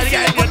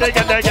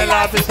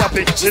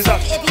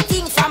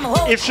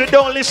 If she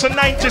don't listen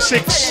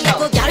 96. You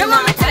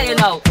want me tell you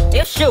now?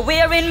 If she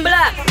wearing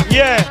black.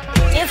 Yeah.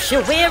 If she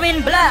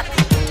wearing black.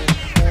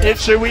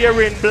 If she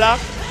wearing black,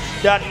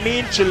 that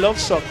means she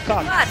loves some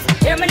cock.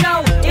 Hear me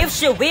now. If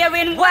she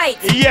wearing white.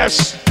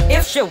 Yes.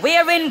 If she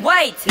wearing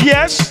white.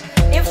 Yes.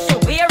 If she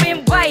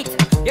wearing white.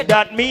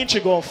 That means she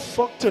gonna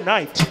fuck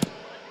tonight.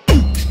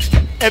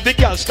 Every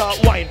girl start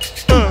whine.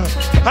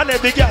 And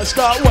every girl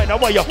start whine. How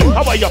are you?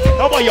 How are you?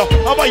 How are you?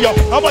 How are you?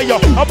 How are you?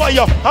 How are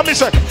you? And me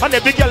say, and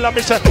every girl and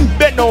me say,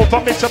 bend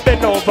over, me say,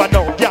 bend over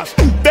now, girl.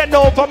 Bend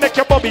over, make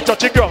your body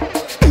touch the ground.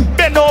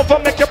 Bend over,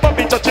 make your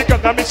body touch the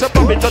ground. And me say,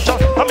 body touch.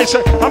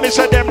 And me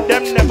say,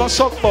 them never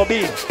suck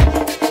Bobby.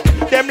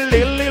 Them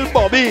little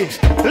Bobby.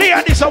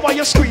 Ladies, how are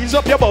you squeeze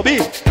up your Bobby?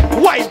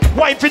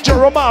 Wine for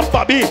Jerome and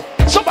Bobby.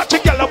 So much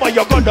girl, how are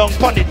you go down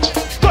pon it?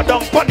 Go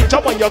down pon it,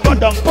 how are you go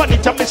down pon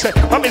it? And me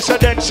say,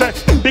 then say,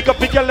 big up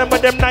the girl,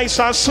 them nice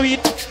and sweet.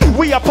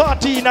 We a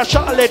party in a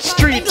Charlotte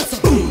Street.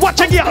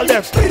 Watch a girl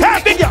them,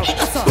 hey big girl.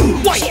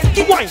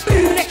 Wine.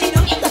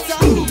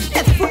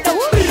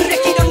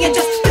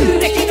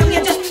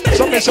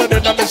 So me say,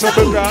 then me say,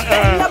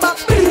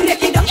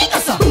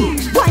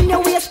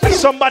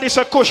 somebody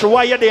say, Kush,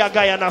 why you there,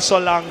 Guyana, so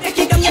long?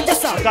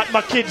 I got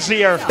my kids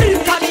here.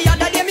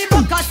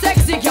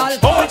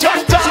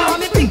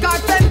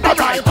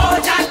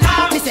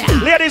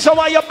 Ladies, how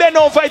are you bend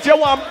over if you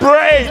want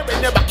break?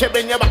 Bend your back,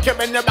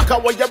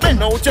 how you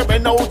bend out.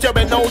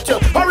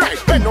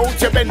 Alright, bend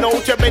out.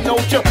 Okay, bend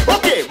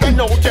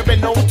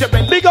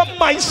out. Big up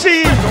my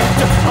seed.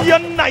 You're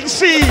nice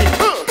seed.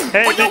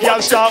 Hey, big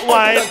girl, start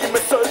wine.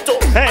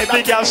 Hey,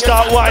 big girl,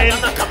 start wine.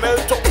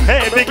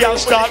 Hey, big girl,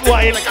 start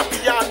wine.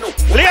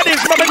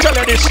 Ladies, let me tell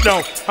you this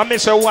now. I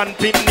miss a 1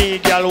 pitney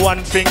girl,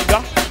 1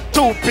 finger.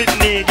 2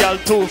 pitney girl,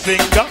 2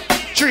 finger.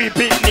 3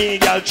 pitney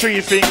girl,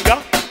 3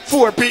 finger.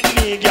 4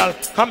 pitney girl.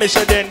 I miss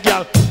a then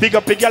girl. Big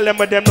up the girl, them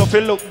know if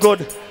you look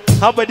good.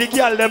 How about the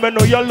girl, them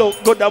know you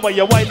look good. How about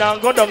you wine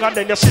and go down and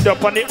then you sit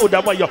up on the hood. How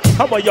about you?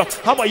 How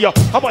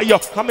about you?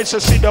 I miss a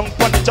sit down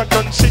on the jack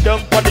and sit down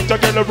on the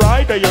jack and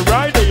ride. You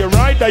ride.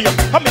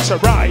 I miss a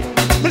ride.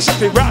 Miss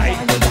a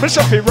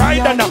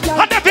ride. And now,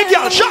 and every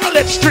girl,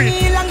 Charlotte Street.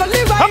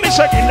 I miss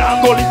a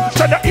Ilangoli.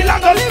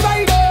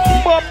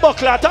 Bob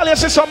Buckler, tell you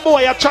see some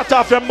boy a chat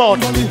off your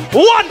mouth.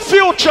 One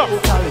future.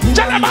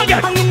 Tell them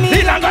again.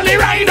 Ilangoli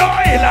ride.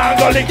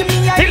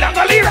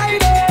 Ilangoli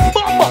ride.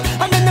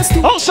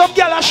 Oh, some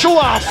girl a show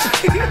off.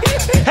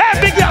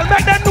 Hey, big girl,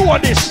 make them know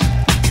this.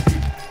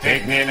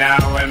 Pick me now,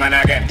 woman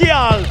again.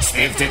 Girl,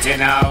 stiff titty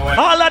now.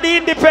 All of the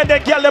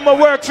independent girl, them a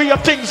work for your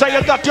things, and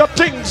you got your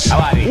things.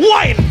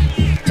 Wine.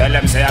 Tell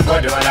them say I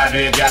could do all I do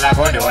it, girl, I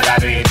could do all I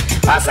do it.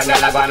 Pass a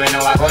girl, I go, me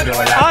know I could do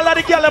all I do it. All of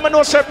the girl, them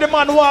know say if the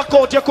man walk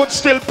out, you could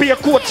still pay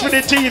quotes for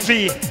the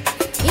TV.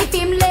 If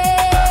him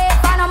late,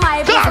 follow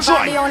my voice,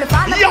 the only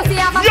fan of pussy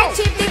have a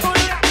cheap people.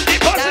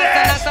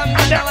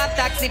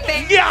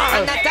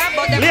 Yeah.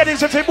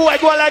 Ladies, if a boy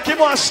go like him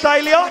want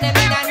style you,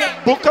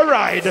 book a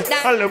ride.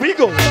 And there we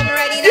go.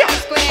 Yeah,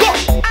 go.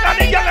 And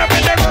the girl have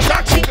never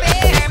taxi.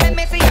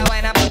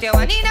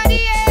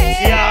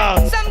 Yeah.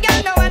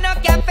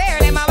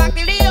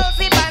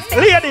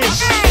 Ladies.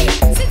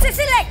 Since you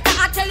select,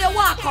 I tell you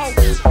walk out.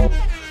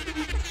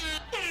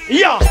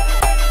 Yeah.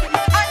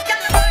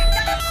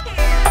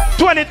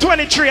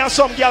 2023 and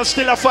some girls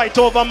still a fight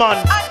over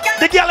man.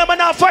 The girl am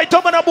not fight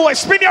over the boy.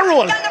 Spin your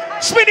roll.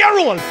 Spin your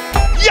roll.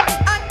 Yeah.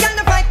 I can't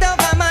fight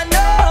over man,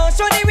 no.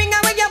 Show the ring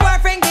away your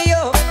boyfriend give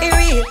you. It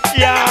real.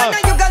 Yeah.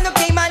 You gonna look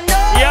him man, no.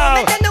 Yeah.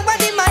 Make them know what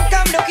the man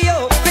come look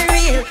you. For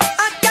real.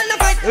 I can't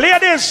fight.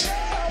 Ladies,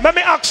 let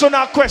me ask you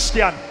a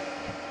question.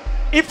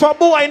 If a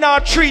boy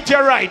not treat you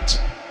right,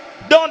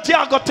 don't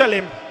you go tell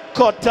him,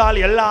 cut all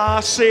your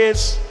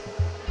losses.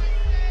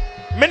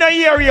 Me no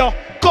hear you.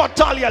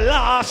 Cut all your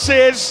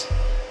losses.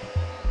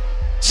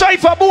 So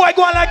if a boy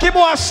go like him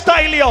want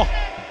style you,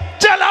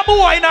 tell a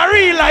boy in a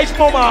real life,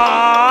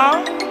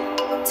 mama.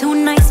 Too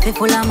nice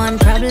for a man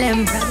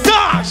problem.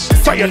 Gosh,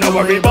 so you don't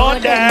worry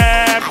about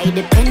them. I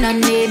depend on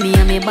me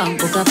and me bank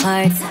book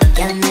apart.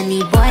 Girl, no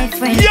need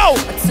boyfriend. Yo!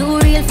 But too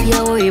real for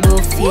you worry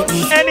about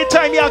fitness.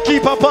 Anytime you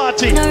keep a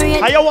party,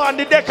 and you want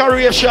the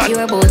decoration,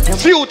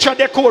 future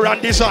decor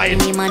and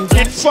design,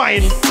 it's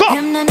fine.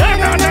 Come.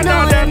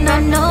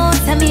 No.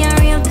 Tell me a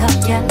real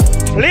talk, yeah.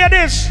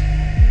 Ladies,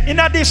 in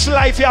this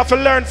life you have to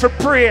learn to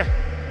pray.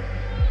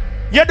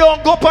 You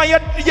don't go up on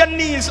your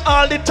knees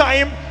all the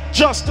time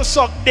just to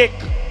suck dick.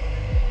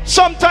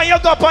 Sometimes you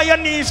go up on your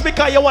knees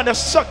because you want to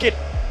suck it.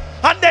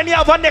 And then you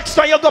have a next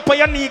time you go up on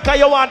your knee because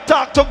you want to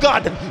talk to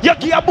God. You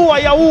give a boy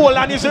a hole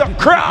and he's a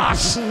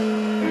cross.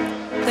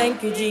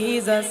 Thank you,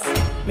 Jesus.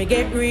 Me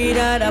get rid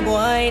of the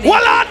boy.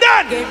 Well on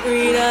then. Get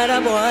rid of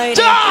the boy.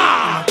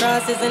 Ja!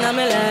 Crosses in my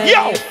life.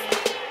 Yo!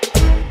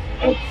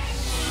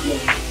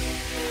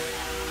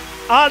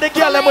 All the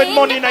girl with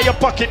money in your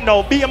pocket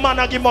now. Be a man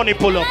and give money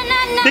pull up.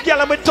 The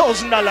girl with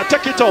 $1,000,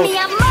 take it out.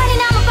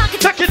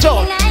 Take it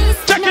out.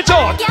 Take it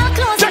out.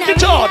 Take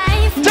it out.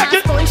 Take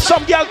it.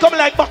 Some girl come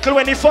like buckle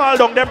when he fall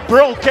down, them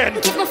broken.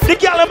 The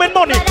girl with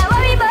money.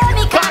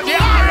 Party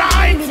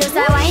alright.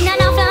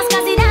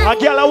 A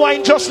girl a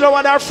wine just now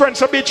and her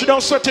friends a bitch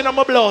don't sweating on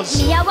my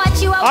blouse.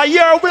 A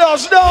year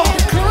blouse though.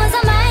 The clothes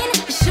are mine,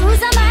 the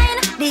shoes are mine,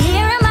 the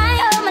hair are mine,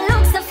 oh my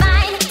looks are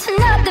fine.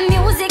 Turn up the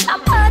music, I'm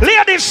put.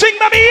 Ladies, sing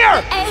them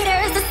here.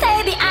 Haters to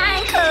stay behind.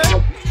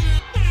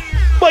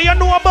 But you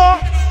know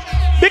about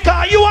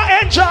because you are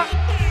angel.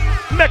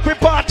 make we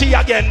party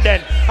again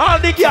then. All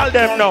the girl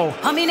them know.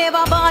 I mean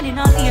never born in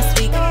a last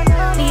week.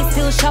 Please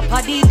still shop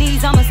at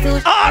DDs, I'm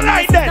still.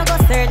 Alright then.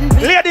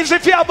 Ladies,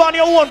 if you have on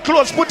your own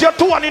clothes, put your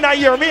 2 on in a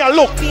year. Me a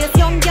look. Me a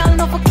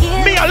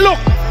look.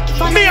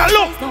 Me a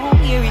look.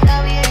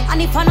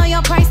 And if I know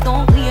your price,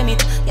 don't claim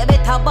it. You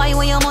better buy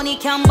when your money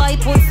can buy.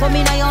 Put some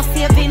in your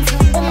savings.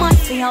 Oh man,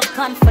 you have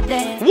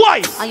confidence.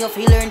 Why? And you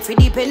feel learn for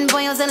depend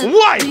on yourself.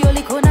 Why? You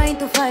only go 9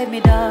 to 5, me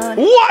dad.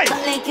 Why?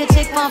 Not like you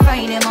check for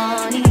Friday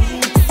morning.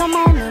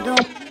 Somehow you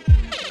don't.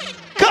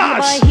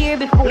 Cause,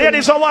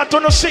 ladies, I want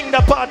to sing the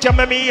part. You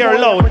make me hear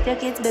loud.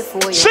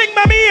 Sing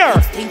me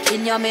here.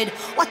 Thinking you made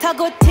what a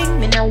good thing,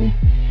 me know.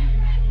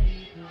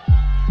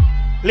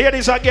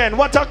 Ladies again,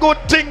 what a good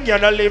thing you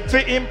know live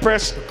to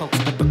impress.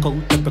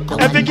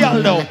 Every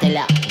girl know.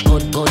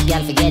 Good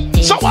girl forget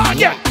things. So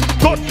again,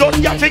 good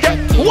girl forget.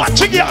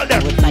 Watch a girl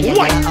there.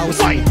 Why?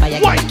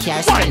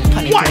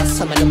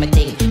 Some of them a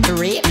thing.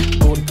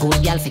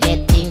 Good girl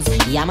forget things.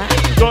 Yeah man.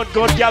 Good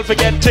girl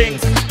forget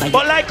things.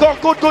 But like how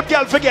good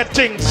girl forget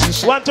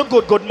things. Want a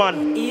good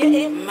man.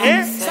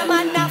 Yeah. Some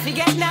man not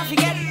forget.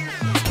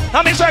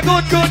 I mean say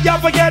good girl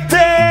forget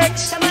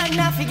things. Some man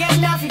not forget.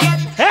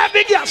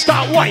 Every girl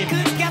start whine.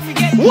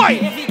 Why?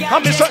 I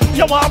mean say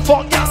you want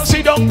fuck girl,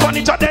 sit down on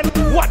it and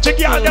then watch a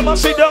girl them a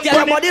sit down on it.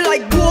 Girl your body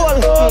like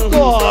gold. Oh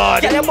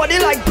God. Girl your body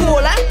like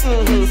gold,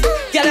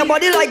 Girl your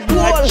body like gold.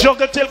 I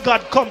juggle till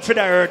God come for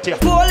the earth here.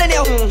 Gold in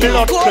you.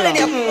 Gold in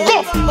you.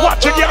 Go.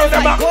 Watch a girl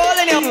them a. Gold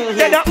in you.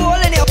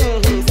 Gold in you.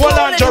 Hold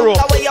on, Jerome.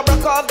 The way you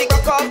broke off the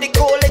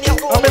gold in you.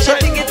 I'm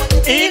saying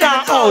in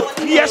or out.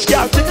 Yes,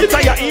 girl, take it to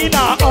you. In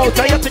or out.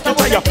 You take it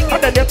to you.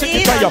 And then you take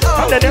it to you.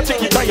 And then you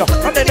take it to you.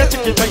 And then you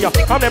take it to you.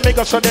 And then make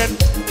us so then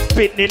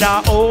pit in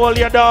a hole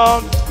you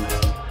down.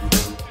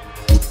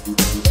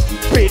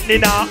 Pit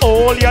in a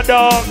hole you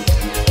down.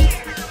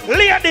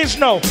 Ladies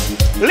now.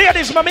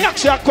 Ladies, let me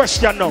ask you a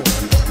question now.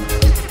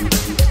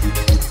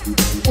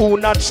 Who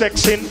not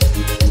sexing?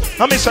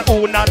 I mean say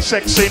who not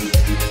sexing?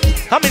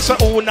 I mean say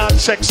who not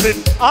sexing?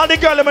 All the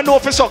girls let me know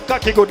if it's so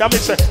cocky good. I mean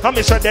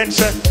say then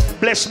say,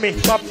 bless me,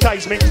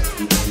 baptize me.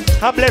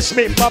 Bless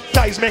me,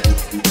 baptize me.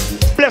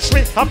 Bless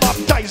me,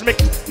 baptize me.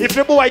 If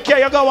the boy care,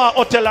 you go to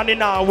hotel and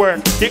in our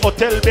work. The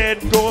hotel bed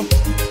go.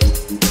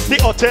 The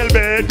hotel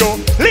bed go.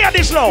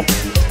 Ladies now,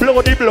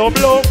 blow the blow.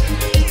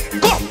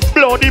 Come,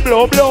 blow the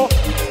blow.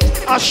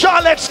 A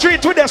Charlotte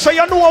Street with us, so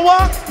you know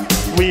what?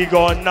 We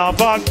gonna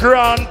have a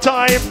grand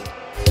time.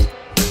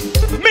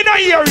 Me not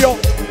hear you.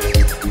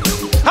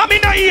 I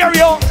not hear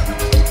you.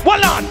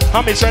 Hold on.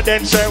 I me say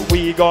then say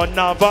we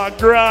gonna have a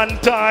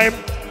grand time.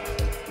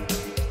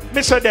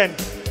 Me say then,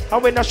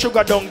 and when the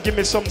sugar don't give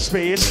me some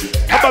space.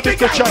 I'm a big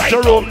Kush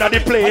Jerome na the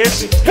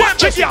place.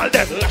 Watch a girl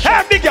then.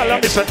 Every girl I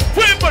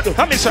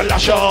me say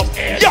lash up.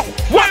 Yo,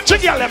 watch a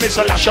girl I me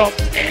say lash up.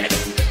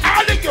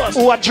 All the girls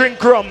who a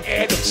drink rum.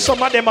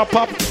 Some of them a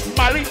pop.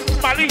 Mali.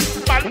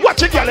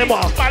 Watch a girl them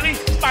a. Mali.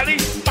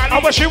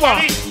 And what she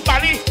want?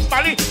 Mali.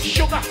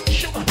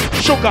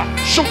 Sugar.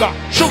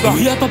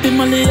 We are popping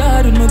Mali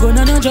yard and we're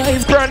gonna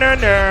drive.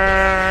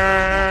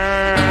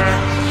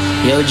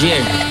 Yo,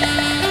 Jer.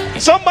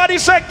 Somebody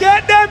say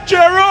get them,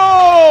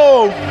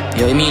 Jerome.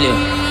 Yo, Emilio.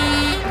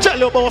 Tell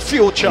you about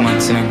future.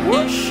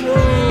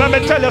 Let me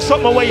tell you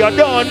something where you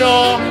don't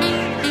know.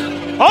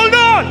 Hold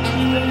on.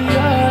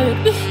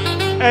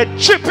 A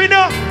chipping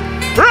up.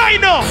 Right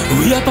now,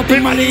 we are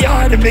popping Mali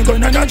yard, we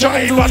gonna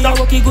drive. Yo, alright.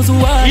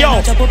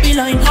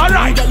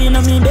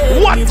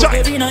 What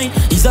time?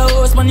 Is a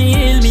horse money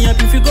hill me up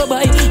if you go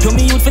by. You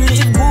me youth feel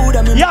live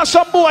good. Yeah,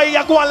 some boy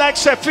you go like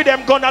say for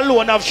them gun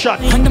alone have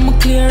shot.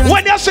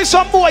 When you see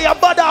some boy you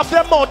bad off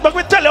their mouth, but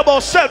we tell you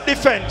about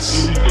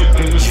self-defense.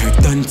 You're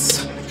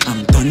dance.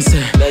 I'm done,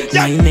 sir.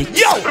 My neck.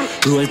 Yo,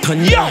 roll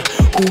ton. Yo,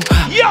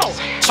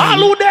 all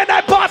who there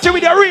that party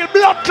with your real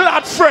blood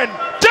clot friend.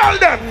 Tell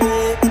them.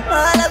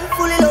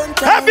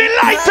 Every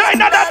light in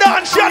the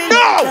dance, you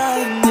know.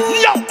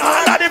 Yo,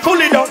 all of the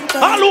fully done.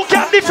 All who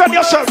can defend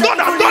yourself. Go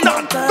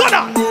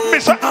on.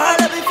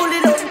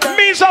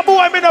 Me's a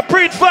boy, me no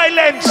preach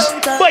violence.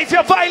 But if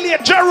you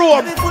violate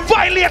Jerome,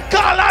 violate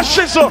Carl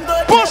Ashizo,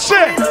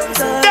 pussy.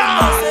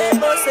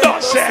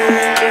 That's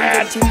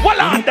it.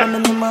 Well on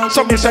them.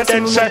 So me say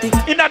then say,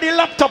 in the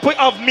laptop we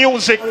have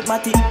music.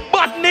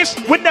 Badness,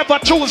 we never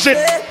choose it.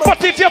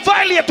 But if you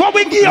violate what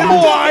we give,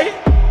 boy.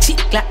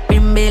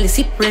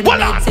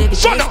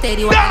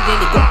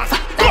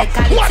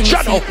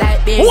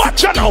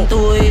 Watch out now.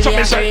 So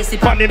me say,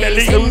 funny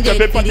belly,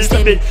 everybody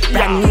say,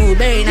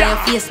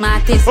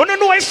 oh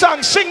no, I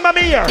song, sing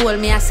me here.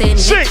 Sing.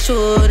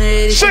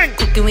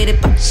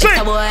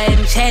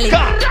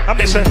 I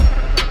me say,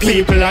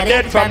 people are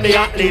dead from the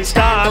athlete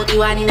start.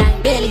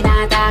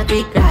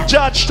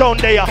 Georgetown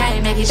they are,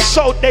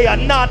 South they are,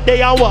 North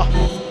they are what?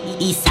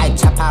 East side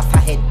chop off her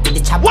head with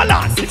the chop.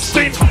 Voila, it's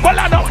in.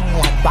 Voila no.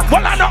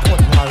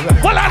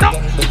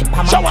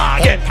 So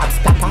again.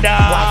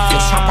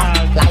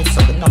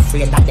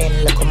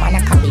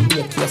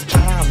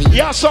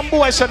 Yeah, some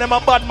boys say them a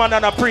bad man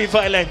and a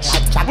pre-violence.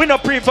 We no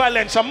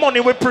pre-violence, and money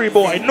we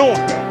pre-boy. No.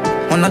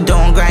 Wanna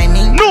don't grind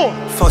me? No.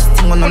 first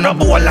thing on a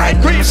bowl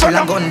like green full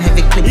of gun,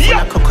 heavy clip full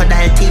of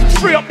crocodile teeth.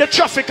 Free up the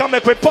traffic and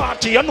make we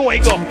party, you know I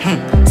go.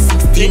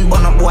 16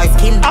 bun up boy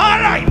skin.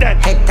 Alright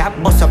then. Head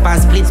tap, bust up and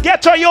split.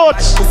 Get your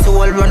youths. Pussy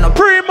all run up.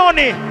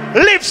 Pre-money.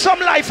 Live some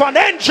life and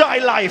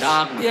enjoy life.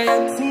 Yeah,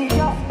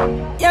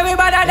 we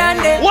better than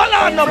them. What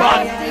on the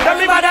man? Yeah,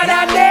 we better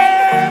than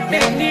them.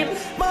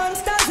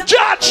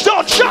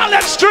 Georgetown,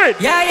 Charlotte Street.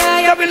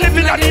 Yeah, we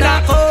living at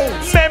that.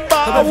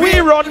 Remember, we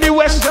run the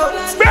West.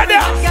 Brother.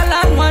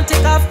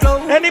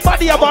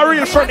 Anybody have a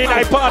real friend in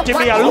our party?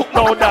 Me, I look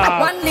now,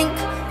 dog. One link.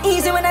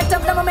 Easy when I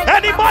talk, never make.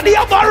 Anybody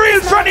have a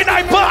real friend in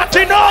our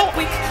party now?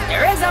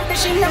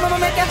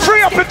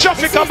 Free up the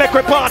traffic and make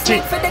a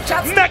party.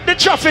 Make the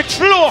traffic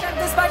flow.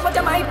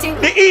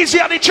 The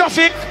easier the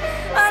traffic,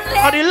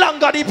 and the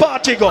longer the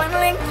party go.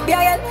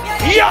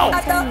 Yo!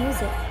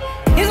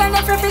 He's on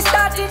the free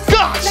started.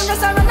 Gosh! Them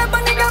just around up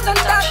on the ground and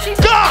start it.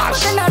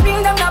 Gosh! Then I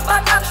bring them up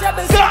at axe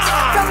rebels.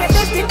 From your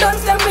destiny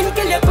guns, them will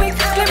kill you quick.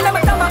 Claim them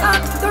at my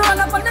heart. To run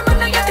up on them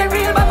and I get the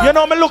real baba. You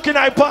know me looking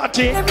at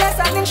party.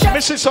 Me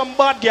see some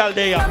bad girl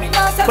there.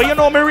 But you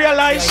know me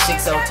realize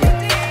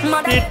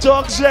the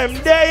thugs them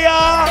there.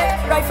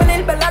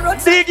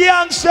 The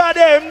gangster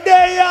them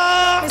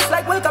there.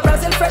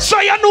 So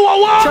you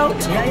know what?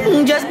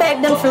 Just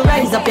beg them to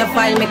rise up your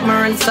file, make me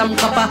run some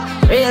copper.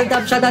 Real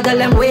top shot of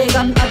them wake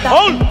up.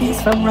 He's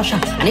from Russia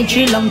and it's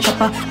tree long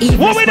chopper.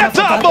 What we the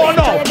talk about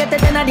now? Get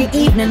it in the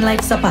evening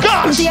like supper.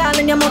 Gosh!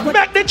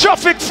 Make the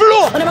traffic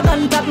flow. When I'm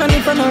contact, no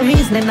need for no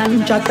reasoning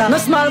and chatter. No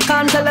small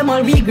can tell them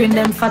all we green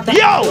them fatter.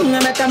 Yo! I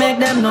make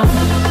them know.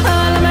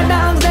 All of my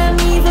dogs them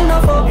evil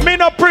no folk. Me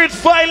no preach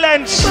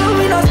violence,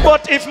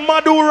 but if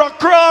Madura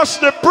cross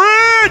the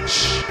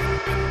bridge,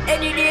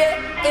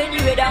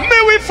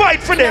 me we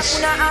fight for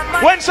this.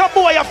 When some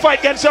boy a fight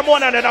against some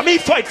one another, me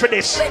fight for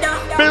this.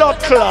 Blood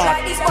clot.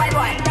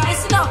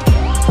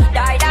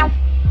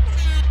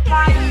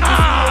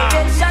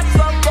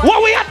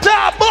 What we at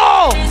top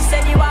ball?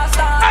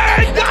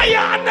 Hey,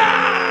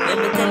 Guyana!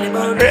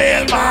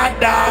 Real bad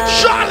dog.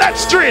 Charlotte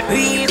Street.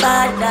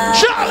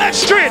 Charlotte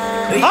Street.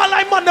 All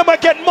I man them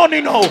get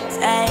money now.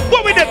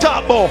 What we the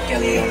top ball?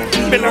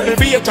 Me love the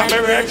beat of my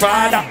red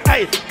father.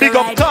 Hey, big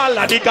up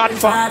Carla, the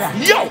Godfather.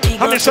 Yo,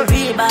 I'm Mr.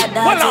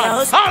 Well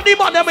on, all the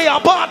man them a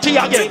party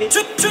again.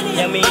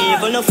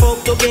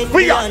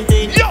 We are.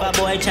 Yo,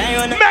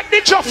 make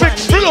the traffic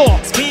flow.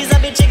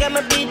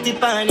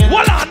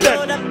 Well on then.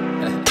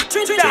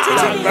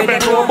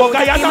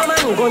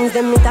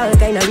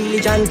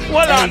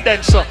 Well on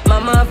then, sir.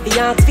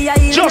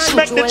 Just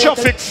make the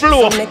traffic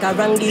flow.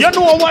 You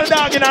know one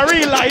dog in a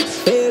real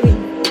life.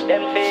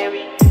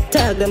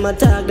 Tag them, a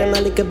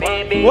little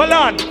baby. Well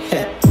on.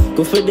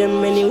 Go for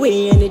them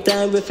anyway,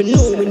 anytime if you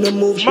know we no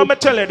move. Mama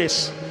tell you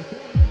this.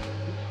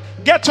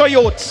 Get your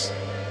youths.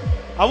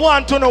 I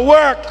want to know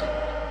work.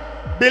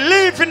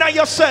 Believe in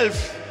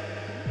yourself.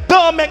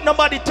 Don't make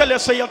nobody tell you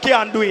so you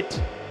can't do it.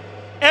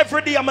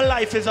 Every day of my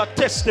life is a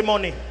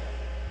testimony.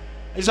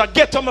 It's a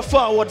get on me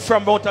forward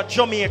from out of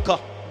Jamaica.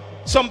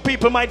 Some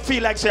people might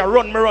feel like say I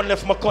run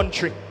left my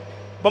country.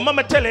 But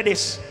mama tell you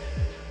this.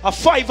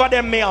 5 of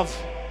them may have.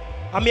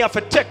 And me have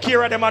to take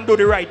care of them and do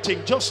the right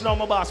thing. Just now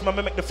my boss, me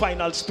make the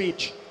final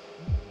speech.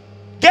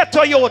 Get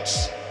to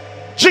youths.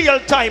 Jail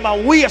time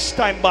and waste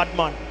time, bad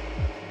man.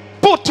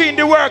 Put in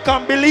the work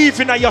and believe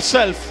in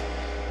yourself.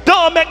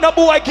 Don't make no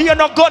boy give you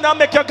no gun and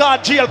make you go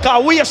to jail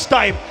cause waste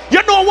time.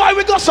 You know why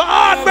we go so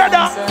hard,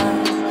 brother?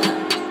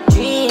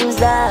 Dreams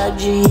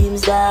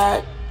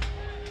that.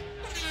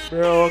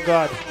 Bro,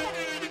 God.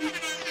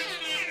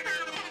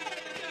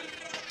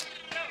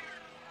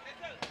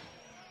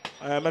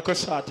 I make us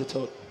start it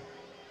out.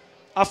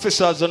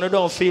 Officers,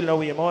 don't feel no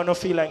way. I don't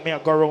feel like me I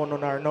go around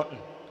or nothing.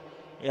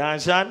 You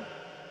understand?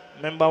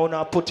 Remember when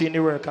I put in the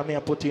work and me I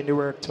put in the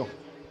work too.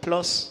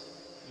 Plus,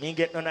 me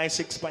get no nice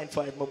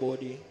 6.5 my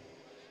body.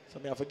 So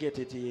me I forget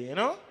it here, you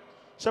know?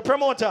 So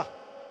promoter,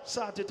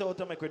 sort it out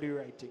to make we do the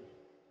right thing.